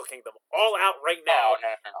even Wrestle Kingdom. All Out right now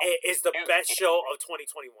is the best show of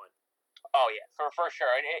 2021. Oh, yeah, for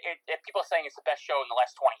sure. If people are saying it's the best show in the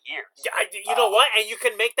last 20 years. Yeah, you know what? And you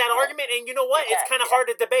can make that argument, and you know what? It's kind of hard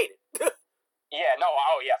to debate it. Yeah, no,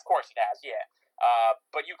 of course it has, yeah.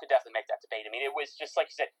 But you could definitely make that debate. I mean, it was just like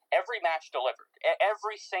you said, every match delivered.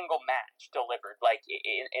 Every single match delivered, like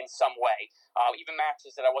in some way. Even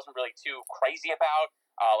matches that I wasn't really too crazy about,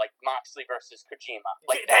 like Moxley versus Kojima.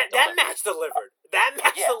 Like that match delivered. That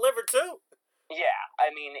match delivered too. Yeah, I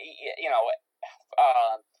mean,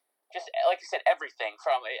 just like I said, everything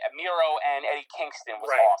from Miro and Eddie Kingston was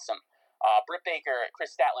awesome. Britt Baker,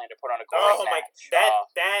 Chris Statlander put on a great match.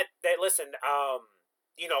 Listen,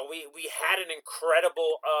 we had an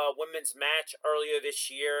incredible women's match earlier this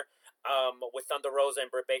year with Thunder Rosa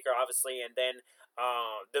and Britt Baker, obviously, and then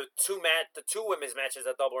the two women's matches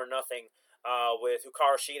at Double or Nothing with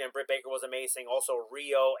Hikaru Shida and Britt Baker was amazing. Also,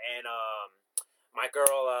 Rio and my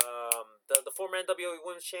girl, the former NWA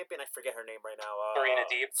Women's Champion, I forget her name right now.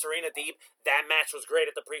 Serena Deeb. That match was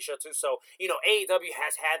great at the pre-show too. So AEW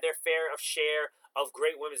has had their fair share of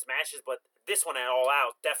great women's matches, but this one at All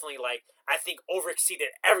Out definitely, I think,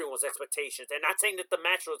 overexceeded everyone's expectations. And not saying that the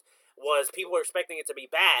match was people were expecting it to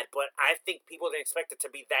be bad, but I think people didn't expect it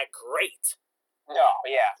to be that great. No,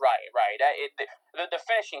 yeah, right. The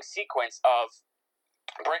finishing sequence of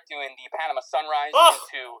Britt doing the Panama Sunrise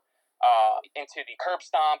into the curb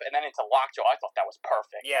stomp and then into lockjaw, I thought that was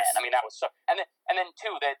perfect. Yes. Man. I mean, that was so. And then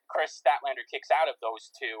too, that Chris Statlander kicks out of those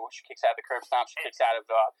two. She kicks out of the curb stomp. She kicks out of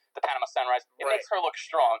the Panama Sunrise. It makes her look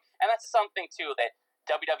strong, and that's something too that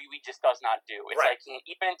WWE just does not do. It's like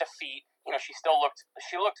even in defeat,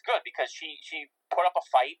 she looked good because she put up a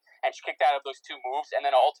fight and she kicked out of those two moves, and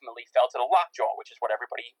then ultimately fell to the lockjaw, which is what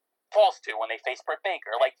everybody falls to when they face Britt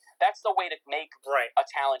Baker. Like, that's the way to make a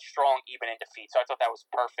talent strong even in defeat. So I thought that was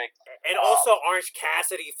perfect. And also Orange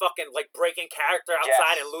Cassidy fucking breaking character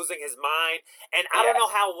outside and losing his mind. And I don't know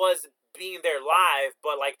how it was being there live,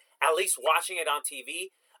 but at least watching it on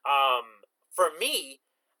TV, for me,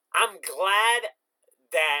 I'm glad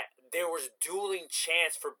that there was dueling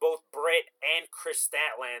chants for both Britt and Chris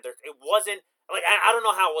Statlander. It wasn't I don't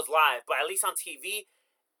know how it was live, but at least on TV,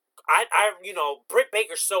 Britt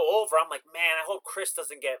Baker's so over. I'm like, man, I hope Chris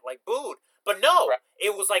doesn't get booed. But no,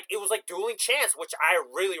 it was like dueling chants, which I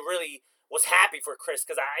really, really was happy for Chris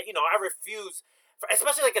because I refuse,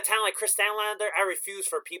 especially a talent like Chris Statlander, I refuse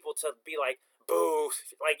for people to be boo,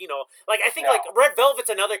 I think Red Velvet's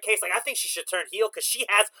another case. I think she should turn heel because she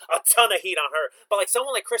has a ton of heat on her. But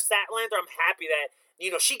someone like Chris Statlander, I'm happy that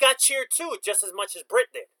she got cheered too, just as much as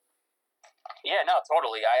Britt did. Yeah, no,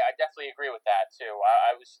 totally. I definitely agree with that, too.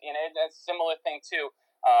 I was, a similar thing, too.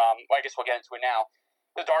 I guess we'll get into it now.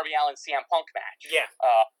 The Darby Allin CM Punk match. Yeah.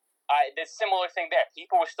 The similar thing there.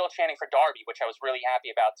 People were still chanting for Darby, which I was really happy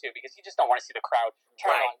about, too, because you just don't want to see the crowd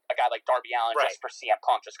turn on a guy like Darby Allin just for CM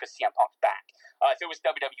Punk, just because CM Punk's back. If it was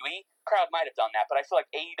WWE, crowd might have done that, but I feel like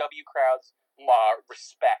AEW crowds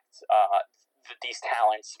respect these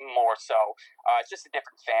talents more so. It's just a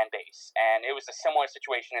different fan base, and it was a similar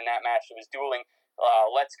situation in that match. It was dueling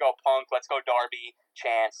let's go Punk, let's go Darby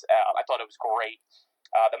chants. I thought it was great.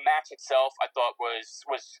 The match itself I thought was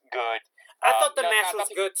good. I thought the match was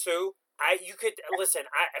good too. You could listen.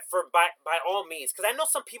 By all means, because I know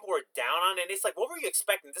some people were down on it. It's what were you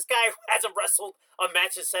expecting? This guy hasn't wrestled a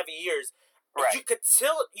match in 7 years. Right. You could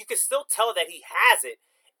still tell that he has it.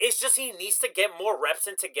 It's just he needs to get more reps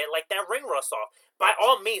in to get that ring rust off. By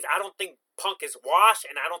all means, I don't think Punk is washed,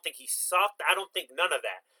 and I don't think he sucked. I don't think none of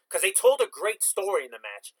that. Because they told a great story in the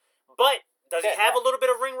match. But does he have a little bit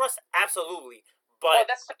of ring rust? Absolutely. But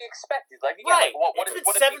that's to be expected. It's been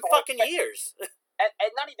 7 fucking years.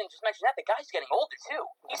 And not even just mention that, the guy's getting older too.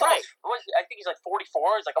 He's I think he's 44.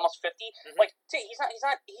 He's almost 50. Mm-hmm. He's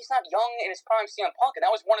not young in his prime CM Punk, and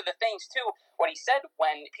that was one of the things too. What he said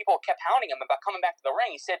when people kept hounding him about coming back to the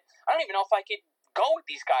ring, he said, "I don't even know if I could go with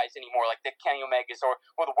these guys anymore, like the Kenny Omegas or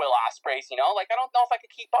the Will Ospreys. I don't know if I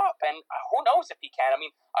could keep up." And who knows if he can? I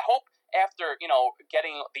mean, I hope after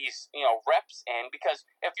getting these reps in, because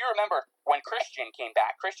if you remember when Christian came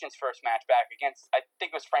back, Christian's first match back against, I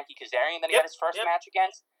think it was Frankie Kazarian that he had his first match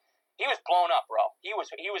against. He was blown up, bro. He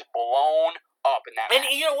was blown up in that match.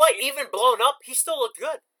 And you know what? Even blown up, he still looked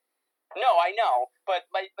good. No, I know,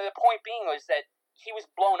 but the point being was that he was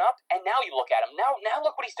blown up, and now you look at him. Now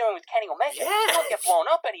look what he's doing with Kenny Omega. Yeah. He don't get blown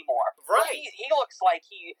up anymore. Right. He looks like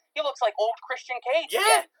he looks like old Christian Cage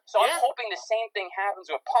again. So I'm hoping the same thing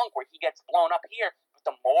happens with Punk, where he gets blown up here. But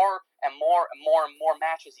the more and more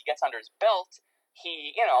matches he gets under his belt,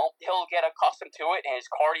 he'll get accustomed to it, and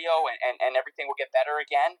his cardio and everything will get better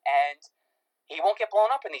again, and he won't get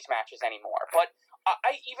blown up in these matches anymore. But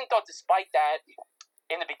I even thought, despite that,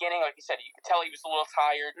 in the beginning, like you said, you could tell he was a little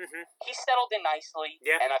tired. Mm-hmm. He settled in nicely,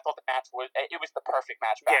 and I thought the match was the perfect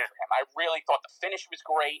match back for him. I really thought the finish was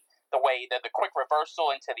great. The way the quick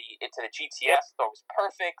reversal into the GTS, I thought was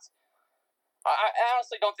perfect. I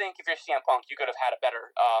honestly don't think if you're CM Punk, you could have had a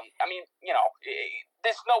better. I mean,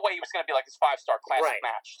 there's no way he was going to be like this 5-star classic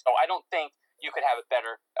match. So I don't think you could have a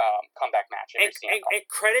better comeback match. And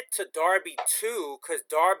credit to Darby too, because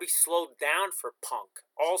Darby slowed down for Punk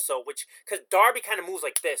also, because Darby kind of moves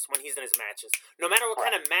like this when he's in his matches. No matter what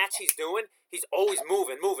kind of match he's doing, he's always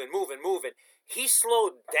moving. He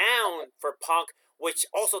slowed down for Punk, which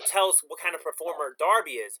also tells what kind of performer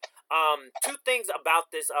Darby is. Two things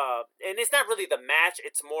about this, and it's not really the match,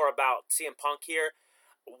 it's more about CM Punk here.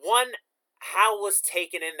 One, how was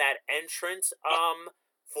taken in that entrance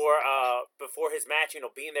for before his match,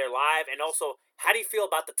 being there live, and also, how do you feel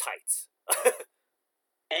about the tights?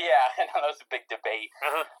 Yeah, that was a big debate.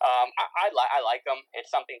 I like him. It's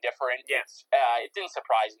something different. Yeah. It didn't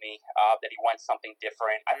surprise me that he went something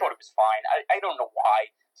different. I thought it was fine. I don't know why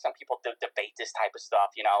some people debate this type of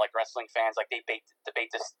stuff, like wrestling fans, like they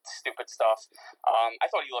debate this stupid stuff. I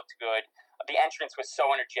thought he looked good. The entrance was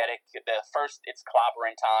so energetic. The first It's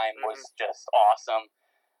Clobbering Time was just awesome.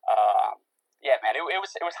 Yeah, man, it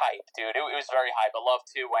was hype, dude. It was very hype. I love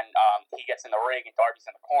too when he gets in the ring and Darby's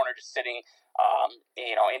in the corner just sitting,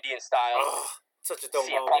 Indian style. Such a dope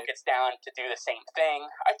CM moment. Punk gets down to do the same thing.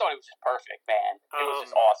 I thought it was just perfect, man. It was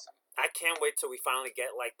just awesome. I can't wait till we finally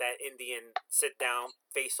get like that Indian sit down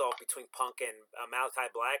face off between Punk and Malachi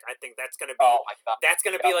Black. I think that's gonna be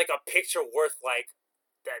be like a picture worth like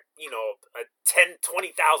that, 10,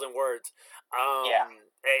 20,000 words.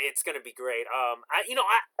 It's gonna be great.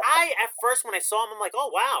 I at first when I saw him, I'm like, oh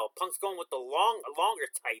wow, Punk's going with the longer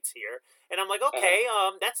tights here, and I'm like, okay,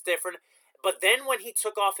 that's different. But then when he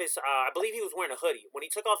took off his, I believe he was wearing a hoodie. When he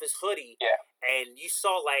took off his hoodie, and you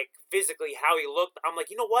saw like physically how he looked, I'm like,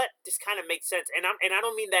 you know what? This kind of makes sense. And I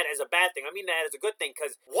don't mean that as a bad thing. I mean that as a good thing,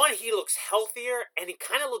 because one, he looks healthier and he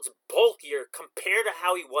kind of looks bulkier compared to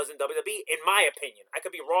how he was in WWE, in my opinion. I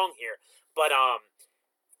could be wrong here, but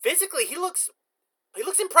physically he looks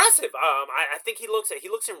impressive. I think he looks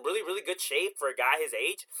in really, really good shape for a guy his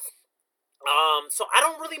age. So I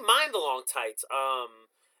don't really mind the long tights.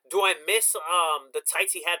 Do I miss the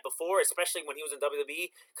tights he had before, especially when he was in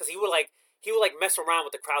WWE? Because he would mess around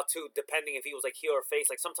with the crowd too, depending if he was like heel or face.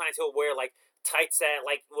 Like sometimes he'll wear like tights that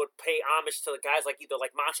like would pay homage to the guys like either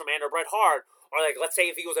like Macho Man or Bret Hart, or like let's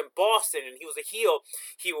say if he was in Boston and he was a heel,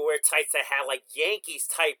 he would wear tights that had like Yankees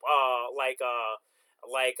type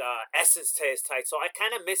essence to his tights. So I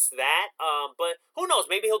kind of miss that. But who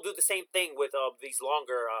knows? Maybe he'll do the same thing with these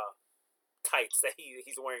longer tights that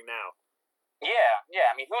he's wearing now. Yeah.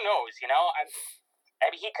 I mean, who knows? I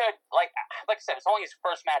mean, he could like I said, it's only his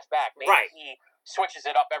first match back. Maybe he switches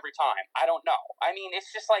it up every time. I don't know. I mean,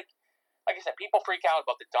 it's just like I said, people freak out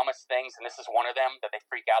about the dumbest things, and this is one of them that they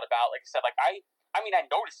freak out about. Like I said, like I mean, I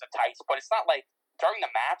noticed the tights, but it's not like during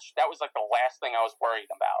the match that was like the last thing I was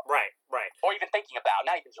worried about. Right. Or even thinking about.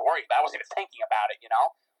 Not even worried about. I wasn't even thinking about it.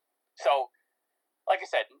 So. Like I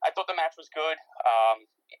said, I thought the match was good,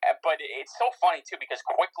 but it's so funny too because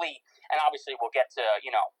quickly, and obviously we'll get to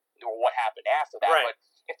what happened after that. Right. But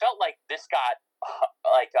it felt like this got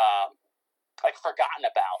like forgotten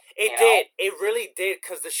about. It did. It really did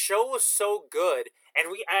because the show was so good,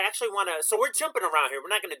 and I actually want to. So we're jumping around here.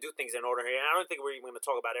 We're not going to do things in order here. I don't think we're even going to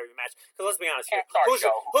talk about every match because let's be honest here.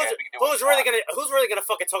 Who's really gonna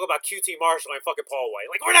fucking talk about QT Marshall and fucking Paul White?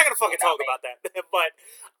 Like we're not going to fucking talk about that. But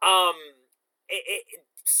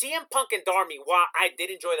CM Punk and Darby, while I did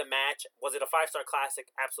enjoy the match, was it a 5-star classic?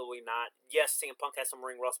 Absolutely not. Yes, CM Punk has some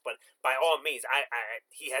ring rust, but by all means,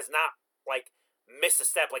 he has not like missed a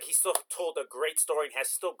step. Like he still told a great story and has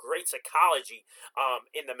still great psychology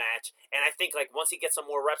in the match. And I think like once he gets some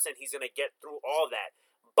more reps in, he's gonna get through all that.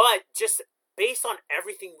 But just based on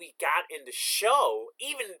everything we got in the show,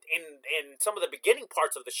 even in some of the beginning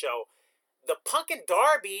parts of the show, the Punk and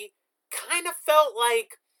Darby kind of felt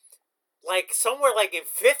like somewhere like in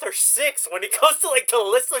 5th or 6th when it comes to like the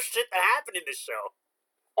list of shit that happened in the show.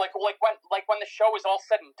 Like when the show was all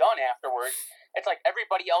said and done afterwards, it's like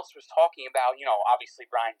everybody else was talking about, obviously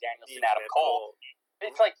Bryan Danielson, Adam Cole.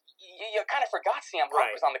 It's like you kind of forgot CM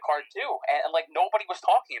Punk was on the card too, and like nobody was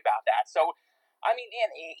talking about that. So I mean,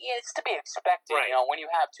 it's to be expected, when you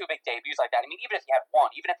have two big debuts like that. I mean, even if you had one,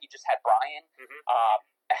 even if you just had Bryan,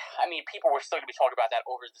 I mean, people were still going to be talking about that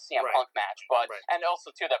over the CM Punk match, but and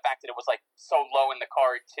also too the fact that it was like so low in the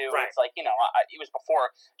card too. It's like it was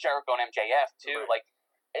before Jericho and MJF too. Like,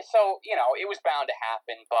 so it was bound to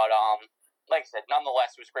happen. But like I said,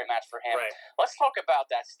 nonetheless, it was a great match for him. Let's talk about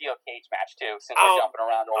that steel cage match too, since we're jumping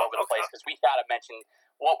around all over the place, because we got to mention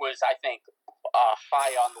what was, I think,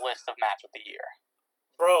 high on the list of match of the year.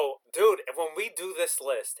 Bro, dude, when we do this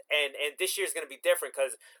list, and this year's going to be different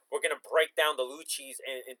because we're going to break down the Lucci's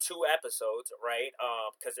in 2 episodes, right?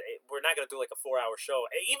 Because we're not going to do like a 4-hour show.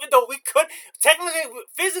 Even though we could, technically,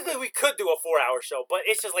 physically, we could do a 4-hour show, but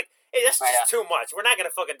it's just like, hey, that's just too much. We're not going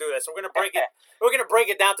to fucking do this. So we're going to break it. We're going to break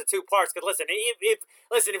it down to 2 parts. Because listen,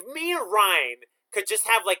 if me and Ryan could just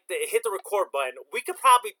have like hit the record button, we could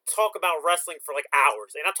probably talk about wrestling for like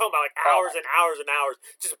hours. And I'm talking about like hours and hours and hours.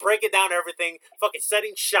 Just break it down to everything, fucking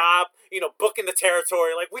setting shop, booking the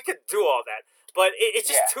territory. Like we could do all that. But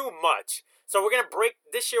it's just too much. So we're gonna break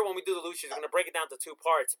this year when we do the Luchas, we're gonna break it down to 2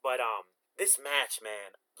 parts. But this match,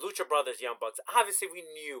 man, Lucha Brothers, Young Bucks, obviously we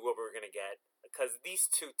knew what we were gonna get. Because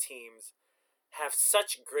these 2 teams have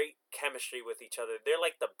such great chemistry with each other. They're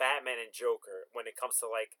like the Batman and Joker when it comes to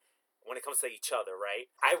each other, right?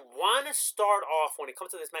 I want to start off, when it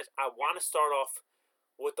comes to this match, I want to start off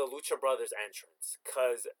with the Lucha Brothers entrance.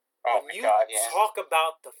 Because when you talk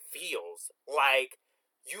about the feels, like,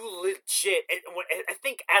 you legit, I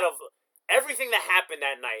think out of everything that happened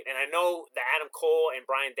that night, and I know the Adam Cole and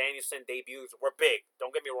Bryan Danielson debuts were big,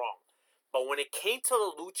 don't get me wrong. But when it came to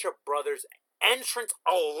the Lucha Brothers entrance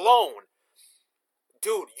alone,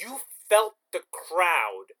 dude, you felt the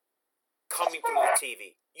crowd coming through the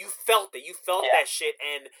TV. You felt it. You felt that shit.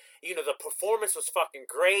 And, the performance was fucking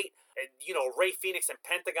great. And, Ray Phoenix and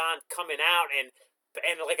Pentagon coming out. And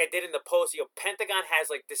like I did in the post, Pentagon has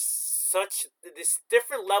like this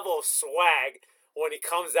different level of swag when he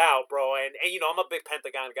comes out, bro. And I'm a big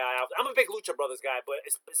Pentagon guy. I'm a big Lucha Brothers guy, but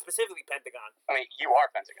specifically Pentagon. I mean, you are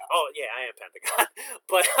Pentagon. Oh, yeah, I am Pentagon.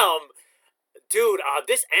 But, dude,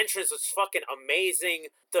 this entrance was fucking amazing.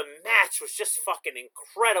 The match was just fucking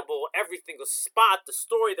incredible. Everything, the spot, the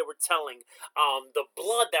story that we're telling, the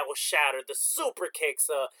blood that was shattered, the super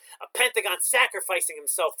kicks, Pentagon sacrificing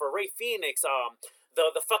himself for Ray Phoenix,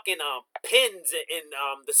 the fucking pins in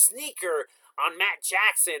the sneaker on Matt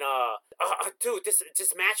Jackson. Dude,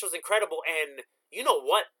 this match was incredible. And you know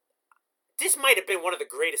what? This might have been one of the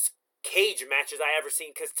greatest cage matches I ever seen,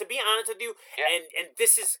 because to be honest with you, and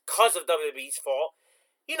this is because of WWE's fault,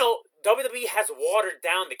 WWE has watered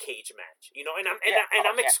down the cage match, and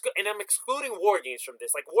I'm excluding War Games from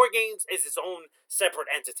this. Like, War Games is its own separate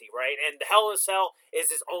entity, right? And the Hell in a Cell is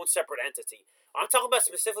its own separate entity. I'm talking about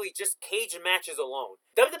specifically just cage matches alone.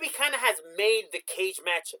 WWE kind of has made the cage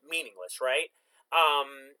match meaningless, right?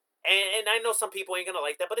 And I know some people ain't gonna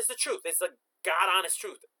like that, but it's the truth. It's the God honest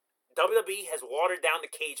truth. WWE has watered down the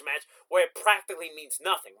cage match where it practically means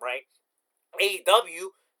nothing, right?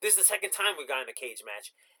 AEW, this is the second time we've gotten a cage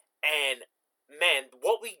match. And, man,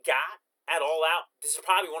 what we got at All Out, this is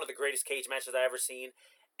probably one of the greatest cage matches I've ever seen.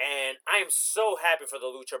 And I am so happy for the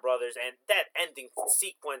Lucha Brothers. And that ending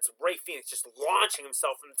sequence, Ray Phoenix just launching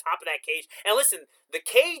himself from the top of that cage. And listen, the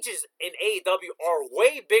cages in AEW are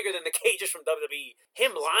way bigger than the cages from WWE.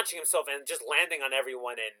 Him launching himself and just landing on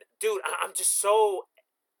everyone. And, dude, I'm just so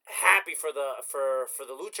happy for the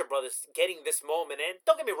Lucha Brothers getting this moment. And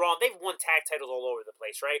don't get me wrong, they've won tag titles all over the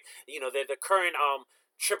place, right? They're the current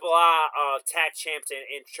AAA tag champs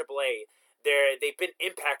in AAA. They've been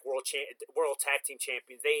Impact World Tag Team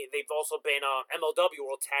Champions. They've also been MLW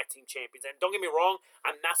World Tag Team Champions. And don't get me wrong,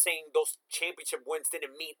 I'm not saying those championship wins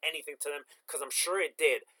didn't mean anything to them, because I'm sure it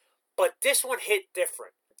did. But this one hit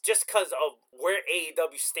different, just because of where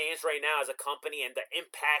AEW stands right now as a company and the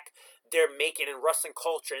impact they're making in wrestling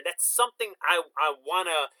culture. And that's something I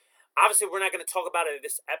want to, obviously we're not going to talk about it in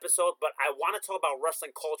this episode, but I want to talk about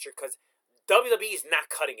wrestling culture, because WWE is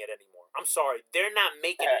not cutting it anymore. I'm sorry. They're not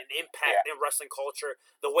making an impact in wrestling culture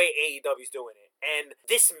the way AEW is doing it. And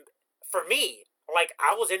this, for me, like,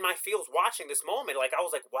 I was in my feels watching this moment. Like, I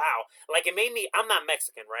was like, wow. Like, it made me, I'm not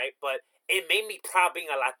Mexican, right? But it made me proud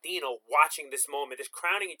being a Latino watching this moment, this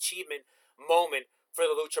crowning achievement moment for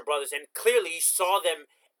the Lucha Brothers. And clearly you saw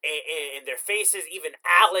them in their faces. Even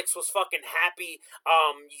Alex was fucking happy.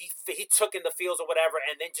 He took in the feels or whatever.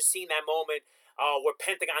 And then just seeing that moment where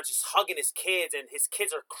Pentagon's just hugging his kids, and his kids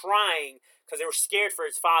are crying because they were scared for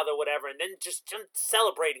his father or whatever. And then just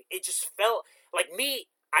celebrating. It just felt like me.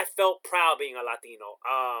 I felt proud being a Latino.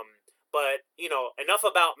 But, enough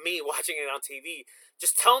about me watching it on TV.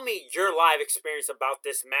 Just tell me your live experience about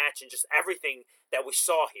this match and just everything that we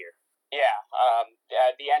saw here. Yeah,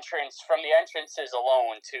 the entrances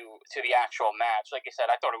alone to the actual match, like I said,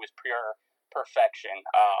 I thought it was pure perfection.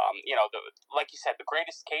 Like you said, the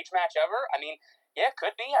greatest cage match ever. I mean, yeah, it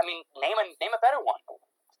could be. I mean, name a better one.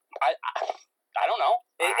 I don't know.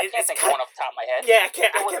 I can't think of one off the top of my head. Yeah, I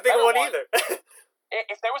can't think of one either.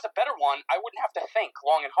 if there was a better one, I wouldn't have to think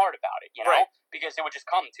long and hard about it, you know, Right. because it would just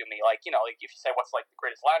come to me. Like, you know, like if you say what's like the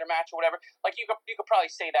greatest ladder match or whatever, like you could probably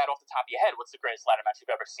say that off the top of your head. What's the greatest ladder match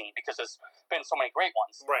you've ever seen? Because there's been so many great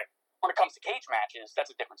ones. Right. When it comes to cage matches, that's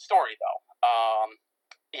a different story, though.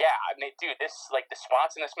 Yeah, I mean, dude, the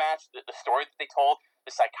spots in this match, the story that they told,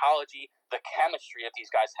 the psychology, the chemistry that these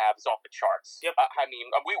guys have is off the charts. Yep. I mean,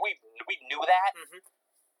 we knew that. Mm-hmm.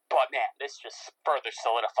 But, man, this just further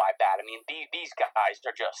solidified that. I mean, these guys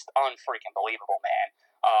are just unfreaking believable, man.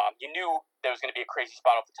 You knew there was going to be a crazy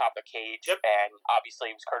spot off the top of the cage, Yep. and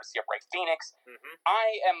obviously it was courtesy of Rey Fenix. Mm-hmm.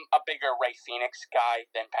 I am a bigger Rey Fenix guy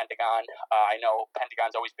than Pentagon. I know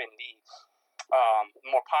Pentagon's always been the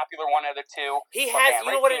more popular one of the two. He but, has, man, you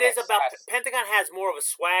Rey know what it is Fenix about has- Pentagon has more of a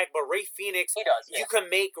swag, but Rey Fenix, He does, you yeah.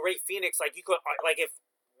 can make Rey Fenix, like, you could, like, if,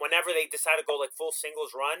 whenever they decide to go, like, full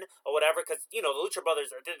singles run or whatever, because, you know, the Lucha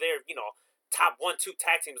Brothers, they're, you know, top 1-2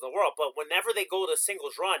 tag teams in the world, but whenever they go to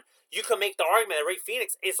singles run, you can make the argument that Rey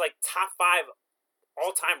Fenix is, like, top 5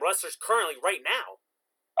 all-time wrestlers currently right now.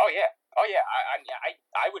 Oh yeah.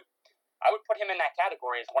 I would put him in that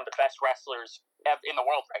category as one of the best wrestlers in the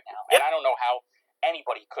world right now, Yep. and I don't know how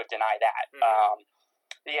anybody could deny that. Mhm.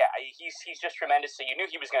 Yeah, he's just tremendous. So you knew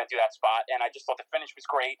he was going to do that spot, and I just thought the finish was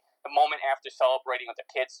great. The moment after celebrating with the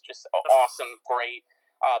kids, just awesome, great.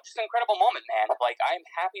 Just an incredible moment, man. Like, I'm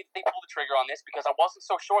happy that they pulled the trigger on this because I wasn't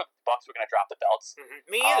so sure that the Bucks were going to drop the belts.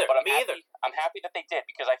 Mm-hmm. Me either. But I'm I'm happy that they did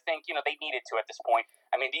because I think, you know, they needed to at this point.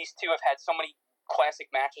 I mean, these two have had so many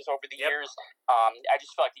classic matches over the Yep. years. I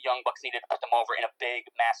just feel like the Young Bucks needed to put them over in a big,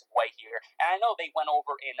 massive way here. And I know they went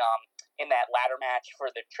over in that ladder match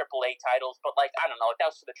for the AAA titles, but, like, I don't know, if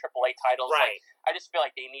that was for the AAA titles. Right. Like, I just feel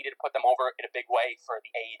like they needed to put them over in a big way for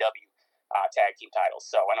the AEW tag team titles.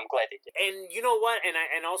 So, and I'm glad they did. And you know what? And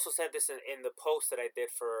I also said this in the post that I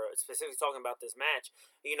did for specifically talking about this match.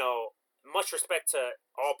 You know, much respect to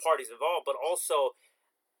all parties involved, but also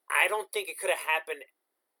I don't think it could have happened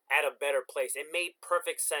at a better place. It made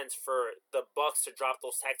perfect sense for the Bucks to drop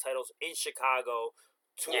those tag titles in Chicago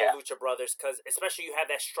to Yeah. the Lucha Brothers, because especially you have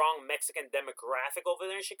that strong Mexican demographic over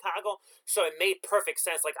there in Chicago, so it made perfect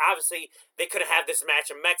sense. Like, obviously they could have this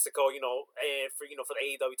match in Mexico, you know, for the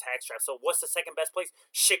AEW tag strap. So what's the second best place?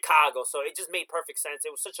 Chicago. So it just made perfect sense.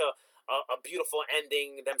 It was such a beautiful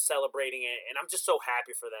ending, them celebrating it, and I'm just so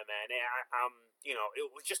happy for them, man. And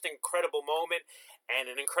it was just an incredible moment and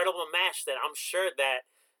an incredible match that I'm sure that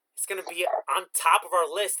it's gonna be on top of our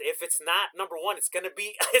list. If it's not number one, it's gonna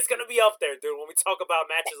be up there, dude. When we talk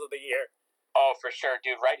about matches of the year. Oh, for sure,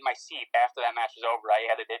 dude. Right in my seat after that match was over, I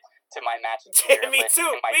added it to my match of the Yeah, year me list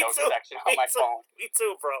too. in my Me notes too. section on my phone. Me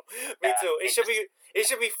too, bro. Me too. It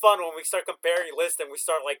should be fun when we start comparing lists and we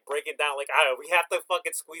start like breaking down. Like, we have to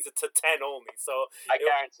fucking squeeze it to 10 only. So I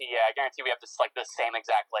guarantee we have this like the same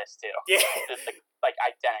exact list too. Yeah. like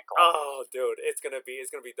identical. Oh, dude, it's gonna be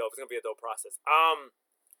dope. It's gonna be a dope process.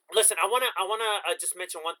 Listen, I wanna just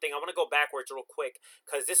mention one thing. I wanna go backwards real quick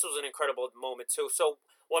because this was an incredible moment too. So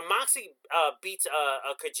when Moxie beats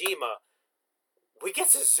Kojima, we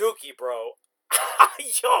get Suzuki, bro.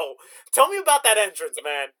 Yo, tell me about that entrance,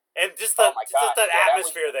 man, and just the Oh my God. that Yeah,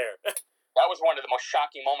 atmosphere there. That was one of the most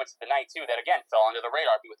shocking moments of the night too. That again fell under the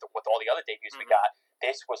radar with all the other debuts we got.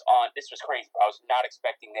 This was crazy. Bro. I was not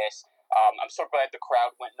expecting this. I'm so glad the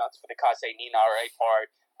crowd went nuts for the Kase Ninare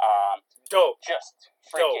part. Dope. Just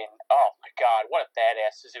freaking, oh my God, what a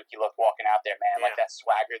badass Suzuki look walking out there, man. Like Yeah. that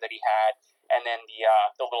swagger that he had, and then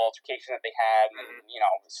the little altercation that they had, and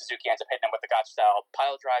Suzuki ends up hitting him with the Gotch style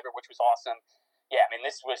pile driver, which was awesome. Yeah, I mean,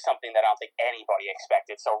 this was something that I don't think anybody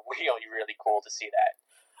expected. So really, really cool to see that.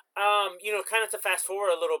 Kind of to fast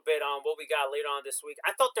forward a little bit on what we got later on this week.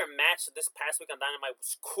 I thought their match this past week on Dynamite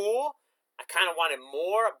was cool. I kind of wanted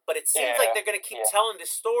more, but it seems like they're gonna keep telling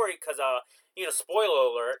this story because,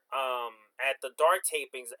 spoiler alert. At the Dark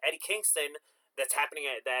tapings, Eddie Kingston, that happened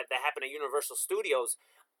at Universal Studios.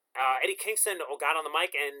 Eddie Kingston got on the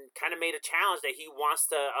mic and kind of made a challenge that he wants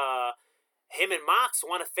to. Him and Mox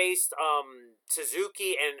want to face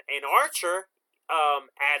Suzuki and Archer.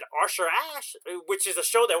 At Archer Ash, which is a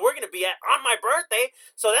show that we're going to be at on my birthday.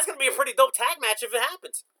 So that's going to be a pretty dope tag match if it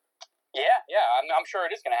happens. Yeah, I'm sure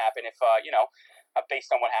it is going to happen if,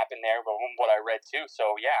 based on what happened there, but what I read too.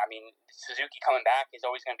 So, yeah, I mean, Suzuki coming back is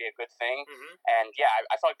always going to be a good thing. Mm-hmm. And, yeah,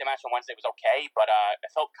 I felt like the match on Wednesday was okay, but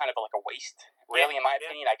it felt kind of like a waste, really, in my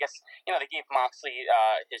opinion. I guess, they gave Moxley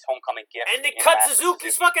his homecoming gift. And they cut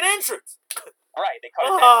Suzuki's fucking entrance. Right, they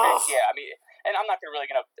cut his entrance, yeah. I mean, and I'm not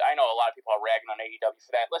I know a lot of people are ragging on AEW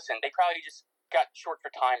for that. Listen, they probably just got short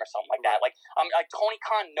for time or something like that. Like Tony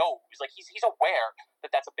Khan knows, like he's aware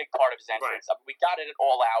that that's a big part of his entrance. Right. We got it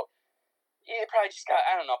all out. it probably just got,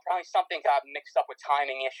 I don't know, probably something got mixed up with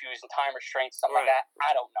timing issues and time restraints, something like that.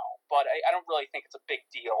 I don't know. But I don't really think it's a big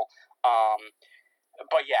deal.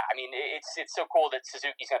 But yeah, I mean, it's so cool that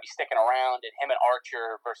Suzuki's going to be sticking around, and him and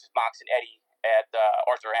Archer versus Mox and Eddie at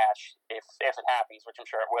Arthur Ashe, if it happens, which I'm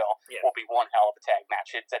sure it will be one hell of a tag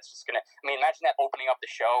match. That's just going to, I mean, imagine that opening up the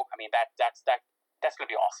show. I mean, that's going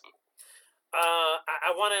to be awesome.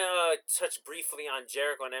 I want to touch briefly on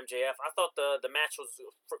Jericho and MJF. I thought the match was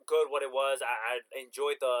good, what it was. I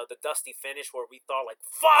enjoyed the dusty finish where we thought, like,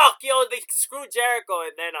 fuck, yo, they screwed Jericho.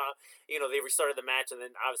 And then, they restarted the match, and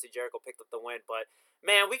then obviously Jericho picked up the win. But,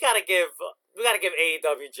 man, we gotta give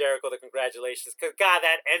AEW and Jericho the congratulations. Because, God,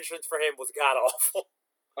 that entrance for him was god-awful.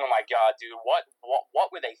 Oh, my God, dude. What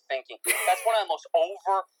were they thinking? That's one of the most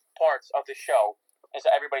over parts of the show. Is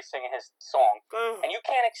that everybody's singing his song. And you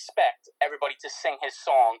can't expect everybody to sing his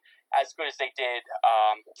song as good as they did.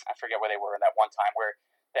 I forget where they were in that one time where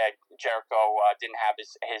that Jericho didn't have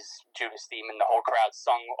his Judas theme and the whole crowd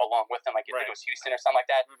sung along with him. Like, I think it was Houston or something like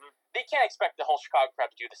that. Mm-hmm. They can't expect the whole Chicago crowd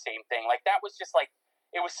to do the same thing. Like, that was just like,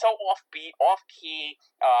 it was so offbeat, off-key.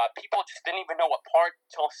 People just didn't even know what part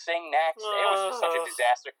to sing next. It was just such a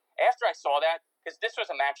disaster. After I saw that, because this was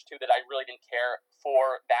a match, too, that I really didn't care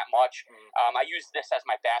for that much. I used this as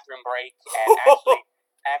my bathroom break, and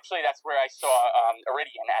actually that's where I saw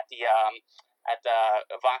Iridian at the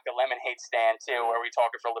vodka lemonade stand, too, where we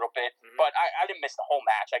talked for a little bit. But I didn't miss the whole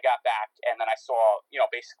match. I got back, and then I saw,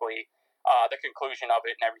 basically the conclusion of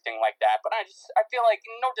it and everything like that. But I feel like,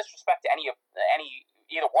 no disrespect to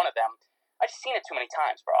either one of them, I just seen it too many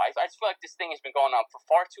times, bro. I just feel like this thing has been going on for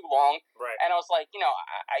far too long. Right. And I was like,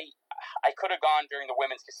 I could have gone during the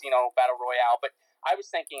Women's Casino Battle Royale, but I was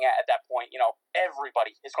thinking at that point,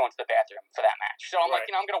 everybody is going to the bathroom for that match. So I'm like,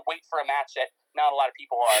 I'm going to wait for a match that not a lot of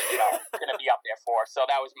people are, going to be up there for. So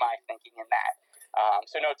that was my thinking in that.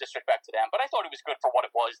 So no disrespect to them, but I thought it was good for what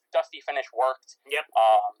it was. Dusty finish worked. Yep.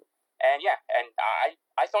 And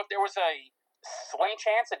I thought there was a slim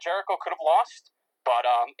chance that Jericho could have lost. But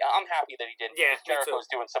I'm happy that he didn't. Yeah, Jericho's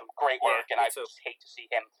doing some great work, and I just hate to see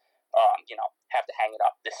him, have to hang it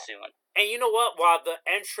up this soon. And you know what? While the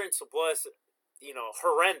entrance was,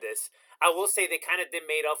 horrendous, I will say they kind of did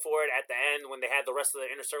made up for it at the end when they had the rest of the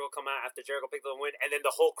Inner Circle come out after Jericho picked up the win, and then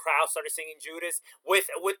the whole crowd started singing Judas with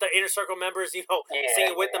the Inner Circle members,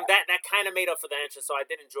 singing with them. That kind of made up for the entrance, so I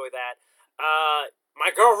did enjoy that.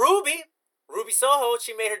 My girl Ruby Soho,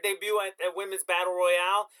 she made her debut at Women's Battle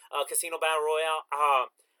Royale, Casino Battle Royale.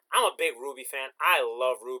 I'm a big Ruby fan. I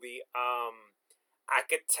love Ruby. I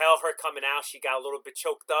could tell her coming out, she got a little bit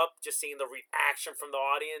choked up just seeing the reaction from the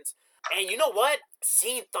audience. And you know what?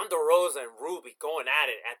 Seeing Thunder Rosa and Ruby going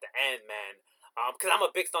at it at the end, man. Because I'm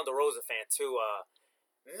a big Thunder Rosa fan too.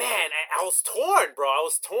 Man, I was torn, bro. I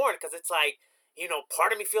was torn because it's like,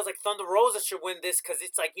 part of me feels like Thunder Rosa should win this because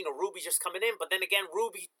it's like, Ruby's just coming in. But then again,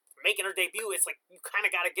 Ruby making her debut, it's like you kind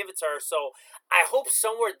of got to give it to her. So I hope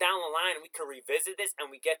somewhere down the line we can revisit this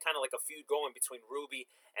and we get kind of like a feud going between Ruby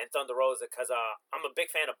and Thunder Rosa because I'm a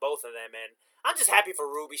big fan of both of them, and I'm just happy for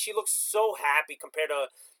Ruby. She looks so happy compared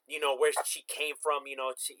to where she came from.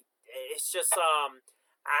 It's just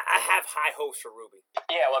I have high hopes for Ruby.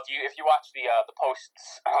 Yeah, well, if you watch the post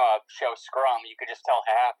show Scrum, you could just tell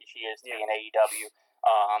how happy she is to be in AEW.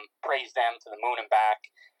 Praise them to the moon and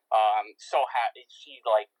back. So happy.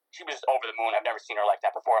 She was over the moon. I've never seen her like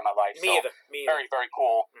that before in my life. Me either. Very, very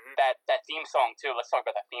cool. Mm-hmm. That theme song, too. Let's talk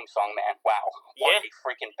about that theme song, man. Wow. What a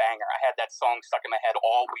freaking banger. I had that song stuck in my head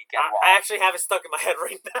all weekend long. I actually have it stuck in my head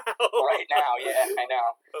right now. Right now, yeah. I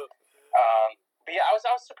know. But yeah, I was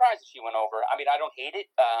surprised that she went over. I mean, I don't hate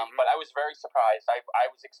it, but I was very surprised.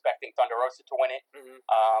 I was expecting Thunder Rosa to win it. Mm-hmm.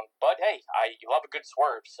 But hey, you love a good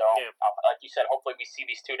swerve. So, like you said, hopefully we see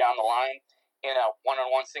these two down the line in a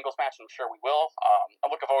one-on-one singles match. I'm sure we will. I'm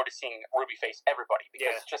looking forward to seeing Ruby face everybody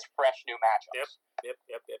because it's just fresh new matchups. Yep.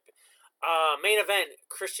 Main event: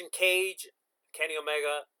 Christian Cage, Kenny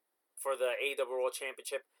Omega for the AEW World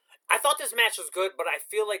Championship. I thought this match was good, but I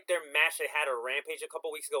feel like their match they had at Rampage a couple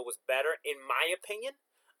weeks ago was better, in my opinion.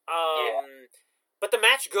 But the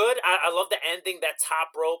match good. I love the ending. That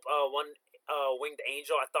top rope, one winged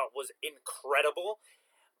angel, I thought was incredible.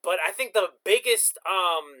 But I think the biggest,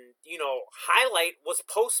 highlight was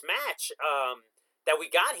post-match that we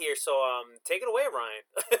got here. So take it away, Ryan.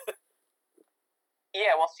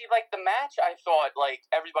 Yeah, well, see, like, the match, I thought, like,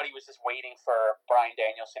 everybody was just waiting for Bryan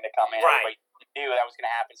Danielson to come in. Right. Everybody knew that was going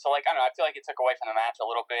to happen. So, like, I don't know, I feel like it took away from the match a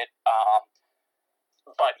little bit.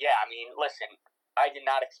 But, yeah, I mean, listen, I did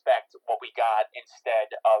not expect what we got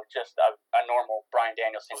instead of just a normal Bryan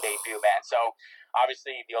Danielson debut, man. So,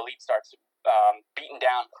 obviously, the Elite starts beating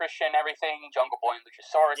down Christian and everything. Jungle Boy and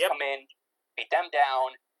Luchasaurus come in. beat them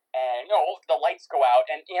down, and the lights go out.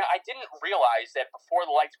 And I didn't realize that before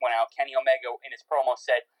the lights went out, Kenny Omega in his promo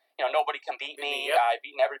said, nobody can beat me. Yep. I've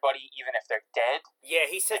beaten everybody, even if they're dead. Yeah,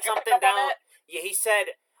 he said Did you something pick up on down. that? Yeah, he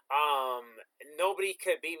said, nobody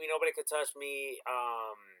could beat me, nobody could touch me.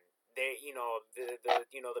 They,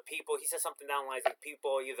 the people. He said something down like the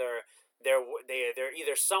people they're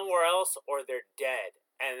either somewhere else or they're dead.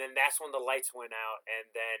 And then that's when the lights went out,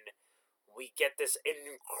 and then we get this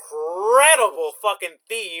incredible fucking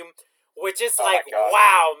theme, which is like,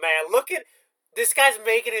 wow, man, look at this guy's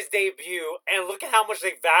making his debut, and look at how much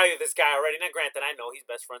they value this guy already. Now, granted, I know he's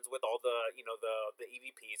best friends with all the the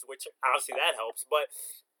EVPs, which obviously that helps, but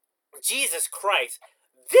Jesus Christ,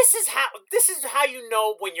 this is how you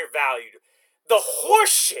know when you're valued. The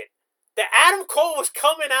horse shit that Adam Cole was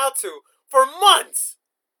coming out to for months.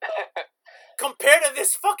 Compared to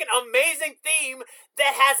this fucking amazing theme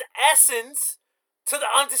that has essence to the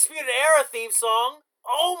Undisputed Era theme song.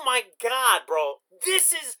 Oh my God, bro.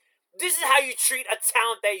 This is how you treat a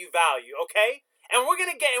talent that you value, okay? And we're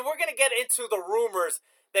gonna get into the rumors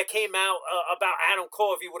that came out about Adam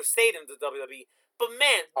Cole if he would have stayed in the WWE. But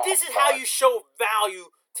man, this is how you show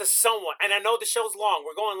value to someone. And I know the show's long.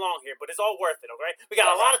 We're going long here, but it's all worth it, okay? We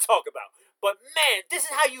got a lot to talk about. But man, this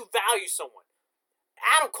is how you value someone.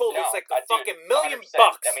 Adam Cole looks like a fucking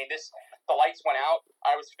 $1,000,000. I mean, the lights went out.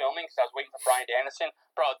 I was filming because I was waiting for Bryan Danielson.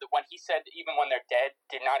 Bro, when he said even when they're dead,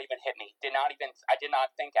 did not even hit me. I did not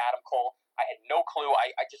think Adam Cole. I had no clue.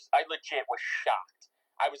 I legit was shocked.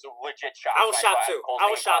 I was legit shocked. I was shocked too. I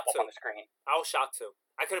was shocked too.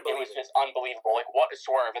 I couldn't believe it. It was just unbelievable. Like, what a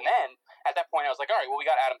swerve. And then, at that point, I was like, all right, well, we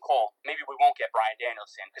got Adam Cole. Maybe we won't get Bryan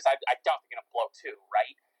Danielson because I doubt they're going to blow too,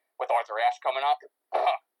 right? With Arthur Ashe coming up.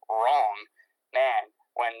 Wrong. Man,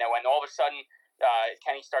 when all of a sudden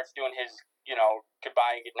Kenny starts doing his,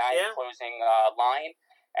 goodbye and goodnight closing line,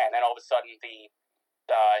 and then all of a sudden the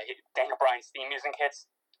Daniel Bryan's theme music hits,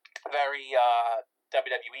 very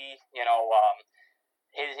WWE,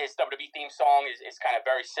 his WWE theme song is kind of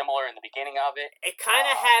very similar in the beginning of it. It kind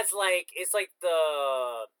of has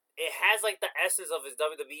it has like the essence of his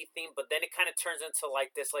WWE theme, but then it kind of turns into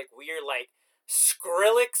like this like weird like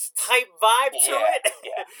Skrillex type vibe to it.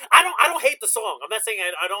 Yeah. I don't hate the song. I'm not saying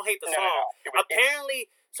I don't hate the song. No. Apparently,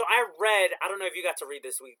 so I read. I don't know if you got to read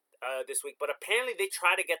this week, but apparently they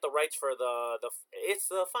try to get the rights for the it's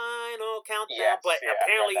the final countdown. But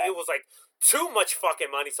apparently it was like too much fucking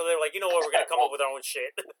money. So they're like, you know what, we're gonna come up with our own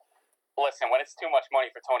shit. Listen, when it's too much money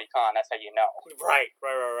for Tony Khan, that's how you know. Right.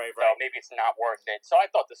 So maybe it's not worth it. So I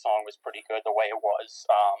thought the song was pretty good the way it was.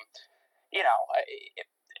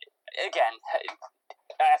 Again,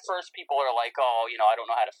 at first people are like, oh, I don't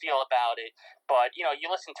know how to feel about it. But, you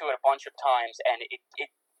listen to it a bunch of times and it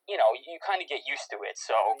you kind of get used to it.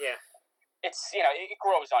 So it's, it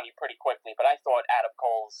grows on you pretty quickly. But I thought Adam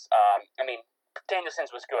Cole's,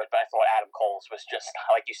 Danielson's was good, but I thought Adam Cole's was just,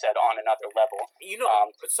 like you said, on another level.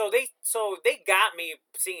 So they got me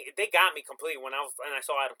completely when I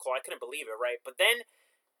saw Adam Cole. I couldn't believe it, right? But then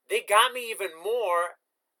they got me even more.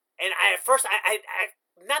 And at first, I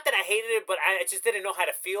not that I hated it, but I just didn't know how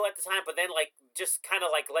to feel at the time. But then, like, just kind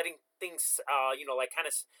of like letting things,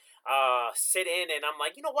 sit in, and I'm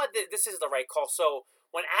like, you know what, this is the right call. So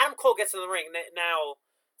when Adam Cole gets in the ring, now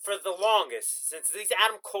for the longest, since these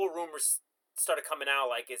Adam Cole rumors started coming out,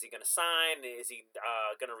 like, is he gonna sign? Is he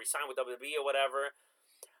gonna resign with WWE or whatever?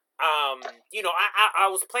 I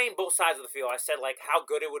was playing both sides of the field. I said, like, how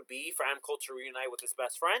good it would be for Adam Cole to reunite with his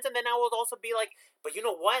best friends. And then I would also be like, but you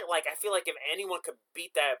know what? Like, I feel like if anyone could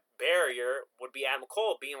beat that barrier would be Adam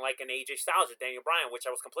Cole being like an AJ Styles or Daniel Bryan, which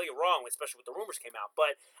I was completely wrong, especially when the rumors came out.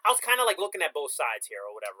 But I was kind of like looking at both sides here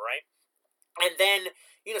or whatever, right? And then,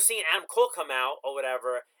 seeing Adam Cole come out or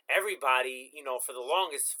whatever, everybody, for the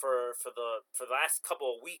longest, for the last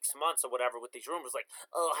couple of weeks, months or whatever with these rumors, like,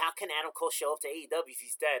 oh, how can Adam Cole show up to AEW if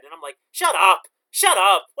he's dead? And I'm like, shut up!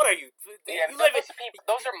 What are you? Yeah,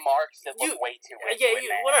 those are marks that look way too into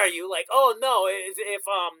it, man. What are you? Like, oh no, if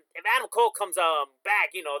Adam Cole comes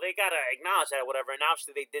back, they gotta acknowledge that or whatever. And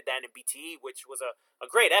obviously they did that in BTE, which was a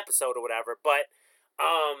great episode or whatever. But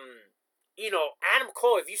Adam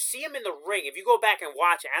Cole, if you see him in the ring, if you go back and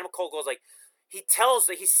watch it, Adam Cole goes like, he's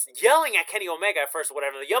yelling at Kenny Omega at first or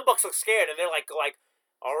whatever. The Young Bucks look scared and they're like,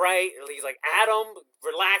 all right. He's like, Adam,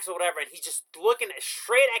 relax or whatever. And he's just looking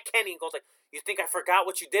straight at Kenny and goes like, you think I forgot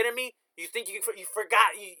what you did to me? You think you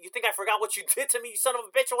forgot? You think I forgot what you did to me, you son of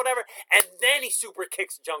a bitch or whatever? And then he super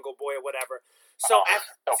kicks Jungle Boy or whatever. So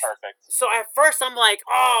perfect. So at first I'm like,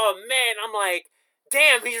 oh man, I'm like,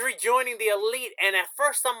 damn, he's rejoining the Elite. And at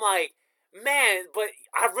first I'm like, man, but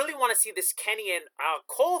I really want to see this Kenny and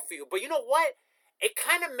Cole feud. But you know what? it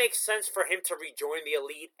kind of makes sense for him to rejoin the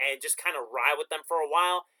Elite and just kind of ride with them for a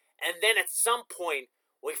while. And then at some point,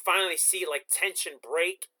 we finally see like tension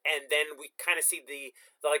break, and then we kind of see the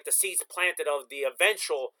seeds planted of the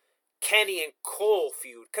eventual Kenny and Cole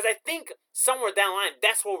feud. Because I think somewhere down the line,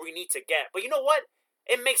 that's what we need to get. But you know what?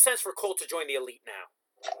 It makes sense for Cole to join the Elite now.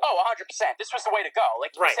 Oh, 100%. This was the way to go.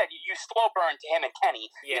 Like you said, you slow burn to him and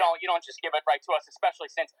Kenny. Yeah. You don't just give it right to us,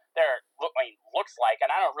 especially since looks like,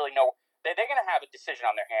 and I don't really know, they're going to have a decision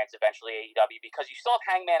on their hands eventually, AEW, because you still have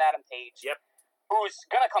Hangman Adam Page. Yep. Who's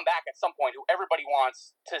going to come back at some point, who everybody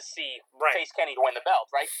wants to see face Kenny to win the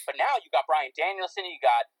belt, right? But now you got Bryan Danielson, you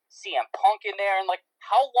got CM Punk in there, and like,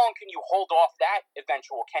 how long can you hold off that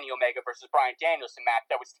eventual Kenny Omega versus Bryan Danielson match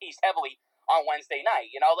that was teased heavily on Wednesday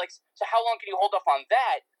night? You know, like, so how long can you hold off on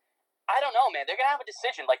that? I don't know, man. They're going to have a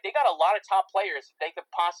decision. Like, they got a lot of top players they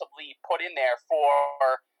could possibly put in there for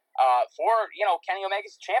Kenny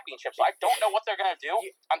Omega's championship. So I don't know what they're going to do.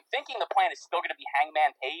 I'm thinking the plan is still going to be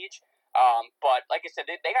Hangman Page. But like I said,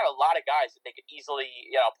 they got a lot of guys that they could easily,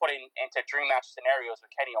 put into dream match scenarios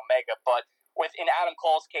with Kenny Omega. But in Adam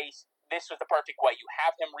Cole's case, this was the perfect way. You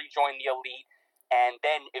have him rejoin the Elite, and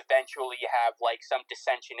then eventually you have like some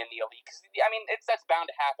dissension in the Elite. Because I mean, that's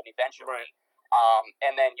bound to happen eventually. Right.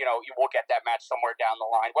 And then you will get that match somewhere down the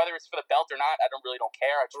line, whether it's for the belt or not. I don't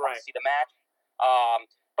care. I just want to see the match.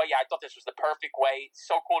 But yeah, I thought this was the perfect way. It's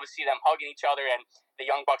so cool to see them hugging each other and the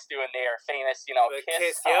Young Bucks doing their famous,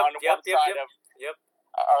 kiss on one side of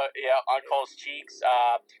on Cole's cheeks.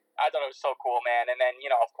 I thought it was so cool, man. And then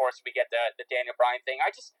of course we get the Daniel Bryan thing.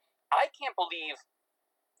 I can't believe.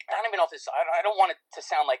 I don't even know if this. I don't want it to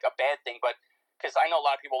sound like a bad thing, but because I know a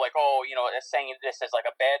lot of people are like, saying this as like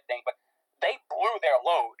a bad thing, but they blew their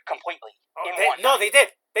load completely in one night. They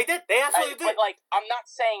did. They did. They absolutely did. But like, I'm not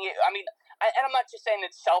saying it. I mean. And I'm not just saying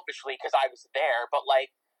it selfishly because I was there, but like,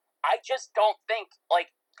 I just don't think like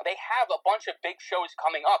they have a bunch of big shows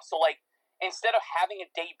coming up. So like, instead of having a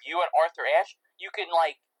debut at Arthur Ashe, you can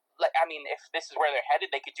like I mean, if this is where they're headed,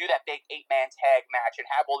 they could do that big 8-man tag match and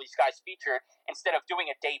have all these guys featured instead of doing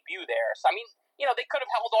a debut there. So I mean, they could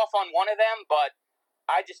have held off on one of them, but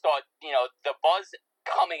I just thought the buzz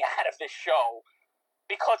coming out of this show.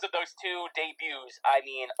 Because of those two debuts, I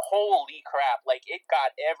mean, holy crap. Like, it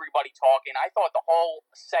got everybody talking. I thought the whole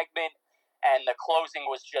segment and the closing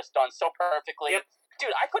was just done so perfectly. Yep.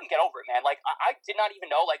 Dude, I couldn't get over it, man. Like, I did not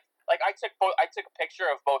even know. Like I took a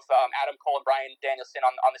picture of both Adam Cole and Bryan Danielson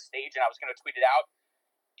on the stage, and I was going to tweet it out.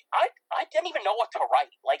 I didn't even know what to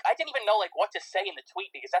write. Like, I didn't even know, like, what to say in the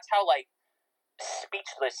tweet because that's how, like,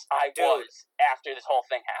 speechless I was after this whole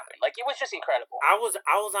thing happened. Like, it was just incredible. I was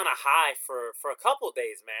on a high for a couple of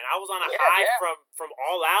days, man. I was on a high from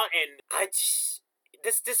All Out, and this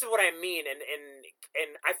is what I mean, and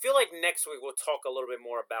I feel like next week we'll talk a little bit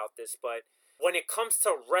more about this, but when it comes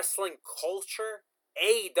to wrestling culture,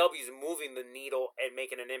 AEW is moving the needle and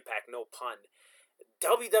making an impact, no pun.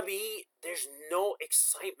 WWE, there's no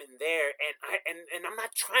excitement there, and I'm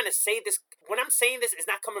not trying to say this. When I'm saying this, it's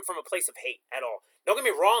not coming from a place of hate at all. Don't get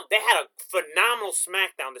me wrong, they had a phenomenal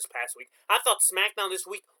SmackDown this past week. I thought SmackDown this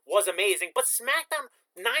week was amazing, but SmackDown,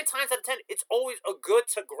 9 times out of 10, it's always a good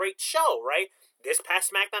to great show, right? This past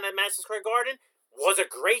SmackDown at Madison Square Garden was a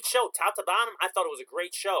great show. Top to bottom, I thought it was a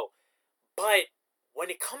great show. But when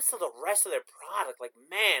it comes to the rest of their product, like,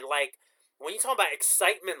 man, like, when you talk about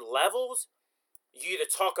excitement levels, you either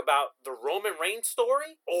talk about the Roman Reigns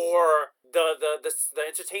story or the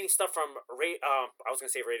entertaining stuff from I was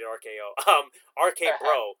gonna say Rated RKO, RK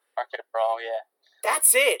Bro. RK Bro, yeah.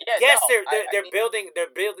 That's it. Yeah, yes, no, they're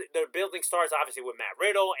building stars obviously with Matt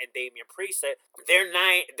Riddle and Damian Priest. They're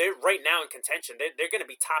right now in contention. They're gonna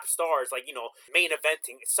be top stars, like main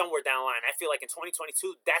eventing somewhere down the line. I feel like in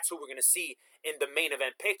 2022, that's who we're gonna see in the main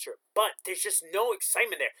event picture. But there's just no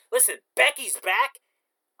excitement there. Listen, Becky's back.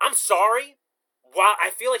 I'm sorry. While I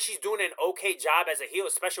feel like she's doing an okay job as a heel,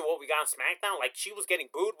 especially what we got on SmackDown, like she was getting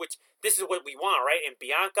booed, which this is what we want, right? And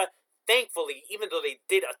Bianca, thankfully, even though they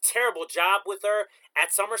did a terrible job with her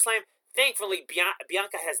at SummerSlam, thankfully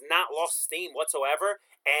Bianca has not lost steam whatsoever.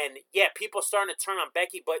 And yeah, people are starting to turn on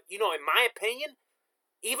Becky, but in my opinion,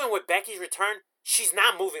 even with Becky's return, she's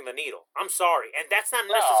not moving the needle. I'm sorry, and that's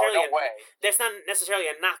not necessarily that's not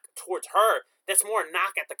necessarily a knock towards her. That's more a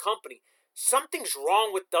knock at the company. Something's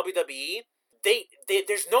wrong with WWE.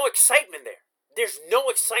 There's no excitement there. There's no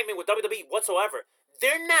excitement with WWE whatsoever.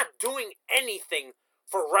 They're not doing anything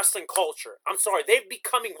for wrestling culture. I'm sorry. They're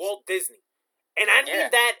becoming Walt Disney. And I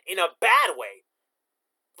mean that in a bad way.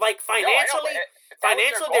 Like financially,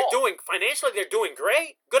 they're doing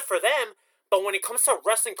great. Good for them. But when it comes to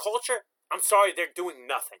wrestling culture, I'm sorry, they're doing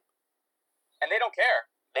nothing. And they don't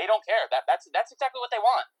care. they don't care. That's exactly what they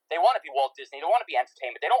want. They want to be Walt Disney. They want to be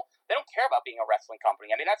entertainment. They don't care about being a wrestling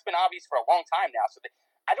company. I mean, that's been obvious for a long time now. So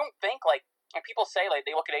I don't think like when people say like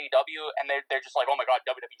they look at AEW and they're just like, oh my god,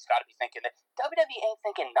 WWE's got to be thinking that. WWE ain't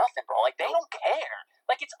thinking nothing, bro. Like they don't care.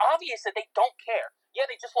 Like it's obvious that they don't care. Yeah,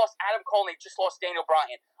 they just lost Adam Cole and they just lost Daniel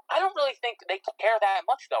Bryan. I don't really think they care that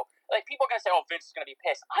much though. Like people are gonna say, oh, Vince is gonna be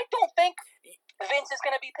pissed. I don't think Vince is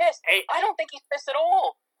gonna be pissed. I don't think he's pissed at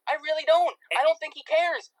all. I really don't. I don't think he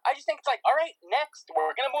cares. I just think it's like, all right, next.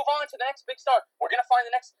 We're going to move on to the next big star. We're going to find the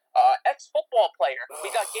next ex-football player. We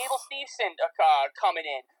got Gable Steveson coming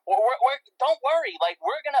in. Don't worry. Like,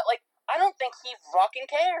 we're going to, like, I don't think he fucking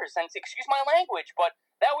cares. And excuse my language, but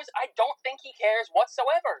I don't think he cares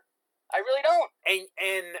whatsoever. I really don't.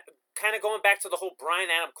 And kind of going back to the whole Bryan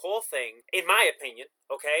Adam Cole thing, in my opinion,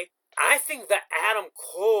 okay, I think that Adam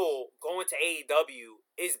Cole going to AEW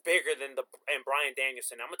is bigger than Bryan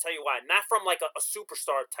Danielson. I'm going to tell you why. Not from like a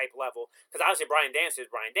superstar type level, because obviously Bryan Danielson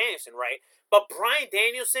is Bryan Danielson, right? But Bryan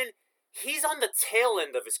Danielson, he's on the tail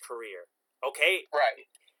end of his career, okay? Right.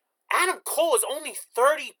 Adam Cole is only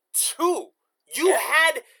 32. You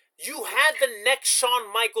had the next Shawn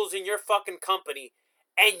Michaels in your fucking company,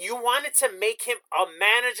 and you wanted to make him a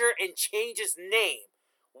manager and change his name.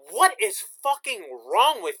 What is fucking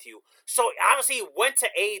wrong with you? So obviously he went to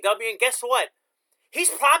AEW, and guess what? He's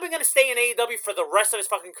probably gonna stay in AEW for the rest of his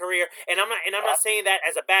fucking career, and I'm not saying that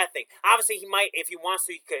as a bad thing. Obviously he might, if he wants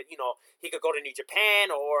to, he could go to New Japan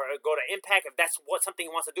or go to Impact if that's something he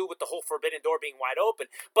wants to do with the whole Forbidden Door being wide open.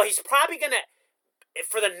 But he's probably gonna,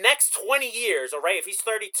 for the next 20 years, all right, if he's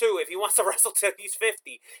 32, if he wants to wrestle till he's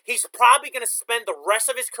 50, he's probably gonna spend the rest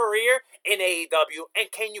of his career in AEW. And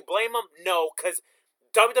can you blame him? No, because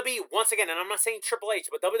WWE, once again, and I'm not saying Triple H,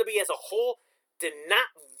 but WWE as a whole did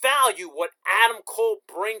not value what Adam Cole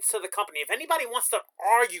brings to the company. If anybody wants to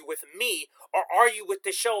argue with me or argue with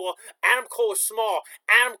the show, well, Adam Cole is small,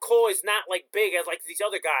 Adam Cole is not like big as like these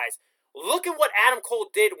other guys. Look at what Adam Cole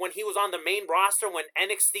did when he was on the main roster when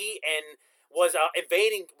NXT and was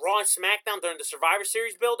invading Raw and SmackDown during the Survivor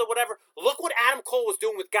Series build or whatever. Look what Adam Cole was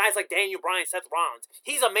doing with guys like Daniel Bryan, Seth Rollins.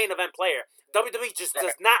 He's a main event player. WWE just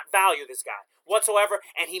does not value this guy whatsoever,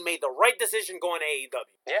 and he made the right decision going to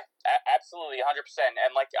AEW. Yeah, absolutely, 100%.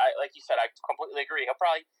 And like you said, I completely agree. He'll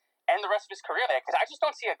probably end the rest of his career there because I just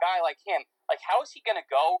don't see a guy like him. Like, how is he going to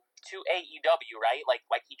go to AEW, right? Like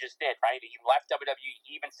he just did, right? He left WWE.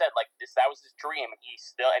 He even said like that was his dream, and he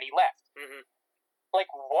left. Mm-hmm.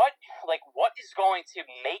 Like what is going to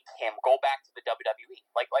make him go back to the WWE?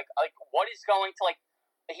 Like what is going to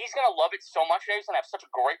he's gonna love it so much that he's gonna have such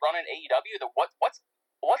a great run in AEW that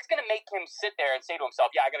what's gonna make him sit there and say to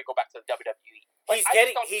himself, yeah, I gotta go back to the WWE? Like,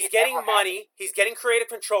 he's getting money, he's getting creative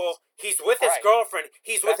control, he's with his girlfriend,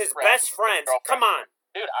 he's with his best friends. Come on.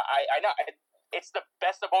 Dude, I know. It's the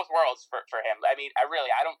best of both worlds for him. I mean, I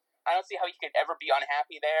don't see how he could ever be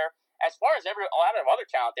unhappy there. As far as a lot of other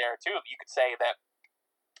talent there too, you could say that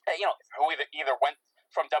who either went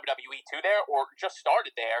from WWE to there or just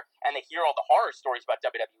started there and they hear all the horror stories about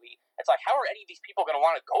WWE. It's like, how are any of these people going to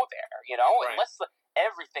want to go there, right. Unless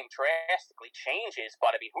everything drastically changes.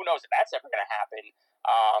 But I mean, who knows if that's ever going to happen.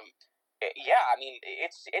 Yeah, I mean,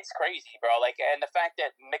 it's crazy, bro. Like, and the fact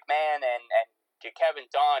that McMahon and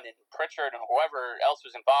Kevin Dunn and Pritchard and whoever else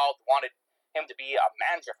was involved wanted him to be a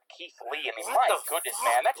manager for Keith Lee. I mean, my goodness,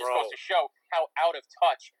 man, that just goes to show how out of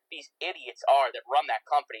touch these idiots are that run that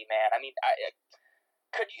company, man. I mean,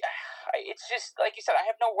 it's just, like you said, I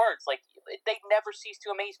have no words. Like, they never cease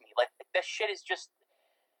to amaze me. Like, this shit is just,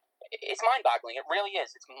 it's mind-boggling. It really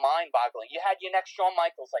is. It's mind-boggling. You had your next Shawn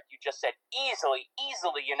Michaels, like you just said, easily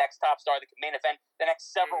your next top star that could main event the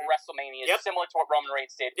next several WrestleManias, similar to what Roman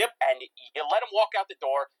Reigns did. Yep. And you let him walk out the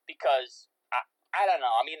door because I don't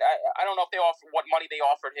know. I mean, I don't know if they offered what money they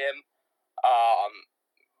offered him.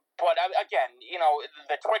 But again,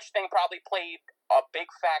 the Twitch thing probably played a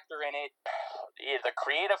big factor in it. The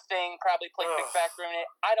creative thing probably played a big factor in it.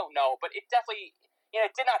 I don't know, but it definitely,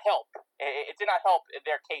 it did not help. It did not help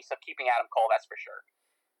their case of keeping Adam Cole. That's for sure.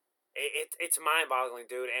 It's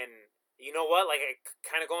mind-boggling, dude. And you know what? Like,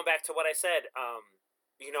 kind of going back to what I said.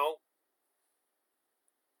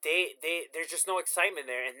 There's just no excitement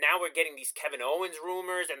there, and now we're getting these Kevin Owens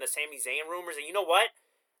rumors and the Sami Zayn rumors, and you know what?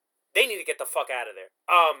 They need to get the fuck out of there.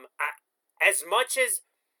 As much as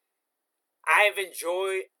I've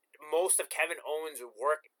enjoyed most of Kevin Owens'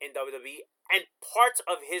 work in WWE, And parts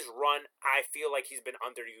of his run, I feel like he's been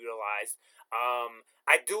underutilized.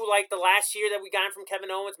 I do like the last year that we got from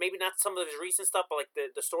Kevin Owens. Maybe not some of his recent stuff, but like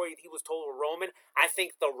the story he was told with Roman. I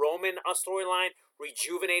think the Roman storyline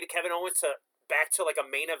rejuvenated Kevin Owens back to like a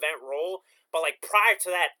main event role. But like prior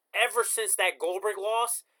to that, ever since that Goldberg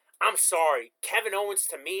loss, I'm sorry, Kevin Owens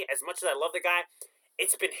to me, as much as I love the guy,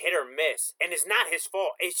 it's been hit or miss, and it's not his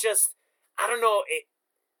fault. It's just, I don't know,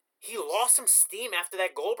 he lost some steam after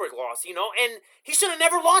that Goldberg loss, and he should have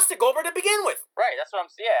never lost to Goldberg to begin with. Right, that's what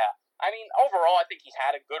I'm saying. Yeah. I mean, overall, I think he's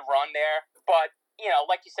had a good run there, but,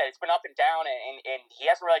 like you said, it's been up and down, and he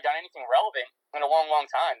hasn't really done anything relevant in a long, long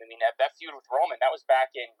time. I mean, that feud with Roman, that was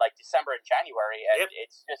back in, like, December and January, and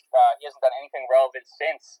it's just, he hasn't done anything relevant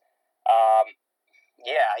since.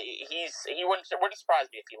 Yeah, he wouldn't surprise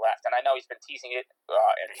me if he left, and I know he's been teasing it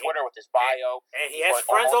on Twitter with his bio. And he has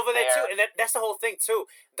friends over there, too, and that's the whole thing, too.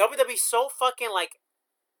 WWE's so fucking, like,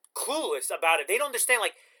 clueless about it. They don't understand,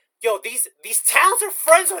 like, yo, these talents are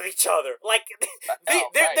friends with each other. Like,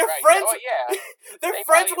 they're friends. Oh, yeah. They're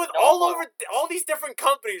friends with all these different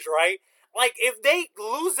companies, right? Like, if they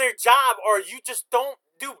lose their job or you just don't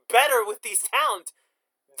do better with these talents,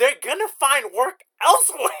 they're gonna find work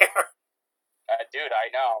elsewhere. Dude, I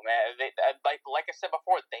know, man. They, like I said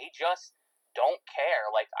before, they just don't care.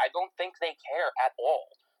 Like, I don't think they care at all.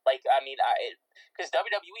 Like, I mean, because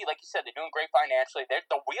WWE, like you said, they're doing great financially.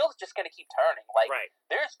 The wheel's just going to keep turning. Like,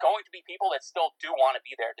 there's going to be people that still do want to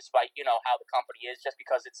be there, despite how the company is, just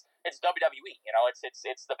because it's WWE.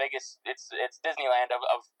 It's the biggest. It's Disneyland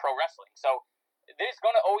of pro wrestling. So there's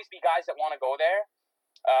going to always be guys that want to go there.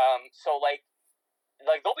 So like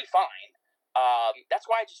they'll be fine. That's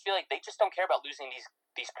why I just feel like they just don't care about losing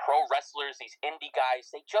these pro wrestlers, these indie guys.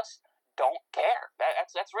 They just don't care.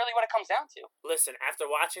 That's really what it comes down to. Listen,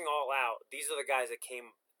 after watching All Out, these are the guys that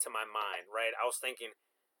came to my mind, right? I was thinking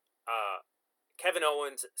Kevin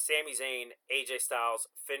Owens, Sami Zayn, AJ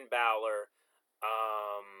Styles, Finn Balor.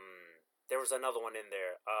 There was another one in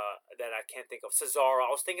there that I can't think of. Cesaro.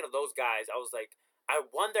 I was thinking of those guys. I was like, I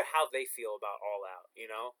wonder how they feel about All Out,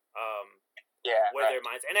 where their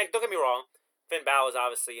minds. And don't get me wrong, Finn Balor is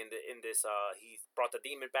obviously in this. He brought the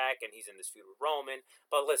Demon back, and he's in this feud with Roman.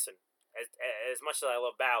 But listen, as much as I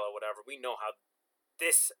love Balor, whatever, we know how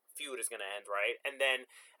this feud is going to end, right? And then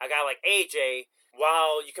a guy like AJ,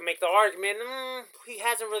 while you can make the argument, he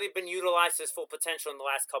hasn't really been utilized to his full potential in the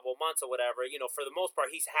last couple of months or whatever. For the most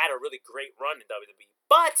part, he's had a really great run in WWE.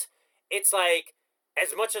 But it's like,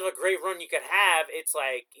 as much of a great run you could have, it's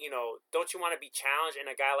like, don't you want to be challenged?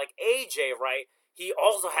 And a guy like AJ, right? He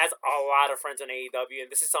also has a lot of friends in AEW,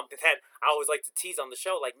 and this is something that I always like to tease on the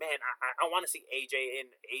show. Like, man, I want to see AJ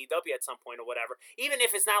in AEW at some point or whatever. Even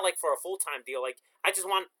if it's not like for a full-time deal, like I just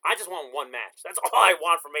want one match. That's all I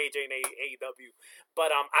want from AJ in AEW.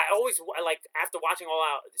 But I always like, after watching All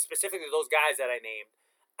Out, specifically those guys that I named,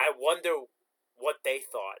 I wonder what they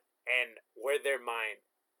thought and where their mind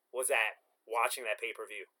was at watching that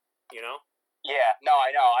pay-per-view. Yeah, no,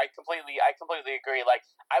 I know. I completely agree. Like,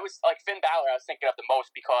 I was like Finn Balor, I was thinking of the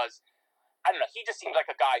most because I don't know. He just seems like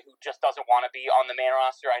a guy who just doesn't want to be on the main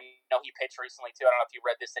roster. I know he pitched recently too. I don't know if you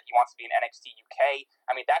read this, that he wants to be in NXT UK.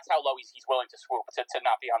 I mean, that's how low he's willing to swoop to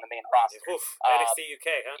not be on the main roster. Oof, NXT UK,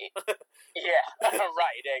 huh? Yeah,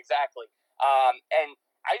 right, exactly. And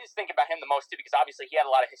I just think about him the most too because obviously he had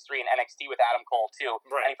a lot of history in NXT with Adam Cole too,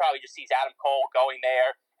 right. And he probably just sees Adam Cole going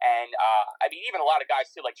there. And, I mean, even a lot of guys,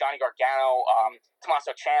 too, like Johnny Gargano, Tommaso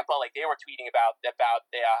Ciampa, like, they were tweeting about the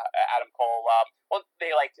Adam Cole.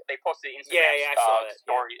 They posted Instagram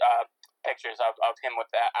story pictures of him with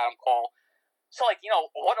Adam Cole. So, like,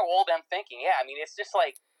 what are all them thinking? Yeah, I mean, it's just,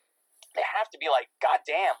 like, they have to be like, God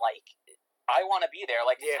damn, like, I want to be there.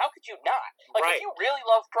 Like, how could you not? Like, if you really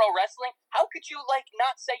love pro wrestling, how could you, like,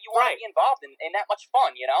 not say you want to be involved in that much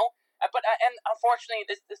fun, But, and unfortunately,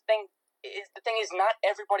 this thing... The thing is, not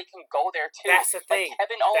everybody can go there too. That's the thing. Like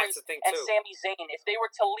Kevin Owens and Sami Zayn, if they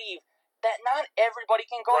were to leave, that not everybody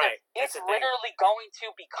can go there. It's literally going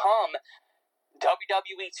to become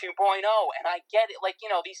WWE 2.0, and I get it. Like,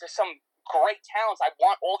 these are some great talents. I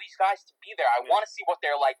want all these guys to be there. I want to see what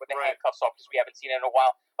they're like with the handcuffs off because we haven't seen it in a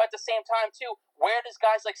while. But at the same time, too, where does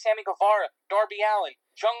guys like Sammy Guevara, Darby Allin,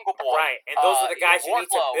 Jungle Boy, right, and those are the guys you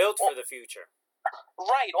need to build for the future.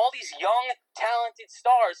 Right, all these young, talented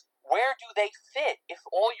stars, where do they fit if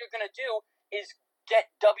all you're going to do is get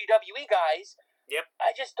WWE guys? Yep. I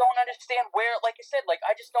just don't understand where, like I said,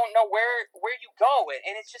 I just don't know where you go.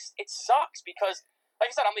 And it's just, it sucks because, like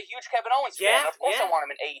I said, I'm a huge Kevin Owens fan. Of course I want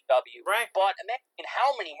him in AEW. Right. But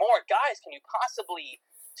how many more guys can you possibly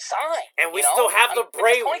sign. And we still have the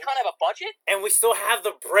Bray. Does Tony Khan have a budget? And we still have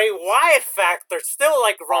the Bray Wyatt factor still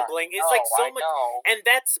like rumbling. It's like so much. And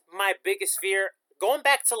that's my biggest fear. Going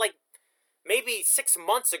back to like maybe 6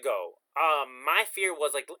 months ago, my fear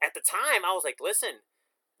was like at the time I was like, listen,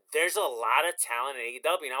 there's a lot of talent in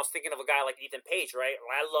AEW, and I was thinking of a guy like Ethan Page, right?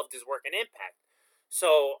 I loved his work in Impact.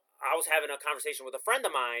 So I was having a conversation with a friend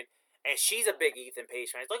of mine, and she's a big Ethan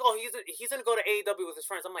Page fan. It's like, oh, he's going to go to AEW with his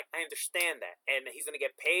friends. I'm like, I understand that. And he's going to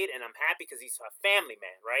get paid, and I'm happy because he's a family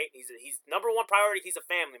man, right? He's number one priority, he's a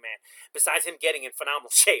family man, besides him getting in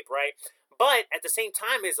phenomenal shape, right? But at the same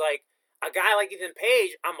time, is like, a guy like Ethan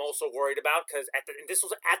Page, I'm also worried about, because this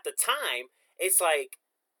was at the time, it's like,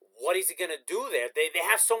 what is he going to do there? They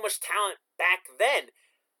have so much talent back then.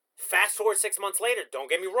 Fast forward 6 months later, don't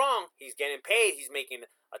get me wrong, he's getting paid, he's making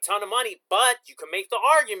a ton of money, but you can make the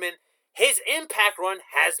argument his Impact run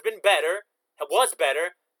was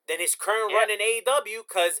better than his current run in AEW,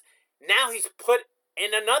 because now he's put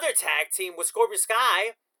in another tag team with Scorpio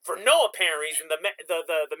Sky for no apparent reason, the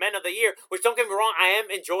Men of the Year, which don't get me wrong, I am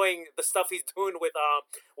enjoying the stuff he's doing with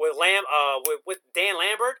Dan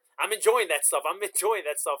Lambert. I'm enjoying that stuff. I'm enjoying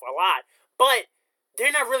that stuff a lot. But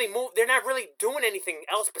they're not really doing anything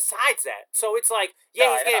else besides that. So it's like,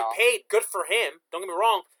 he's getting paid, good for him. Don't get me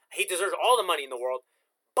wrong, he deserves all the money in the world.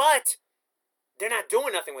 But they're not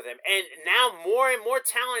doing nothing with him. And now more and more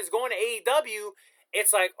talent is going to AEW.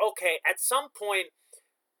 It's like, okay, at some point,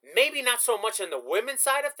 maybe not so much on the women's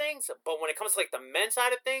side of things, but when it comes to like the men's side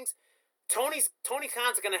of things, Tony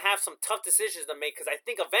Khan's going to have some tough decisions to make, because I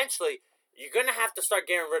think eventually you're going to have to start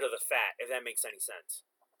getting rid of the fat, if that makes any sense.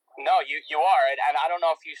 No, you are, and I don't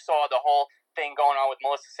know if you saw the whole thing going on with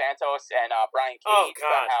Melissa Santos and Brian Cage. Oh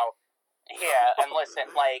God! And listen,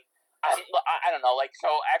 like I don't know, like,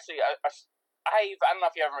 so actually, I don't know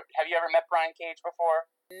if have you ever met Brian Cage before?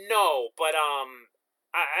 No, but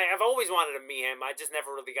I've always wanted to meet him. I just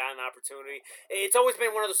never really got an opportunity. It's always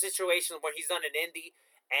been one of those situations where he's done an indie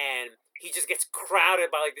and he just gets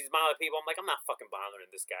crowded by like these amount of people. I'm like, I'm not fucking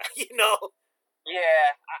bothering this guy, you know?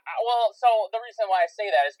 Yeah. Well, so the reason why I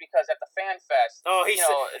say that is because at the Fan Fest,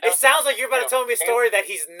 it sounds like you're about to tell me a story that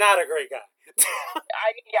he's not a great guy.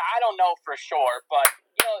 I don't know for sure, but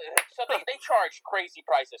so they charge crazy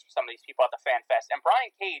prices for some of these people at the Fan Fest, and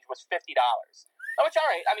Brian Cage was $50. Which, all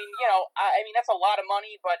right, I mean, that's a lot of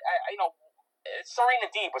money, but Serena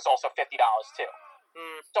Deeb was also $50 too.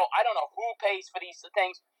 So I don't know who pays for these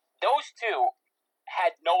things. Those two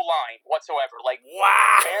had no line whatsoever. Like,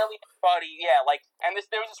 wow, barely anybody. Yeah, like, and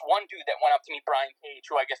there was this one dude that went up to meet Brian Cage,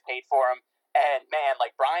 who I guess paid for him, and man,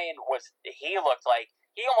 like, he looked like,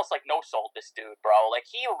 he almost like no-sold this dude, bro. Like,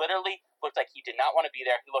 he literally looked like he did not want to be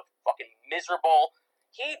there. He looked fucking miserable.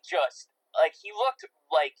 He just, like, he looked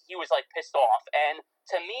like he was, like, pissed off. And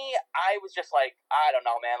to me, I was just like, I don't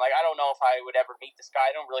know, man. Like, I don't know if I would ever meet this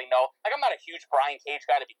guy. I don't really know. Like, I'm not a huge Brian Cage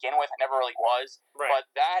guy to begin with. I never really was. Right.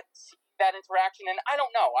 But that interaction, and I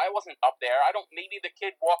don't know. I wasn't up there. Maybe the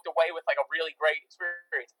kid walked away with, like, a really great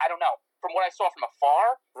experience. I don't know. From what I saw from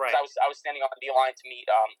afar, right. I was standing on the line to meet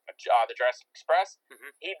the Jurassic Express.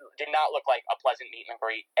 Mm-hmm. He did not look like a pleasant meet and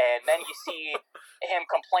greet. And then you see him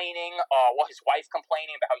complaining, his wife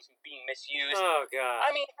complaining about how he's being misused. Oh God!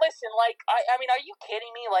 I mean, listen, like, I mean, are you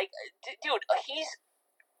kidding me? Like, dude,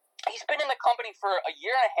 he's been in the company for a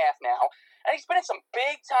year and a half now, and he's been in some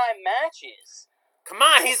big time matches. Come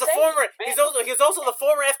on, he's also the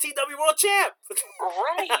former FTW World Champ.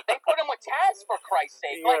 Right, they put him with Taz, for Christ's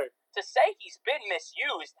sake. Like, to say he's been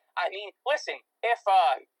misused, I mean, listen, if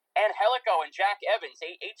Angelico and Jack Evans,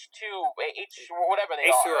 whatever they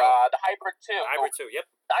are, the Hybrid 2. Hybrid 2, yep.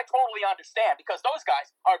 I totally understand, because those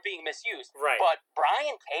guys are being misused. Right. But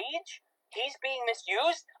Brian Cage, he's being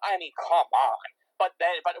misused? I mean, come on. But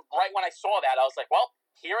right when I saw that, I was like, well,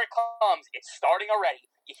 here it comes. It's starting already.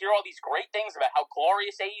 You hear all these great things about how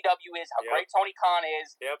glorious AEW is, how great Tony Khan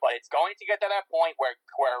is, but it's going to get to that point where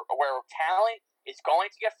talent is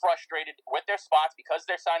going to get frustrated with their spots because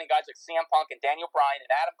they're signing guys like CM Punk and Daniel Bryan and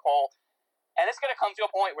Adam Cole, and it's going to come to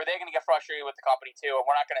a point where they're going to get frustrated with the company too, and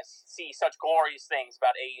we're not going to see such glorious things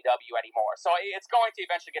about AEW anymore. So it's going to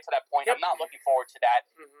eventually get to that point. I'm not looking forward to that,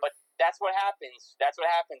 but that's what happens. That's what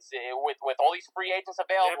happens with all these free agents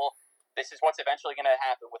available. This is what's eventually going to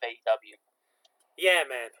happen with AEW. Yeah,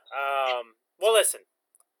 man. Well, listen.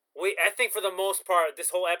 I think for the most part,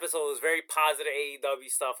 this whole episode was very positive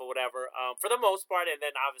AEW stuff or whatever. For the most part, and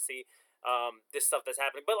then obviously this stuff that's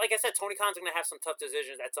happening. But like I said, Tony Khan's gonna have some tough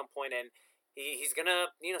decisions at some point, and he's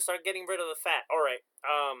gonna start getting rid of the fat. All right.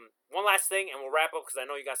 One last thing, and we'll wrap up because I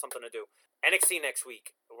know you got something to do. NXT next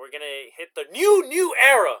week. We're gonna hit the new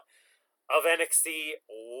era of NXT.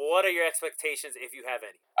 What are your expectations, if you have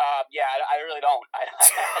any? Yeah, I really don't. I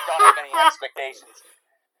don't have any expectations.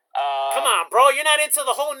 Come on, bro. You're not into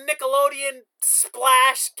the whole Nickelodeon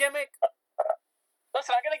splash gimmick?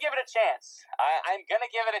 Listen, I'm going to give it a chance. I'm going to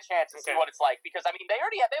give it a chance and see what it's like. Because, I mean, they have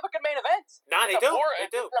a good main event. No, they do. They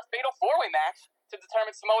do. It's a fatal four-way match to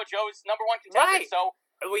determine Samoa Joe's #1 contender. Right. So,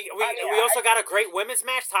 we also got a great women's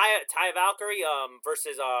match, Taya Valkyrie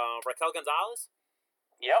versus Raquel Gonzalez.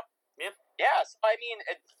 Yep. Yeah. Yes. I mean,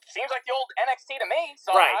 it seems like the old NXT to me.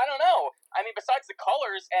 So, right. I don't know. I mean, besides the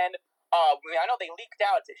colors and... I know they leaked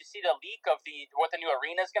out. Did you see the leak of what the new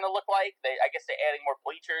arena is going to look like? I guess they're adding more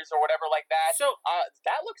bleachers or whatever like that. So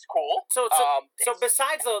that looks cool. So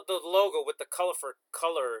besides the logo with the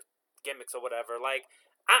color gimmicks or whatever, like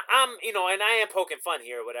I'm and I am poking fun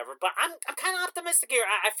here or whatever, but I'm kind of optimistic here.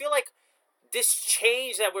 I feel like this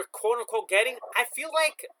change that we're quote unquote getting, I feel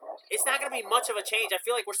like it's not going to be much of a change. I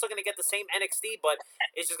feel like we're still going to get the same NXT, but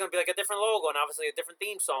it's just going to be like a different logo and obviously a different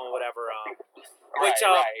theme song or whatever. Right.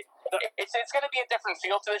 It's going to be a different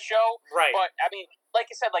feel to the show. Right. But, I mean,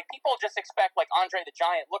 like you said, like people just expect like Andre the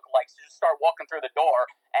Giant lookalikes to just start walking through the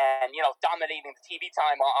door and, dominating the TV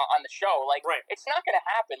time on the show. Like, right. It's not going to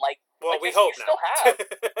happen. Like, well, we hope you still have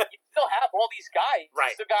all these guys.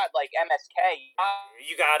 Right. You still got, like, MSK.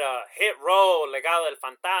 You got Hit Row, Legado del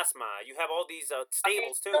Fantasma. You have all these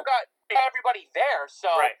stables, too. You still got everybody there. So,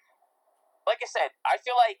 right. Like I said, I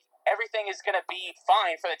feel like everything is going to be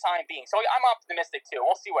fine for the time being. So I'm optimistic, too.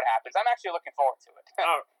 We'll see what happens. I'm actually looking forward to it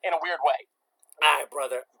in a weird way. All right,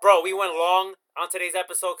 brother. Bro, we went long on today's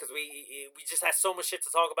episode because we just had so much shit to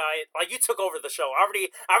talk about. Like, you took over the show. I already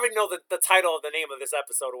know the title of the name of this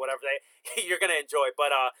episode or whatever you're going to enjoy. But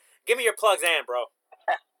give me your plugs, bro.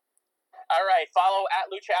 All right. Follow at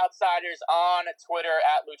Lucha Outsiders on Twitter,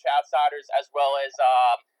 at Lucha Outsiders, as well as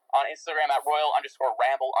on Instagram at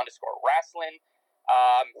Royal_Ramble_Wrestling.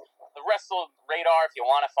 The Wrestle Radar, if you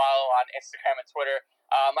want to follow on Instagram and Twitter.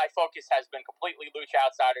 My focus has been completely Lucha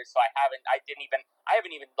Outsiders, so I haven't even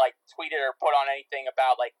like tweeted or put on anything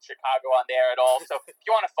about like Chicago on there at all. So if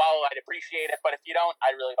you want to follow, I'd appreciate it. But if you don't,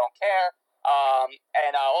 I really don't care.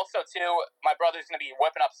 And also too, my brother's going to be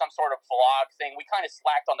whipping up some sort of vlog thing. We kind of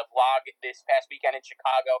slacked on the vlog this past weekend in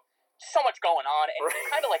Chicago. So much going on, and you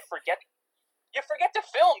kind of like forget to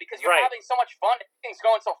film because you're having so much fun. Everything's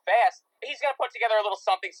going so fast. He's going to put together a little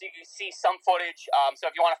something so you can see some footage. So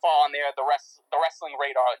if you want to follow on there, the Wrestling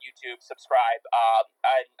Radar on YouTube, subscribe.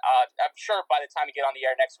 I'm sure by the time we get on the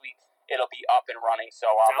air next week, it'll be up and running. So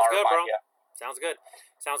Sounds good, bro. Sounds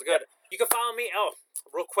good. You can follow me.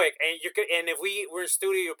 Real quick, and if we were in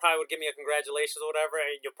studio, you probably would give me a congratulations or whatever,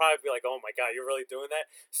 and you'll probably be like, "Oh my god, you're really doing that."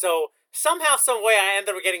 So somehow, some way, I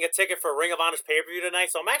ended up getting a ticket for Ring of Honor's pay-per-view tonight.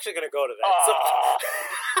 So I'm actually going to go to that. So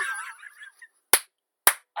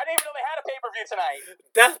I didn't even know they had a pay-per-view tonight.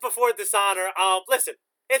 Death Before Dishonor. Listen,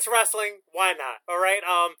 it's wrestling. Why not? All right.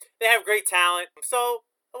 They have great talent, so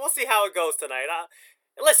we'll see how it goes tonight.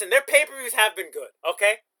 Listen, their pay-per-views have been good,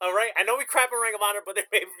 okay? All right? I know we crap on Ring of Honor, but their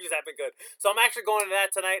pay-per-views have been good. So I'm actually going to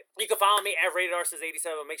that tonight. You can follow me at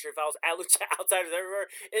RatedRSys87. Make sure you follow us at Lucha Outsiders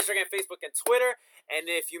everywhere. Instagram, Facebook, and Twitter.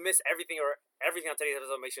 And if you miss everything on today's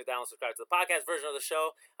episode, make sure to download and subscribe to the podcast version of the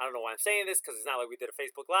show. I don't know why I'm saying this, because it's not like we did a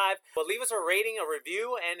Facebook Live. But leave us a rating, a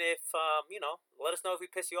review, and if, let us know if we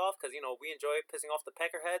piss you off, because, we enjoy pissing off the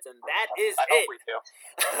peckerheads, and that is it. I hope we do.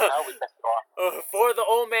 We piss you off. For the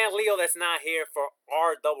old man Leo that's not here, for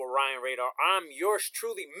R double Ryan Radar, I'm yours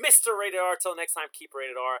truly, Mr. Rated R. Till next time, keep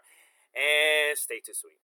rated R, and stay too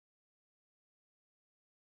sweet.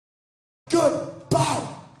 Goodbye.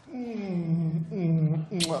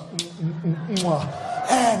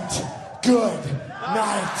 And good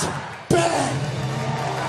night.